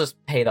might as well just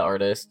pay the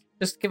artist.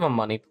 Just give them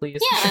money,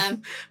 please. Yeah.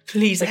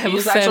 Please, like, I have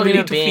a family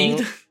to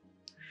feed.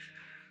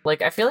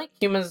 Like, I feel like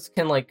humans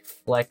can like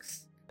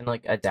flex and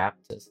like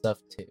adapt to stuff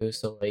too.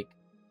 So like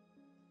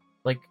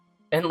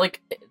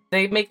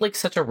they make like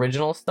such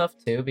original stuff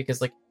too because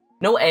like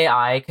no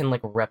AI can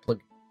like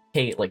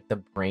replicate like the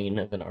brain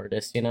of an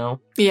artist, you know?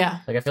 Yeah.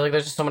 Like I feel like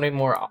there's just so many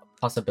more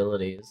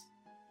possibilities.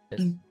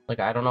 Like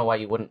I don't know why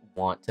you wouldn't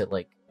want to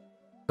like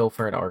go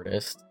for an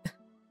artist.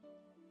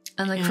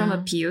 And like from a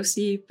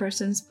POC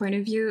person's point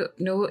of view,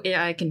 no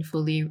AI can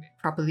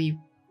properly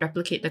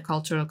replicate the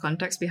cultural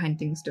context behind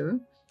things too.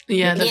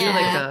 Yeah, that's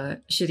like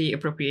a shitty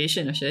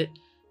appropriation of shit.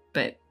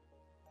 But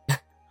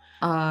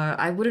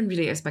I wouldn't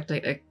really expect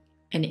like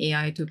an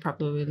AI to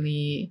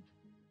properly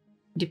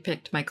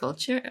depict my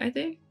culture, I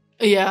think.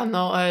 Yeah,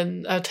 no,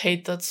 I'd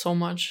hate that so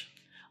much.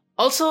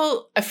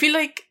 Also, I feel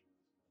like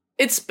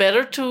it's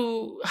better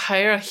to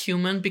hire a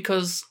human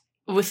because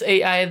with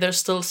AI, there's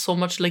still so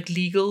much like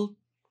legal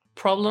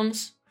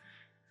problems.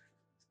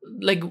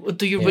 Like,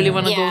 do you really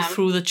want to go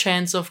through the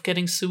chance of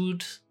getting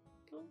sued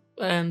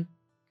and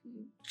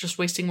just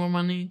wasting more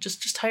money?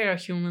 Just hire a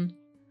human.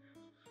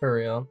 For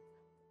real.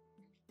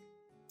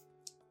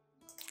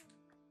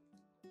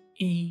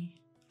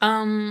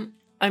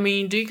 I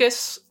mean, do you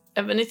guys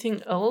have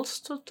anything else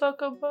to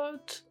talk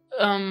about?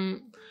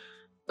 Gurm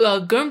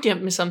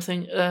DM'd me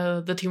something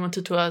that he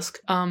wanted to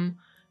ask.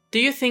 Do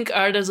you think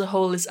art as a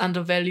whole is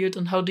undervalued,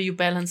 and how do you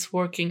balance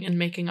working and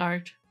making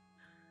art?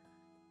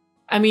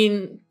 I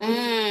mean,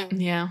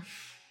 yeah.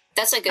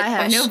 That's a good question.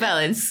 I have no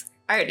balance.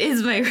 art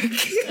is my work.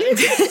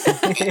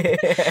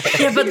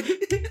 Yeah, but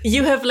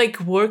you have like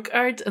work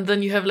art, and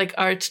then you have like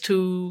art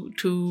to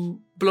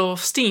blow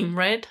off steam,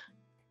 right?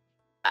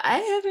 I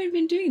haven't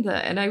been doing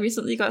that, and I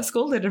recently got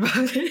scolded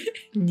about it.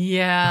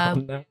 Yeah,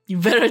 Oh, no. you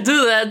better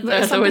do that,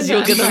 But it's otherwise something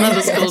you'll that get I'm trying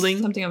another to do. It's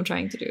scolding. Something I'm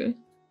trying to do.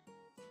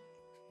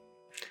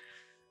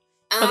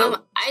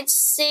 I'd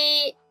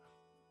say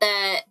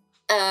that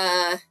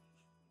I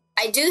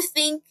do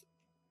think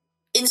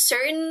in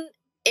certain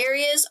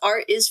areas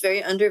art is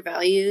very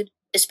undervalued,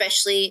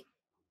 especially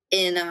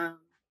in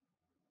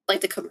like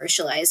the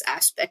commercialized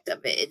aspect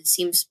of it. It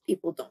seems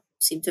people don't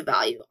seem to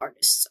value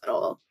artists at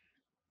all.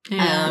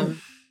 Yeah.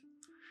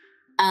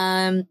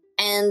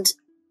 And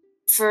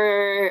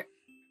for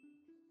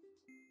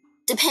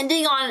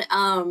depending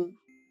on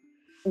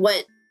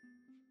what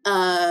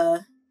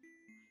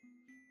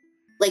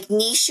like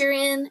niche you're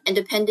in, and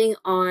depending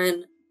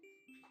on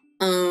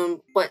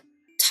what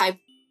type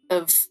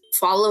of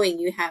following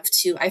you have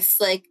too, I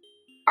feel like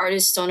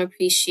artists don't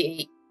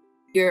appreciate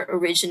your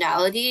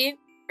originality,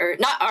 or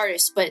not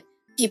artists, but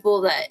people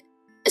that,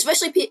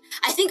 especially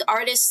I think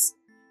artists,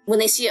 when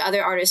they see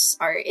other artists'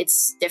 art,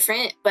 it's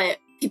different, but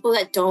people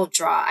that don't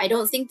draw, I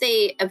don't think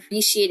they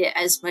appreciate it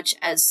as much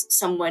as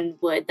someone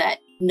would that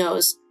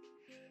knows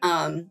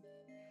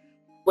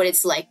what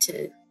it's like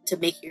to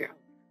make your own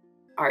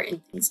art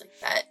and things like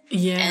that.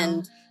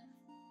 Yeah.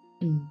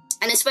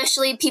 And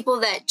especially people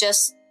that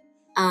just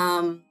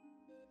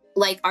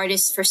like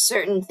artists for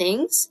certain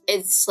things,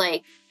 it's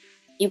like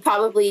you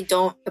probably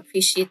don't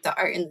appreciate the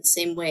art in the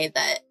same way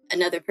that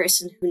another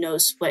person who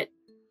knows what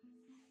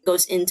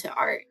goes into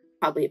art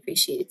probably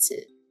appreciates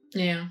it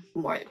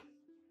more.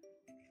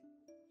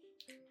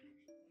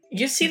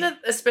 You see that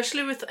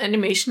especially with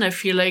animation. I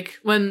feel like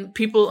when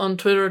people on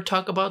Twitter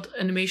talk about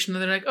animation,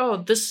 they're like, "Oh,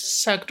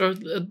 this sucked," or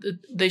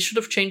 "They should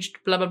have changed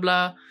blah blah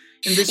blah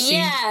in this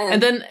scene."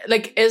 And then,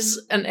 like, as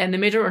an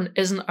animator or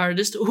as an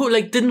artist who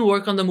like didn't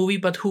work on the movie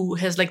but who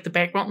has like the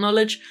background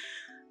knowledge,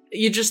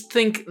 you just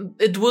think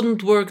it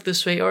wouldn't work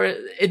this way, or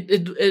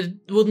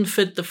it wouldn't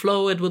fit the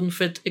flow. It wouldn't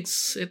fit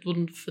it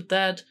wouldn't fit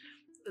that.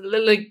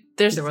 Like,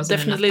 there's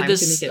definitely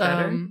this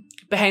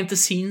behind the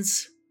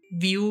scenes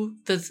view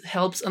that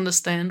helps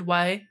understand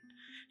why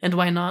and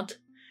why not,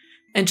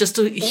 and just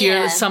to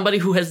hear somebody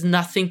who has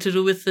nothing to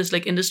do with this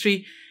like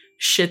industry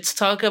shit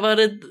talk about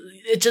it,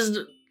 it just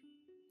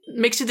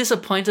makes you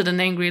disappointed and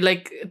angry.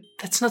 Like,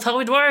 that's not how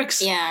it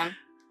works.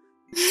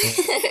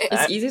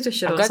 It's easy to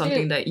shit on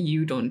something that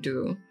you don't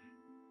do.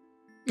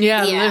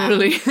 Yeah.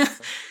 Literally.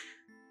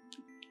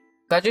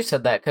 Glad you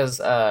said that,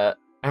 because I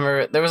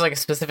remember there was like a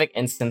specific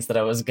instance that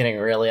I was getting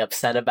really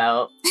upset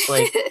about.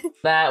 Like,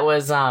 that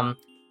was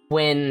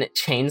when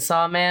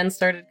Chainsaw Man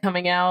started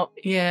coming out.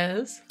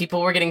 Yes.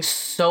 People were getting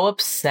so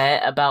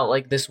upset about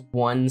like this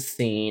one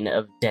scene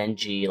of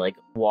Denji like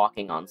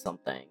walking on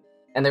something.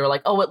 And they were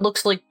like, "Oh, it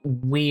looks like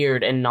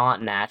weird and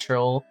not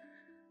natural."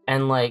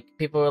 And like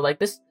people were like,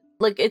 "This,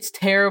 like, it's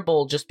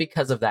terrible just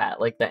because of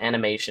that." Like, the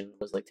animation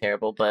was like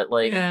terrible, but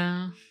like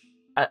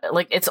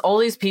like, it's all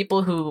these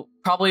people who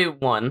probably,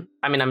 one,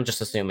 I mean, I'm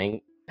just assuming,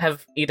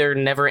 have either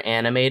never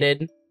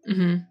animated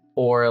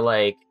or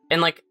like, and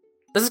like,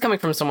 this is coming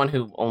from someone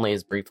who only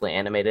is briefly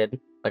animated.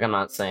 Like, I'm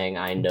not saying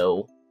I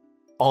know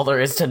all there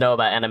is to know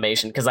about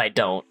animation, because I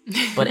don't.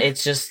 But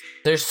it's just,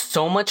 there's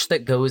so much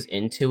that goes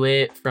into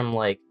it, from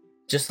like,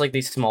 just like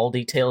these small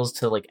details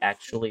to like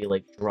actually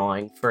like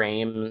drawing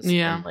frames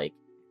and like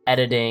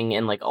editing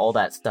and like all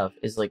that stuff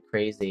is like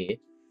crazy.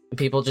 And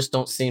people just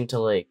don't seem to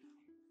like,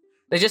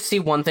 they just see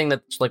one thing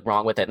that's like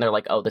wrong with it and they're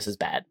like, "Oh, this is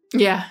bad."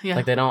 Yeah.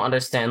 Like, they don't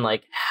understand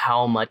like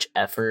how much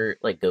effort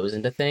like goes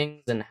into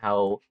things, and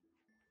how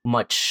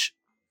much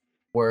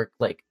work,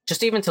 like,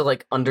 just even to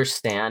like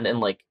understand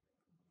and like,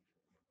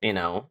 you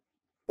know,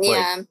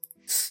 like,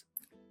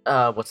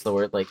 what's the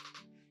word, like,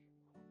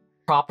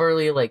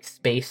 properly like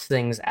space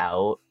things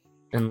out,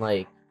 and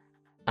like,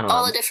 I don't know,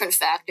 all the different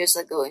factors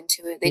that go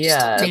into it, they just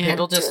don't take that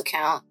into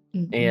account.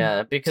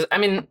 Yeah, because I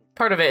mean,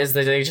 part of it is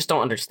that they just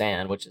don't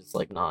understand, which is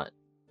like not,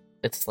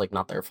 it's like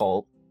not their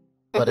fault,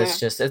 but it's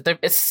just,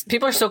 it's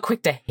people are so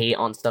quick to hate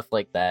on stuff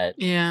like that.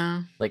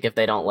 Yeah, like if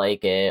they don't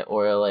like it,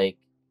 or like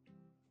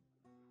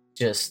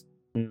just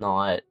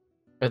not,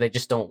 or they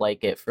just don't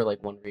like it for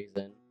like one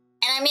reason.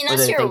 And I mean,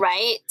 that's your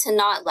right to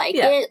not like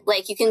it.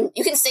 Like, you can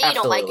say you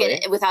don't like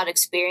it without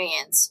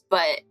experience,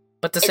 but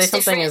to say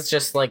something is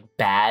just like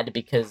bad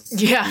because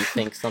you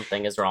think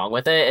something is wrong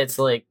with it, it's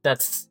like,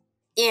 that's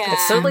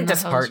it's so like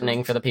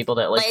disheartening for the people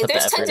that like put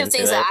there's the effort tons of into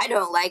things it. that I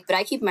don't like, but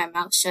I keep my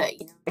mouth shut,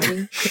 you know what I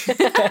mean?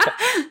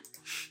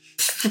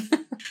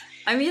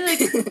 I mean,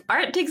 like,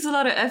 art takes a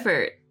lot of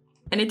effort,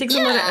 and it takes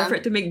a lot of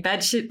effort to make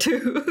bad shit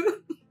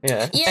too.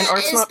 Yeah, and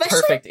art's not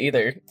perfect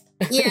either.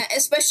 Yeah,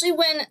 especially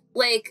when,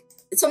 like,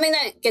 something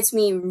that gets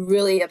me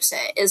really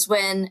upset is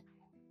when,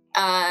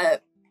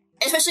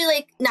 especially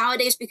like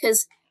nowadays,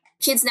 because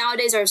kids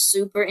nowadays are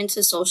super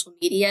into social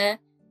media.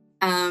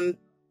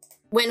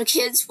 When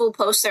kids will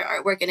post their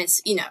artwork and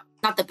it's, you know,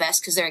 not the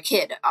best because they're a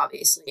kid,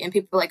 obviously, and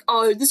people are like,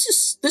 "Oh,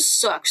 this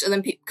sucks," and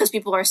then because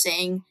people are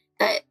saying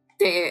that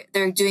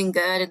they're doing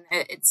good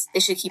and they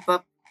should keep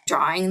up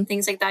drawing and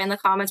things like that in the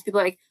comments. People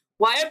are like,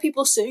 why are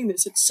people saying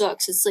this? It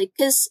sucks. It's like,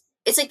 because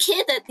it's a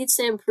kid that needs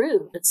to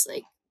improve. It's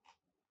like,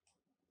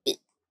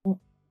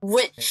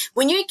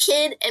 when you're a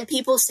kid and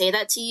people say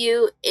that to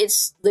you,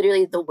 it's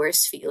literally the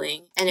worst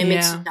feeling, and it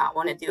makes you not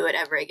want to do it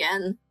ever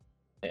again.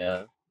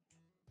 Yeah.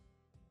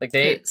 Like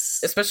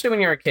especially when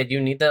you're a kid,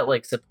 you need that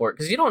like support,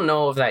 because you don't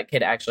know if that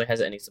kid actually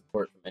has any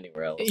support from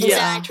anywhere else.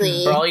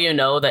 Exactly. For all you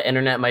know, the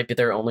internet might be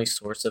their only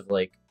source of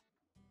like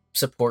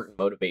support and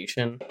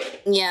motivation.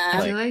 Yeah.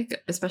 I feel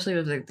like, especially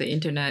with like the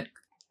internet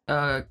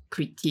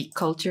critique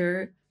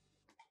culture,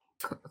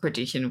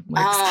 quotation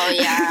marks.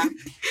 Oh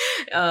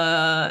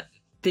yeah.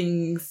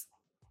 Things,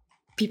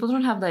 people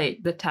don't have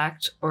like the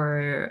tact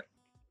or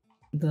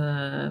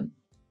the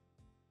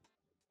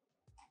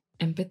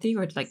empathy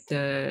or like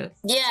the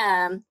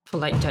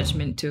polite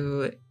judgment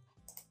to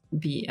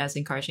be as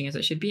encouraging as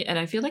it should be. And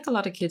I feel like a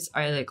lot of kids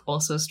are like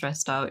also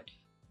stressed out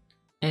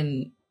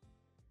and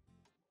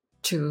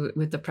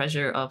with the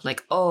pressure of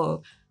like,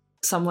 oh,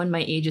 someone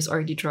my age is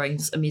already drawing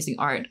this amazing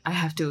art, I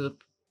have to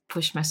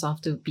push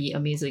myself to be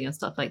amazing and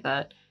stuff like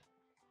that.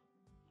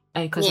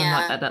 And because I'm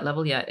not at that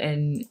level yet,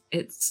 and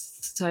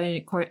it's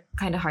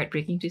kind of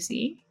heartbreaking to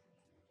see.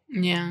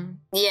 Yeah.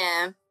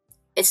 Yeah.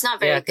 It's not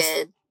very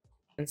good.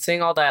 And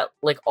seeing all that,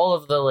 like all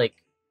of the like,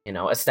 you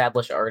know,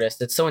 established artists,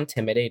 it's so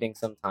intimidating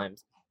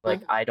sometimes. Like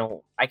I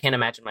can't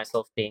imagine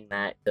myself being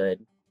that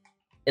good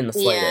in the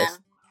slightest. Yeah.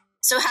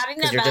 So having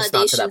that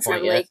validation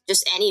from like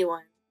just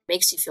anyone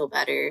makes you feel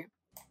better.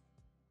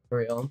 For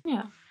real.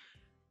 Yeah.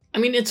 I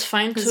mean, it's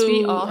fine to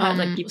we all have,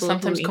 like, people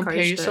sometimes who compare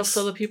encourage yourself this.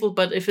 to other people,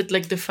 but if it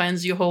like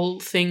defines your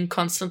whole thing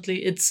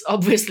constantly, it's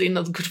obviously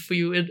not good for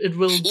you. It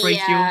will break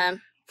you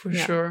for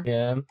sure.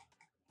 Yeah.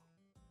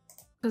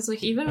 Because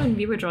like even when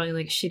we were drawing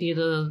like shitty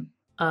little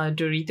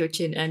Dorito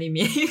chin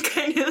anime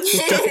kind of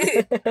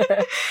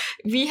stuff,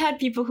 we had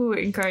people who were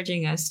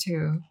encouraging us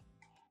too.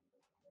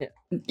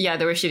 Yeah,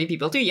 there were shitty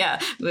people too.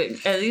 Yeah, but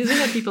at least we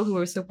had people who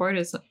were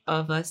supporters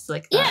of us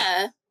like that.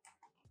 Yeah.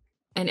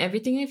 And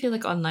everything I feel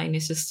like online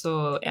is just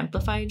so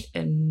amplified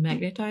and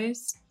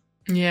magnetized.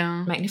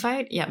 Yeah.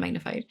 Magnified? Yeah,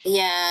 magnified.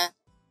 Yeah.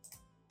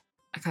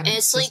 I kind of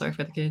feel like, sorry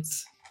for the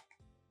kids.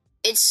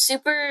 It's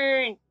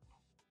super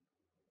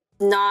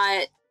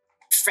not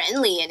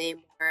friendly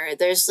anymore.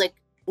 There's like,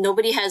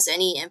 nobody has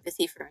any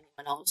empathy for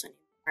anyone else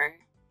anymore.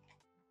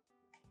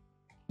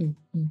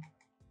 Mm-hmm.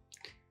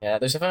 Yeah,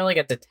 there's definitely like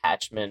a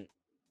detachment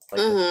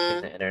like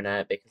within the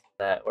internet because of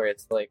that, where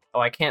it's like, oh,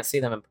 I can't see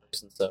them in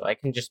person, so I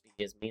can just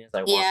be as mean as I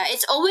want. Yeah,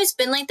 it's always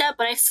been like that,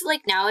 but I feel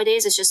like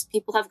nowadays it's just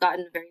people have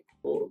gotten very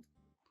cold.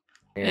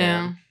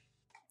 Yeah.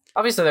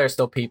 Obviously, there are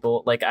still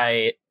people like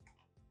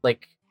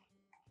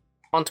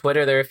on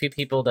Twitter. There are a few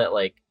people that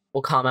like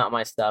will comment on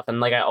my stuff, and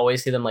like I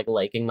always see them like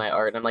liking my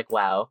art, and I'm like,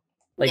 wow,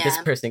 like this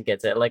person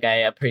gets it. Like I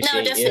appreciate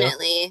No,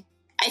 definitely. You.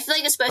 I feel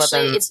like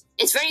especially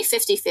it's very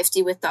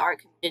 50-50 with the art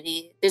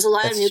community. There's a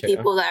lot of new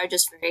people that are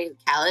just very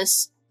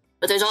callous,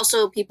 but there's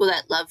also people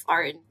that love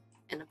art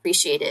and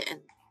appreciate it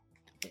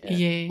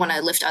and want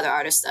to lift other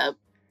artists up.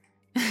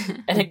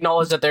 And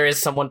acknowledge that there is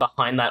someone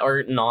behind that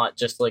art, not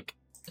just like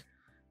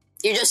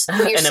you're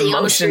an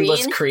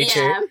emotionless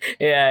creature.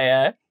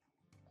 Yeah.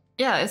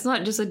 Yeah, it's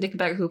not just a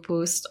dickbag who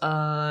posts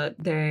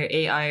their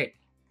AI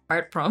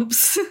art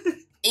prompts.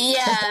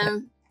 Yeah.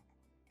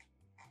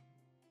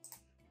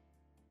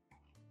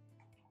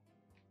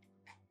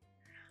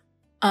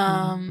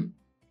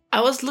 I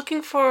was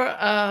looking for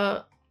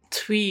a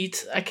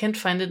tweet. I can't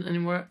find it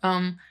anymore.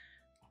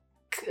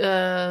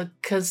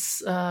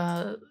 Because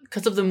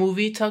of the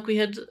movie talk we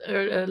had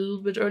a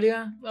little bit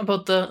earlier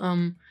about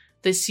the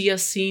they see a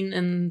scene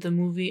in the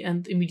movie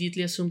and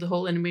immediately assume the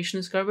whole animation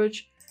is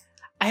garbage.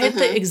 I had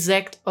the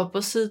exact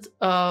opposite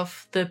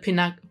of the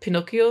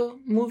Pinocchio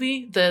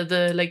movie.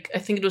 The like I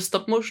think it was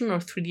stop motion or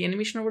 3D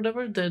animation or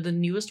whatever. The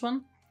newest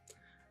one.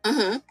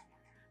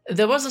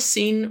 There was a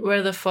scene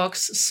where the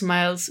fox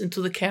smiles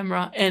into the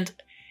camera, and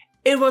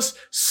it was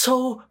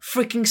so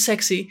freaking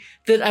sexy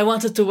that I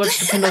wanted to watch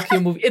the Pinocchio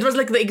movie. It was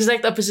like the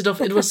exact opposite of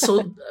it was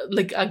so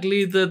like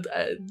ugly that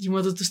you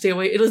wanted to stay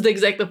away. It was the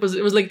exact opposite.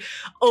 It was like,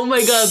 oh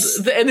my god,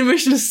 the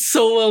animation is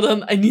so well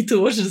done. I need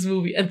to watch this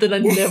movie, and then I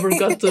never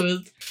got to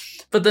it.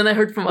 But then I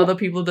heard from other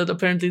people that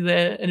apparently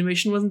the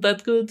animation wasn't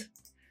that good.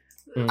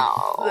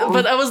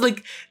 But I was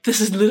like, this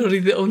is literally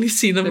the only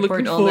scene I'm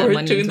looking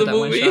forward to in the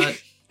movie.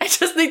 I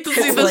just need to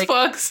see this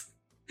fox.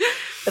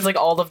 It's like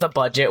all of the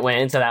budget went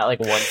into that like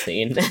one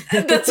scene.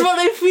 That's what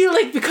I feel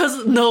like because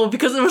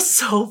it was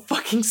so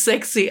fucking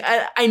sexy.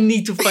 I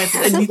need to find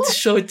it. I need to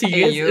show it to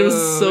you guys. It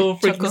was so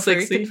freaking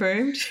sexy.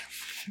 Confirmed.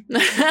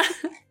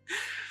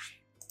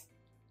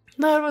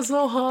 No, it was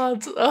so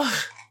hot.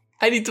 Ugh,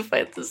 I need to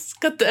find this.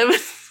 God damn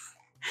it.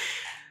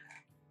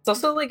 It's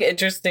also like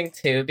interesting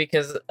too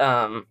because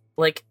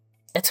like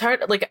it's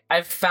hard. Like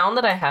I've found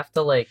that I have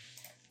to like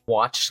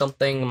watch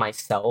something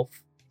myself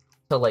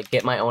to like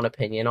get my own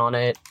opinion on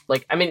it.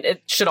 Like I mean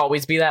it should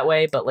always be that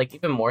way, but like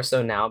even more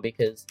so now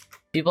because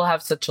people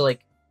have such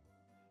like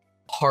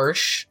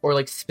harsh or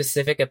like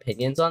specific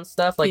opinions on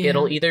stuff. Like Yeah.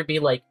 it'll either be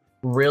like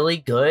really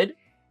good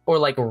or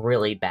like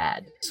really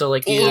bad. So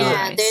like you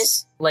Yeah,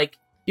 there's like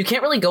you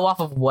can't really go off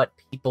of what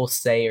people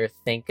say or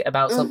think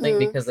about something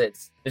because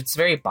it's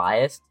very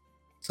biased.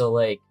 So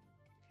like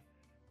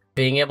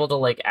being able to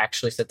like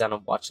actually sit down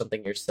and watch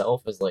something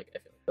yourself is like I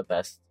feel like the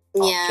best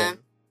option. yeah.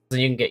 So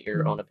you can get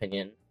your own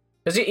opinion.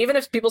 Because even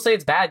if people say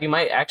it's bad, you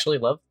might actually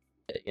love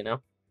it, you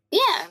know?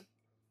 Yeah.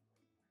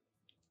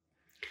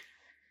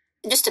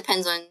 It just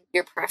depends on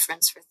your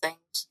preference for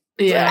things.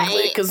 Yeah.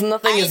 I- Because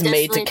nothing I is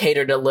made to definitely-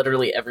 cater to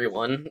literally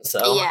everyone.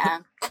 So Yeah.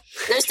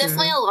 There's True.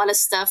 definitely a lot of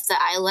stuff that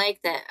I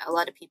like that a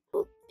lot of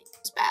people think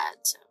is bad.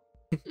 So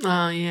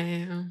Oh,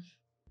 yeah.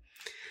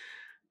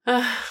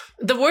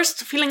 The worst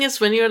feeling is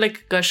when you're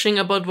like gushing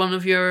about one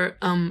of your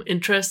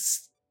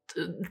interests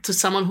to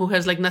someone who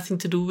has like nothing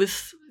to do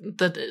with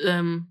that.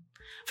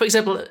 For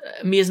example,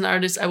 me as an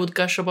artist, I would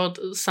gush about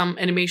some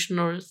animation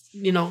or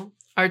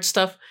art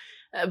stuff,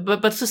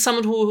 but to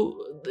someone who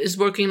is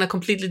working in a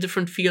completely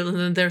different field and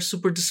then they're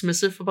super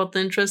dismissive about the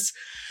interests.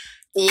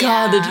 yeah.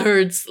 God, it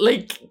hurts.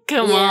 Like,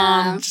 come Yeah.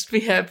 on, just be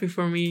happy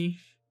for me.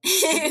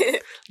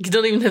 You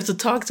don't even have to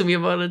talk to me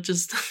about it.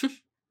 Just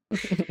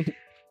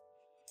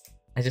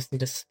I just need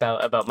to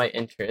spout about my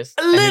interests.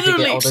 I need to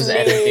Literally, get all this please.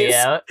 energy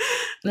out.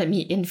 Let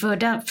me info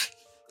dump.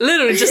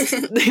 literally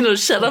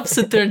just shut up,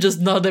 sit there, and just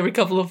nod every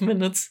couple of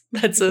minutes.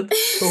 That's it.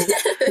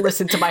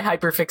 Listen to my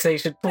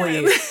hyperfixation,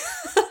 please.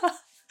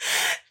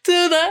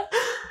 Dude,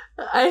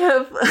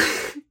 I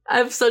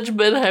have such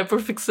bad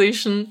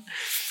hyperfixation,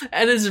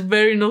 and it's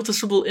very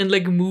noticeable in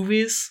like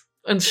movies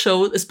and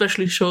shows,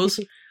 especially shows.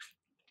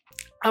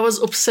 I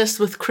was obsessed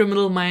with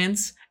Criminal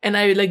Minds, and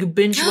I like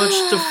binge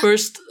watched the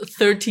first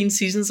 13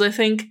 seasons, I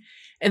think,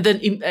 and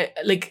then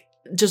like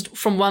just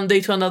from one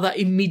day to another,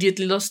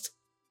 immediately lost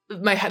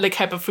my like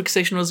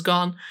hyperfixation was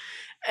gone,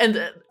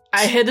 and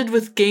I had it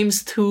with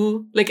games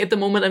too. Like at the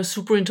moment, I'm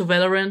super into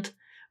Valorant.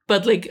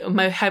 But like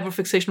my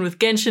hyperfixation with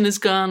Genshin is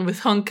gone,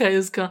 with Honkai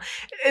is gone.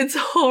 It's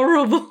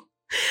horrible.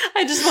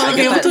 I just want I to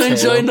be get able to that too.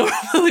 enjoy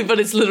normally, but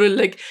it's literally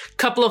like a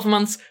couple of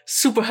months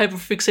super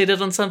hyperfixated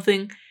on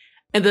something,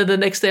 and then the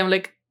next day I'm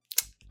like,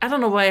 I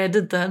don't know why I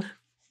did that.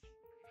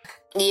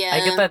 Yeah.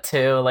 I get that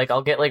too. Like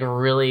I'll get like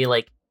really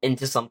like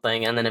into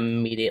something and then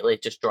immediately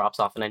it just drops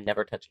off and I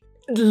never touch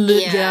it.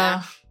 Yeah.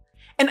 Yeah.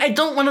 And I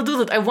don't want to do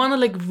that. I want to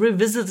like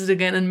revisit it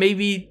again and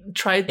maybe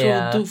try to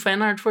Yeah. do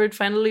fan art for it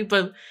finally,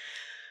 but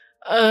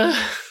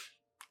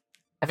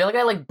I feel like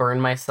I like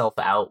burn myself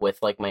out with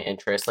like my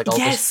interests. Like I'll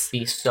Yes. just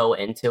be so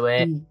into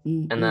it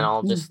and then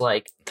I'll just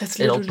like that's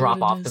it'll literally drop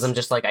what it off because is. I'm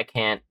just like I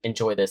can't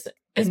enjoy this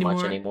as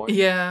much anymore.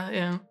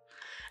 Yeah.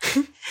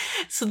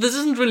 So this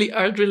isn't really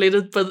art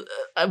related, but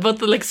about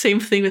the like same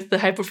thing with the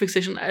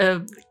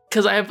hyperfixation.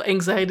 Because I have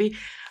anxiety,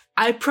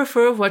 I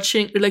prefer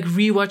watching like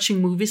rewatching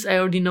movies. I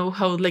already know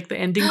how like the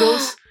ending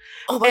goes.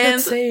 Oh my And-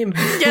 god, same.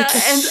 Yeah,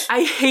 and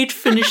I hate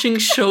finishing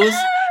shows.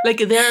 Like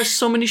there are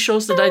so many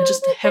shows that I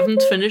just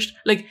haven't finished.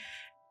 Like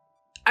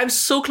I'm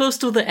so close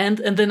to the end,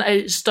 and then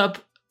I stop.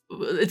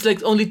 It's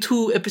like only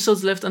 2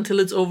 episodes left until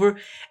it's over,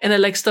 and I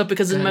like stop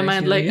because in God, my I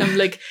mind, feel like you. I'm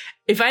like,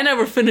 if I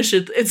never finish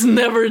it, it's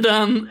never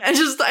done.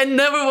 I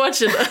never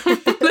watch it.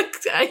 I'm like,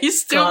 are you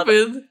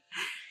stupid?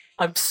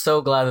 I'm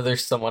so glad that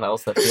there's someone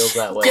else that feels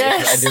that way.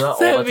 Yes, I do that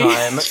all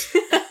the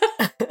Sammy.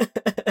 time.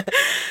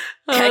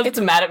 Kat gets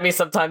mad at me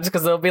sometimes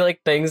because there'll be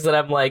like things that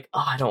I'm like,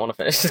 oh, I don't want to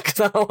finish this because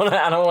I don't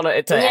want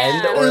it to Yeah.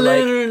 end, or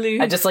like Literally,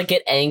 I just like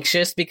get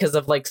anxious because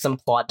of like some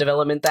plot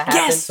development that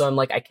happens. Yes. So I'm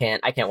like, I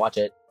can't watch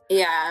it.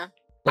 Yeah.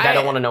 Like I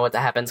don't I- want to know what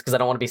that happens because I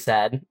don't want to be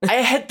sad. I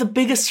had the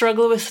biggest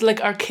struggle with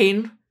like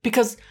Arcane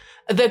because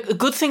the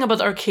good thing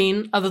about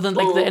Arcane, other than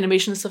like the Oh.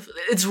 animation stuff,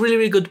 it's really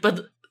really good.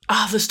 But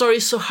the story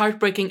is so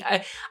heartbreaking.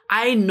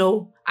 I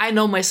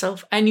know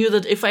myself. I knew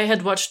that if I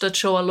had watched that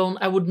show alone,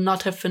 I would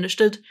not have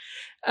finished it.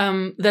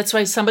 That's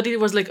why somebody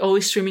was like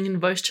always streaming in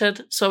voice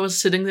chat. So I was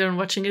sitting there and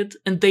watching it,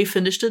 and they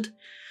finished it.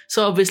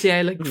 So obviously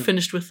I like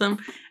finished with them,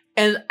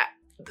 and.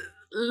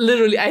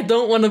 Literally, I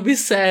don't want to be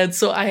sad,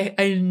 so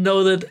I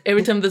know that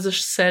every time there's a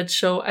sad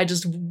show, I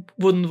just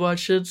wouldn't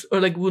watch it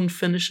or like wouldn't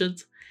finish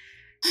it.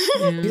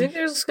 Do you think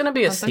there's gonna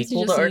be a Sometimes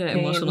sequel you to just need Arcane?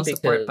 an emotional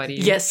support Because- buddy.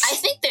 Yes, I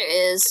think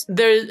there is.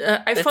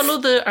 there. I It's- follow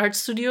the art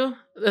studio,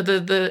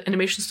 the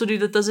animation studio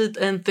that does it,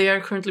 and they are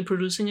currently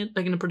producing it,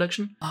 like in a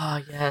production. Oh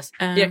yes,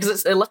 Um, yeah,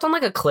 because it left on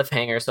like a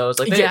cliffhanger, so it's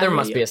like Yeah, there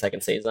must yeah. be a second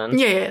season.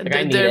 Yeah, Like,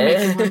 I need they're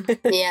making one. it.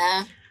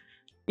 Yeah.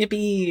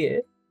 Yippee!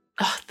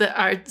 The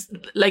art,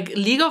 like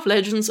League of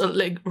Legends or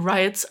like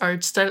Riot's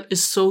art style,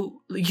 is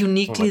so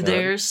uniquely God.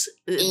 theirs.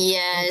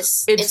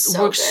 Yes. It it's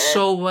so works good.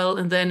 so well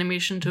in the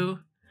animation too.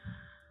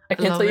 I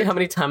can't Love tell you it. how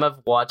many times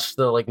I've watched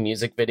the like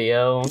music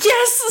video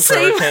Yes, for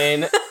same,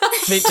 Arcane,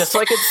 just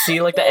so I could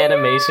see like the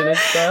animation and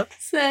stuff.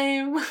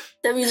 same.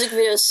 The music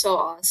video is so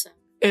awesome.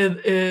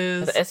 It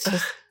is.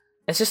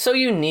 It's just so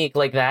unique,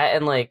 like that,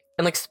 and like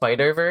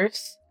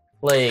Spider-Verse,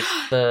 like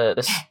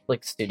the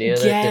like studio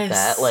that did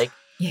Yes. that, like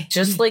Yeah,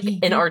 just yeah, like yeah,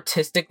 an yeah.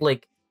 artistic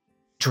like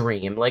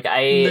dream. Like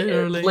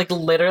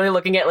literally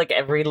looking at like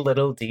every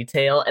little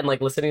detail and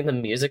like listening to the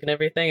music and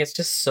everything. It's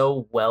just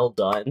so well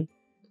done.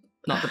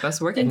 Not the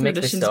best working It makes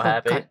me conditions, so but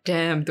happy.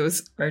 goddamn,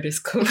 those artists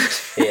code.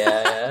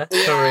 Yeah, for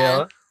Yeah.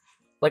 real.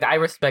 Like I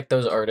respect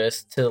those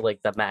artists to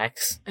like the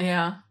max.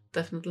 Yeah,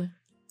 definitely.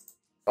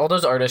 All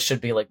those artists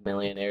should be like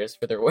millionaires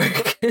for their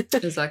work.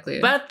 Exactly.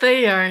 But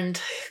they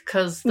aren't,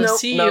 because the Nope,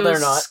 CEOs no, they're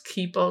not.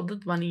 keep all the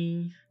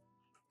money.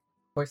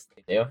 Of course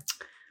they do.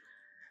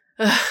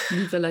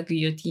 Viva la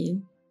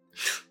guillotine.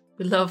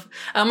 We love,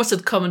 I almost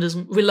said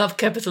communism. We love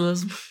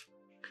capitalism.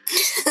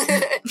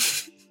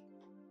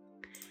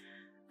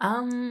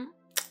 Oh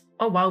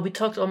wow, we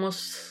talked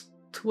almost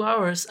 2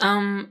 hours.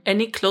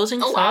 Any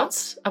closing Oh, wow.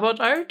 thoughts about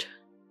art?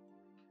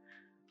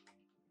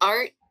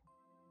 Art,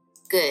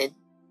 good.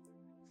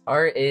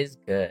 Art is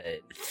good.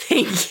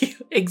 Thank you.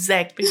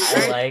 Exactly.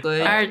 I like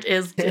good. Art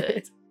is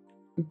good.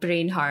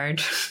 Brain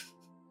hard.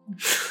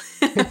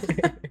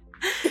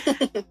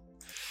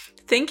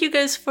 Thank you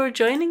guys for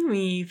joining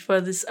me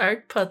for this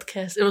art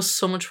podcast. It was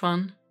so much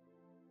fun.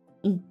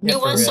 Yeah, It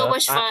for was so real.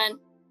 much fun.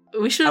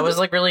 We should. I was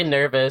like really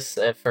nervous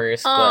at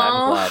first, but Aw.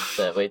 I'm glad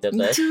that we did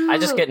Me this. too. I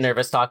just get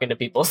nervous talking to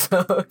people,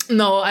 so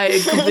No, I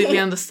completely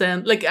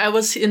understand. Like, I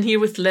was in here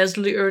with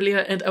Leslie earlier,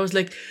 and I was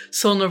like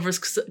so nervous.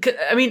 'Cause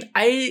I mean,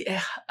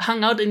 I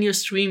hung out in your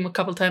stream a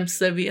couple times,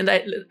 Sebi, and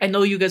I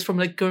know you guys from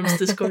like Gurm's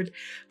Discord,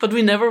 but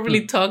we never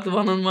really talked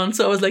one on one.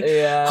 So I was like,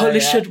 yeah. holy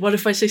shit! What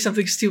if I say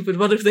something stupid?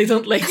 What if they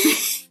don't like me?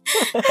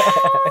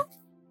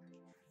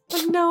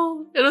 But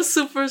no, it was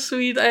super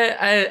sweet.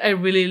 I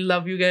really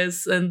love you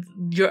guys and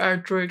your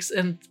artworks,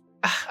 and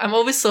I'm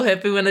always so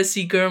happy when I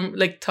see Gurm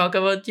like talk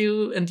about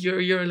you and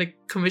your like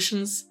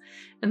commissions,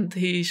 and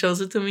he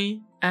shows it to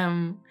me.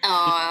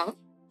 Aw.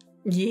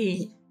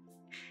 Yeah.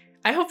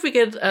 I hope we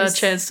get a Yes.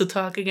 chance to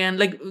talk again.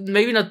 Like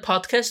maybe not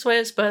podcast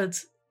wise,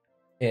 but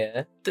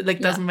Yeah.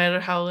 like doesn't matter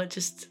how.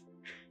 It's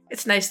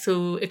nice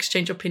to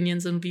exchange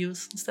opinions and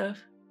views and stuff.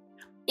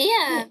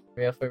 Yeah.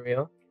 For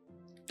real.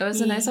 That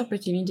was a nice Yeah.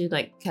 opportunity to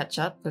like catch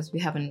up because we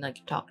haven't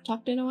like talked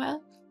in a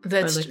while.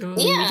 That's Or, like, true.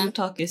 When we Yeah. do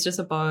talk, it's just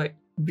about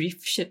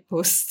brief shit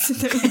posts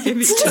that we give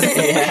each other.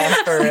 Yeah,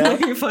 for real.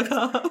 We fuck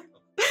up.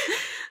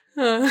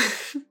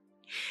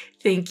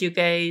 Thank you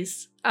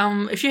guys.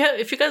 If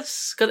you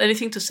guys got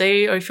anything to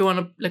say, or if you want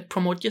to like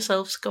promote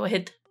yourselves, go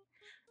ahead,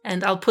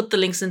 and I'll put the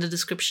links in the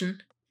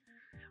description.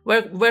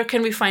 Where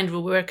can we find you?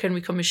 Where can we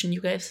commission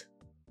you guys?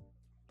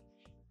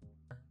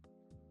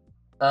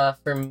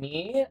 For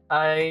me,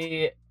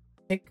 I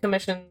take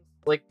commissions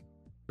like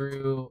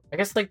through I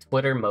guess like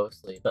Twitter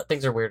mostly, but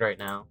things are weird right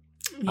now.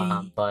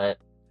 But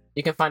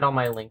you can find all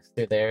my links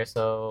through there.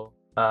 So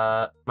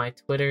my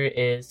Twitter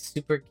is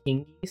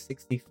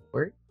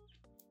superkingy64.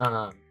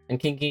 And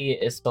kingy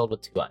is spelled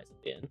with 2 I's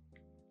at the end.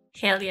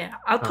 Hell yeah!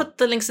 I'll put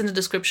the links in the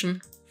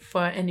description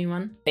for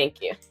anyone.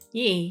 Thank you.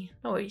 Yay!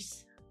 No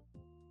worries.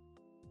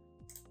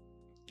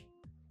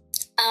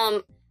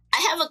 I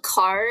have a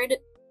card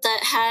that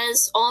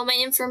has all my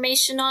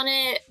information on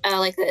it,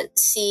 like the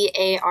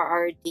CARRD.co,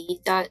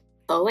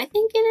 I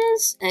think it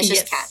is. And it's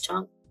just Yes.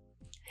 Catchomp.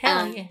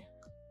 Hell yeah!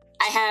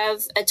 I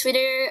have a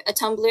Twitter, a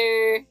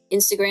Tumblr,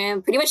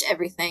 Instagram, pretty much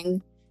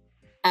everything.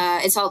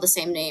 It's all the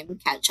same name,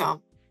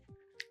 Catchomp.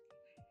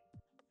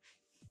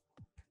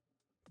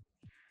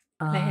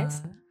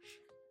 Nice.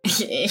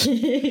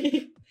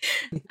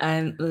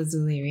 I'm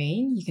Lazuli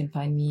Rain. You can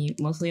find me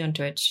mostly on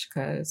Twitch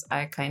because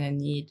I kind of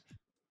need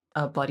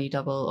a body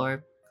double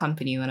or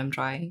company when I'm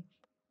drawing.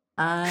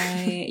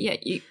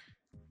 I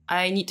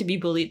need to be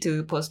bullied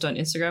to post on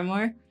Instagram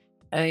more.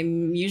 I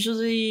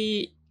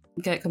usually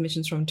get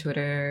commissions from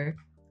Twitter.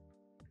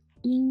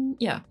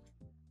 Yeah.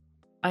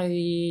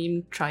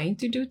 I'm trying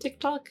to do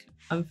TikTok.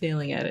 I'm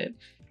failing at it.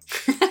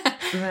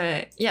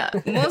 But yeah,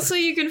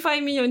 mostly you can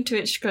find me on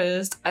Twitch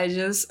because I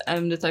just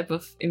am the type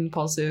of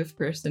impulsive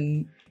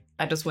person.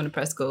 I just want to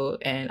press go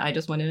and I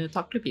just want to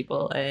talk to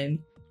people and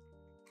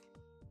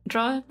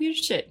draw weird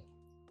shit.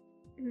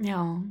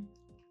 Yeah.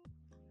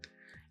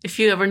 If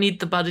you ever need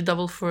the body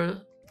double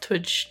for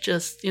Twitch,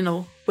 just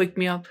wake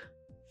me up.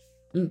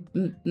 Hell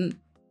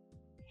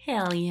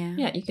yeah.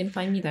 Yeah, you can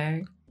find me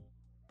there.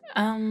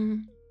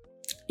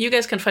 You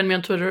guys can find me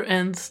on Twitter,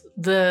 and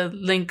the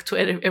link to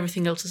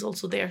everything else is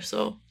also there.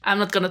 So I'm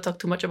not gonna talk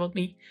too much about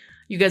me.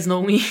 You guys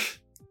know me.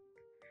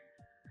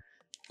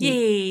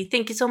 Yay!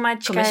 Thank you so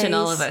much, Commission guys.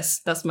 all of us.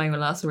 That's my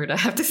last word I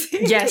have to say.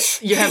 Yes,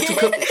 you have to.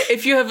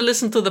 If you have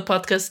listened to the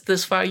podcast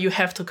this far, you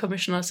have to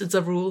commission us. It's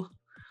a rule.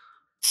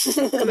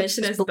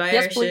 Commission us, buy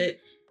Yes, our please.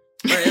 shit.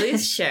 Or at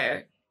least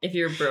share if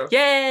you're broke.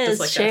 Yes, Just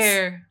like us.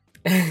 share.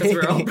 Because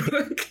we're all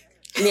broke.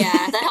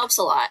 Yeah, that helps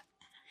a lot.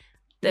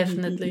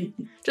 Definitely.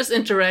 Just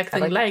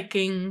interacting, I like-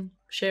 liking,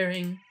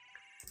 sharing,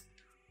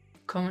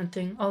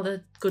 commenting, all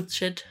that good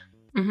shit.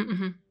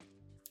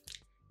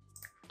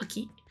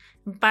 Okay.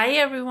 Bye,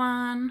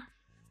 everyone.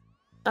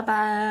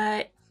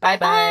 Bye-bye. Bye bye.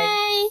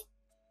 Bye.